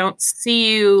 who don't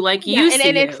see you like you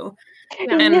see you.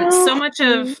 And so much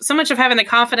of having the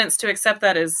confidence to accept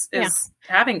that is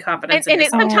having confidence. And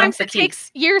sometimes it takes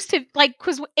years to, like,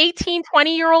 because 18,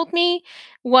 20-year-old me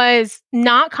was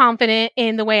not confident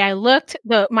in the way I looked,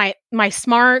 my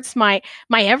smarts, my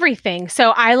everything.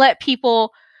 So I let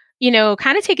people,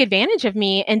 kind of take advantage of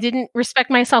me and didn't respect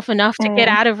myself enough to get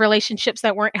out of relationships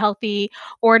that weren't healthy,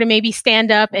 or to maybe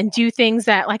stand up and do things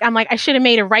that, like, I'm like, I should have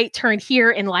made a right turn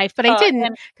here in life, but I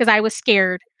didn't, because I was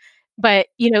scared. But,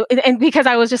 and because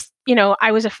I was just,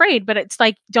 I was afraid. But it's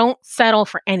like, don't settle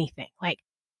for anything. Like,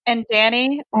 and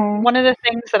Danny, one of the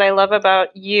things that I love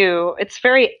about you, it's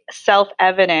very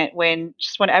self-evident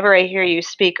whenever I hear you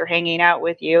speak or hanging out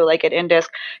with you, like at Indisc,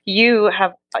 you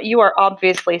are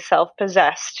obviously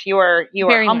self-possessed. You are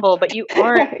Very humble, much. but you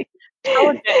aren't.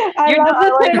 I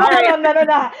love the term.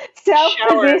 No.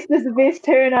 Self-possessed is the best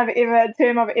term I've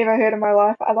ever heard in my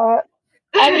life. I love it.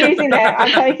 I'm using that.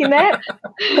 I'm taking that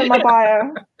to my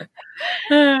bio.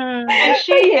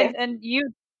 And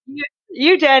you,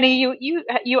 Danny,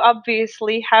 you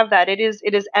obviously have that. It is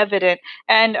evident.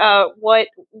 And what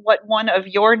one of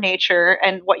your nature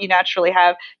and what you naturally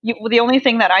have, the only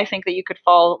thing that I think that you could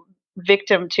fall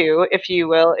victim to, if you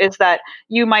will, is that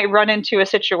you might run into a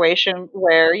situation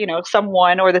where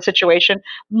someone or the situation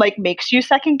like makes you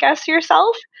second guess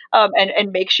yourself,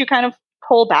 and makes you kind of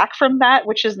pull back from that,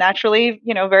 which is naturally,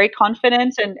 very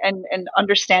confident and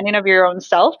understanding of your own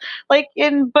self. But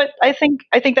I think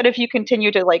that if you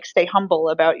continue to like stay humble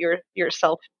about your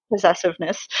self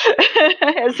possessiveness,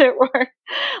 as it were,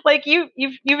 like you've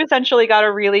essentially got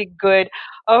a really good,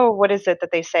 what is it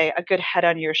that they say? A good head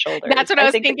on your shoulders. That's what I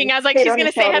was thinking. I was like, she's going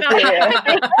to say head on.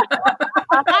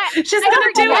 She's going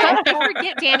to do it. I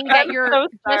forget, Danny, that you're so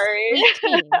sorry. just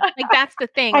 18. Like, that's the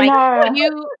thing. I know.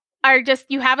 You are just,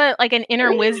 you have an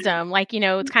inner wisdom. Like,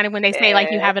 it's kind of when they say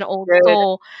like you have an old good.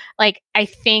 soul. Like, I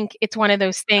think it's one of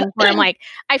those things where I'm like,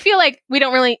 I feel like we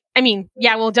don't really,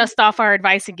 we'll dust off our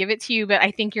advice and give it to you, but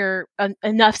I think you're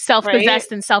enough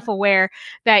self-possessed and self-aware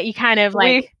that you kind of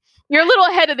like, you're a little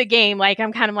ahead of the game. Like,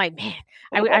 I'm kind of like, man,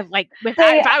 I like, if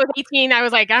I was 18, I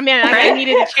was like, I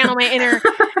needed to channel my inner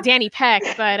Danny Peck,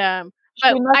 but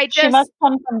she must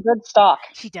come from good stock.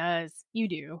 She does. You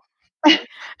do.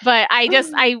 But I'm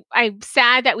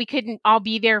sad that we couldn't all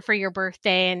be there for your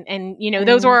birthday, and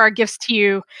those were our gifts to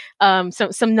you,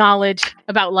 some knowledge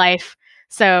about life.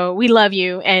 So we love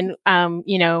you, and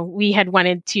we had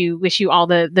wanted to wish you all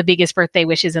the biggest birthday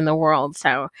wishes in the world.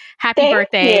 So happy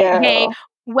birthday! Yay!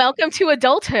 Welcome to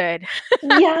adulthood.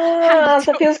 Yes,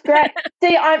 it feels great.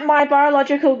 See, my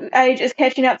biological age is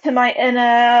catching up to my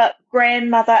inner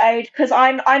grandmother age, because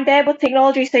I'm bad with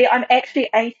technology. See, I'm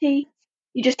actually 80.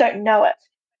 You just don't know it.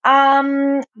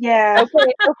 Yeah.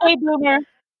 Okay, boomer.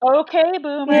 Okay,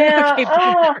 boomer. Yeah. Okay,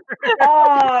 boomer.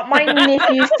 My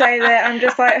nephews say that. I'm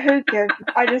just like, who gives?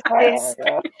 I just like, oh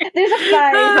my God. There's a phase.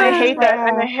 I hate that.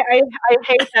 I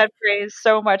hate that phrase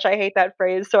so much. I hate that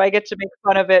phrase. So I get to make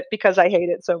fun of it because I hate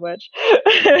it so much.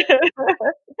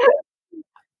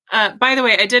 By the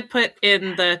way, I did put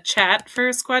in the chat for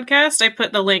Squadcast, I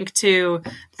put the link to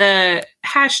the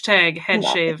hashtag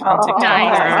headshave on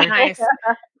TikTok. Nice.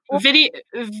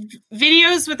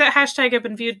 Videos with that hashtag have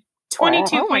been viewed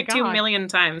 22.2 million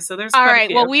times. So there's all quite right. a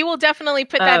few. Well, we will definitely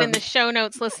put that in the show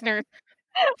notes, listeners.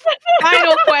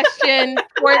 Final question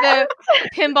for the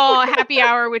Pinball Happy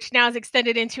Hour, which now is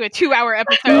extended into a 2-hour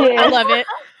episode. I love it.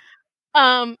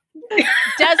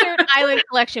 Desert Island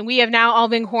Collection. We have now all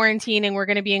been quarantined, and we're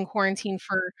going to be in quarantine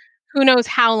for who knows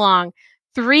how long.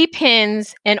 3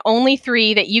 pins, and only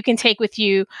 3 that you can take with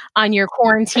you on your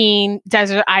quarantine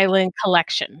Desert Island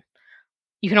collection.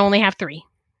 You can only have 3.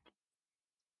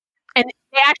 And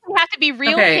they actually have to be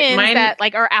real pins that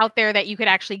like are out there that you could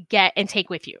actually get and take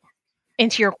with you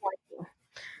into your quarantine.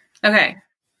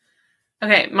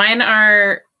 Okay. Mine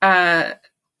are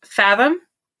Fathom,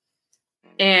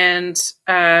 And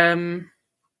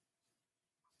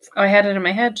I had it in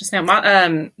my head just now.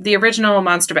 The original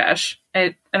Monster Bash.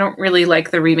 I don't really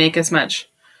like the remake as much.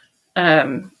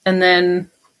 And then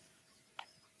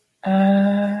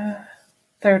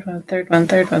third one.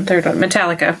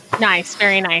 Metallica. Nice,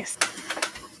 very nice.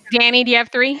 Danny, do you have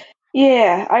 3?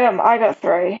 Yeah, I got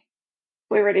 3.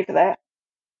 We're ready for that.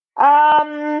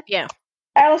 Yeah.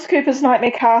 Alice Cooper's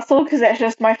Nightmare Castle, because that's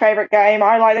just my favourite game.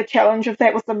 I like the challenge of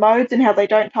that with the modes and how they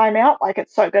don't time out. Like,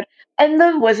 it's so good. And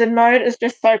the wizard mode is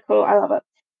just so cool. I love it.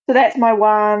 So that's my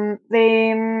 1.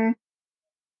 Then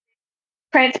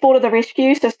Transport of the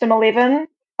Rescue, System 11.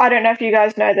 I don't know if you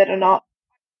guys know that or not.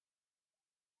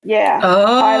 Yeah,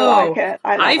 I like it.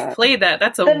 I've played that.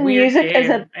 That's a the weird music game. is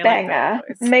a I banger. like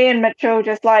that voice. Me and Mitchell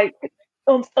just like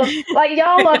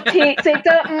y'all love Tech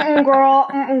Sector. Girl.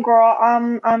 Yeah,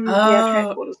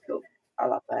 Transport is cool. I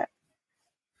love that.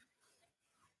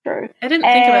 True. I didn't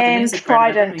think about the music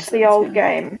part of it. That Trident, makes the sense, old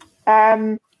yeah.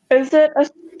 game. Is it a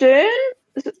Stern?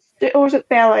 Is it Stern or is it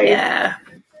Bally? Yeah.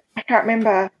 I can't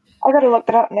remember. I gotta look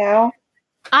it up now.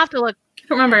 I'll have to look. I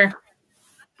don't remember.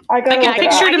 I I gotta can look it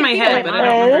picture up. it in my head, It but I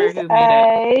don't remember It who is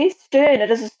made it. a Stern.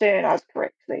 It is a Stern. I was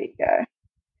correct. There you go.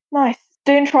 Nice.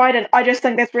 Stern Trident. I just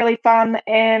think that's really fun,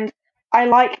 and I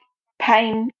like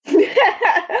pain. Because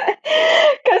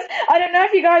I don't know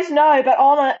if you guys know, but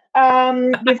on it,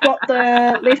 you've got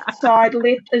the left side.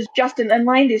 Left is just an in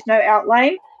lane. There's no out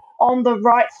lane. On the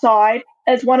right side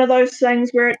is one of those things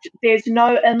where there's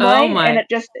no in lane, my and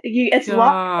it's luck. It's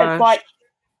gosh. like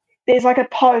there's like a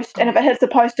post, and if it hits the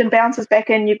post and bounces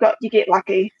back in, you get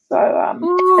lucky. So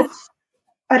Ooh. it's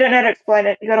I don't know how to explain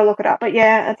it. You got to look it up. But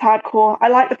yeah, it's hardcore. I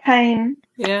like the pain.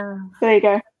 Yeah. There you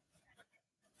go.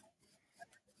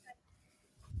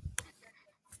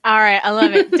 All right, I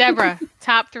love it. Deborah,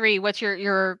 top 3. What's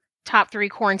your top 3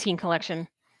 quarantine collection?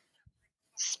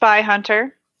 Spy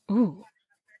Hunter. Ooh.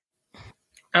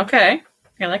 Okay.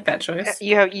 I like that choice.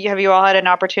 Have you all had an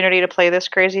opportunity to play this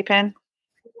crazy pin?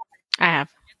 I have.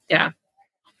 Yeah.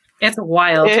 It's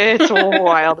wild. It's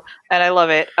wild, and I love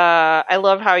it. I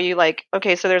love how you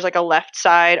so there's like a left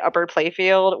side upper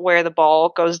playfield where the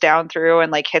ball goes down through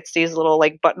and like hits these little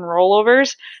like button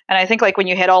rollovers. And I think like when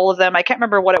you hit all of them, I can't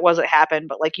remember what it was that happened,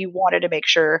 but like you wanted to make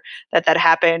sure that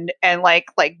happened, and like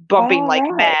bumping like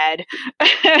mad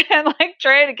and like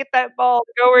trying to get that ball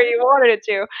to go where you wanted it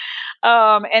to.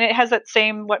 And it has that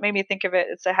same, what made me think of it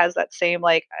is it has that same,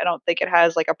 like, I don't think it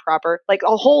has like a proper, like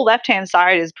a whole left-hand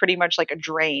side is pretty much like a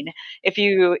drain. If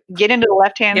you get into the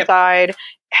left-hand side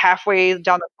halfway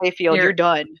down the playfield, you're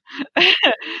done.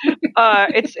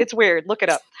 It's weird. Look it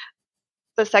up.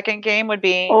 The second game would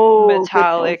be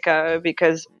Metallica,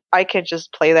 because I could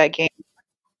just play that game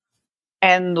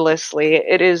endlessly.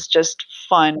 It is just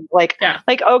fun.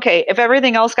 Okay, if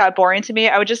everything else got boring to me,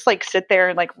 I would just like sit there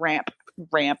and like ramp.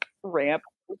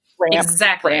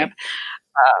 Exactly.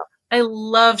 I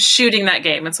love shooting that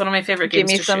game. It's one of my favorite games.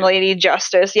 Give me to some shoot. Lady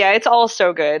Justice. Yeah, it's all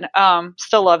so good.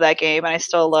 Still love that game, and I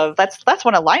still love that's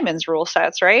one of Lyman's rule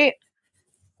sets, right?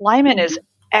 Lyman is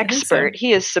expert.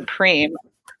 He is supreme.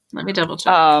 Let me double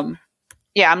check.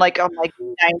 Yeah, I'm like 98%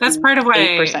 That's part of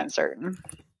why certain.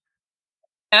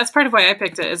 That's part of why I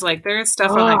picked it. Is like there's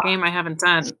stuff on that game I haven't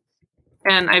done,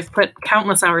 and I've put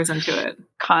countless hours into it.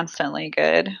 Constantly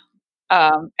good.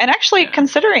 And actually,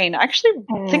 considering, I actually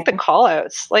think the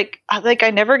call-outs, like I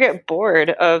never get bored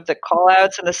of the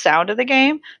call-outs and the sound of the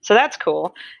game, so that's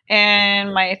cool.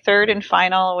 And my third and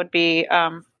final would be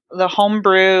the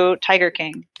homebrew Tiger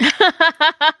King.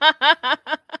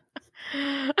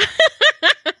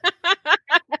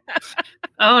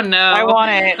 Oh no! I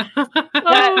want it.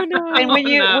 Oh no! And when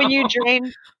you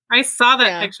drain, I saw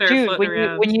that picture, dude.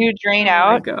 When you drain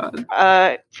out,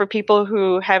 for people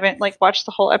who haven't like watched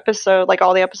the whole episode, like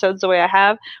all the episodes the way I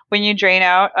have, when you drain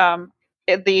out,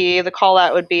 the call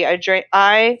out would be I'm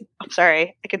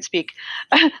sorry, I can speak.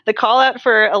 The call out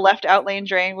for a left out lane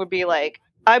drain would be like,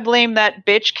 I blame that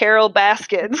bitch Carol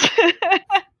Baskins.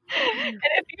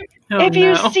 And if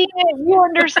you've seen it, you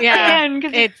understand.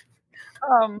 Yeah,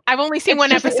 I've only seen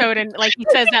one episode, and like he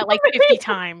says that like 50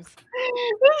 times.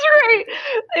 That's right.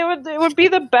 It would be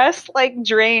the best like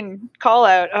drain call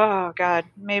out. Oh god,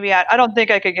 maybe I don't think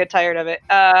I could get tired of it.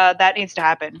 That needs to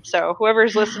happen. So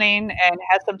whoever's listening and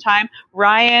has some time,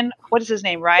 Ryan, what is his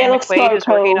name? Ryan McQuaid, who's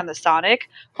working on the Sonic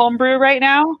homebrew right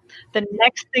now. The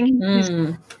next thing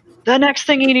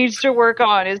he needs to work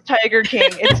on is Tiger King.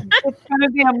 It's going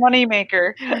to be a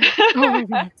moneymaker. Oh my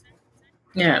god.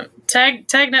 Yeah, Tag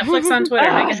Netflix on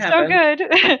Twitter. Make it happen. So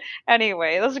good.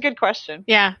 Anyway, that was a good question.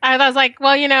 Yeah. I was like,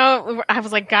 well, I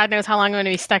was like, God knows how long I'm going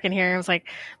to be stuck in here. I was like,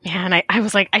 man, I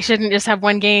was like, I shouldn't just have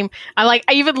one game. I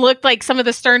even looked like some of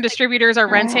the Stern distributors are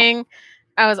renting.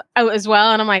 I was as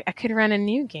well. And I'm like, I could rent a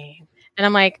new game. And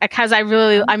I'm like, because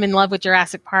I'm in love with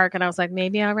Jurassic Park. And I was like,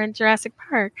 maybe I'll rent Jurassic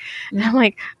Park. And I'm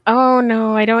like, oh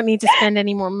no, I don't need to spend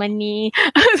any more money.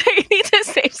 I was like, I need to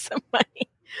save some money.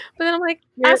 But then I'm like,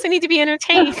 I also need to be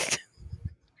entertained.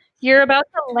 You're about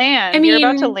to land. I mean, you're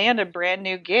about to land a brand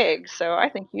new gig. So I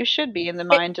think you should be in the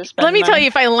mind to spend Let me money. tell you,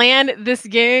 if I land this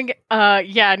gig,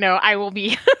 I will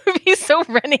be so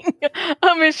renting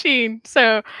a machine.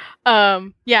 So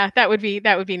that would be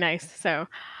nice. So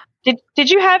Did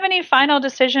you have any final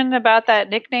decision about that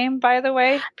nickname, by the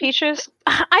way, Peaches?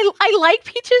 I like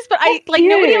Peaches, but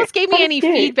nobody else gave me any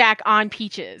feedback on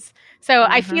Peaches. So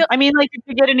I feel. I mean, did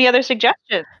you get any other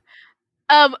suggestions?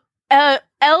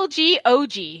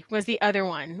 LGOG was the other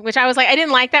one, which I was like, I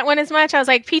didn't like that one as much. I was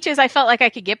like, Peaches, I felt like I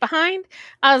could get behind.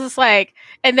 I was just like,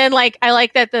 and then I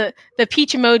like that the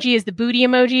peach emoji is the booty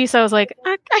emoji. So I was like,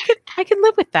 I could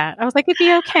live with that. I was like, it'd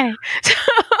be okay.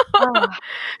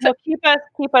 So keep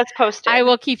us posted. I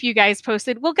will keep you guys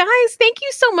posted. Well, guys, thank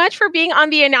you so much for being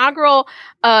on the inaugural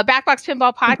Backbox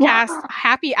Pinball Podcast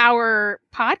Happy Hour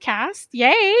podcast.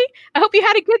 Yay! I hope you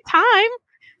had a good time.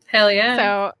 Hell yeah!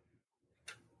 So.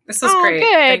 This was great.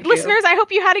 Good. Thank Listeners, you. I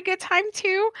hope you had a good time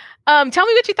too. Tell me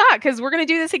what you thought, because we're going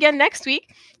to do this again next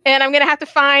week. And I'm going to have to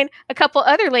find three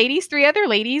other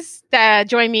ladies that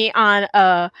join me on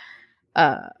a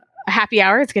happy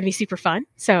hour. It's going to be super fun.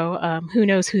 So who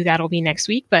knows who that'll be next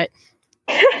week. But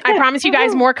I promise you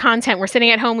guys more content. We're sitting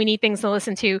at home. We need things to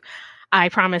listen to. I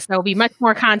promise there will be much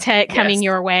more content coming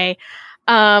your way.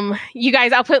 You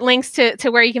guys, I'll put links to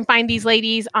where you can find these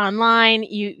ladies online.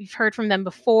 You've heard from them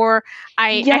before.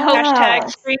 I hope hashtag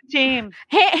Stream Team.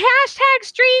 Hashtag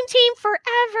Stream Team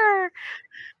forever.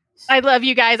 I love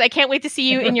you guys. I can't wait to see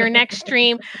you in your next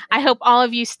stream. I hope all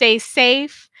of you stay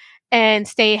safe and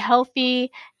stay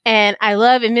healthy. And I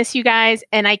love and miss you guys.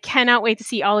 And I cannot wait to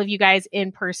see all of you guys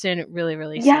in person really,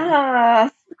 really soon. Yeah.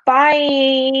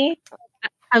 Bye.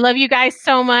 I love you guys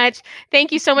so much.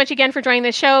 Thank you so much again for joining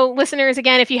the show. Listeners,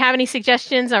 again, if you have any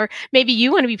suggestions or maybe you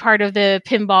want to be part of the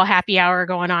pinball happy hour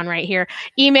going on right here,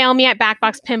 email me at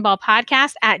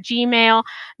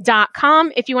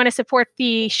backboxpinballpodcast@gmail.com. If you want to support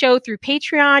the show through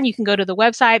Patreon, you can go to the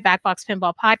website,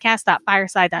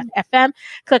 backboxpinballpodcast.fireside.fm.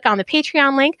 Click on the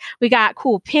Patreon link. We got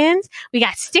cool pins. We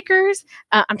got stickers.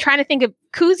 I'm trying to think of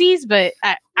koozies, but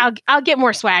I'll get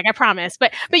more swag, I promise.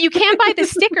 But you can buy the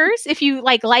stickers if you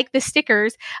like the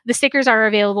stickers. The stickers are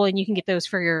available, and you can get those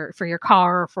for your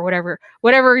car or for whatever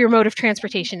your mode of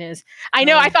transportation is. I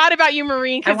know I thought about you,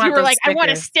 Maureen, because you were like, stickers. I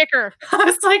want a sticker. I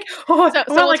was like,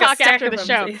 so we'll talk after the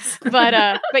show. But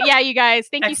yeah, you guys,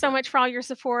 thank you so much for all your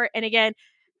support. And again,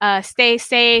 stay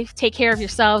safe, take care of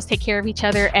yourselves, take care of each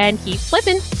other, and keep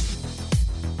flipping.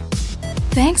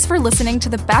 Thanks for listening to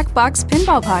the Backbox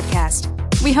Pinball Podcast.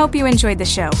 We hope you enjoyed the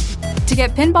show. To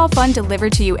get pinball fun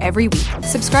delivered to you every week,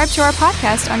 subscribe to our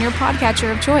podcast on your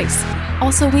podcatcher of choice.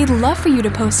 Also, we'd love for you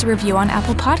to post a review on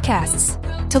Apple Podcasts.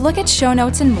 To look at show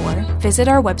notes and more, visit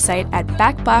our website at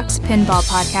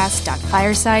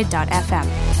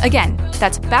backboxpinballpodcast.fireside.fm. Again,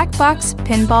 that's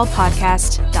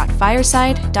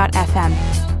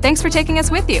backboxpinballpodcast.fireside.fm. Thanks for taking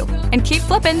us with you, and keep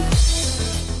flipping!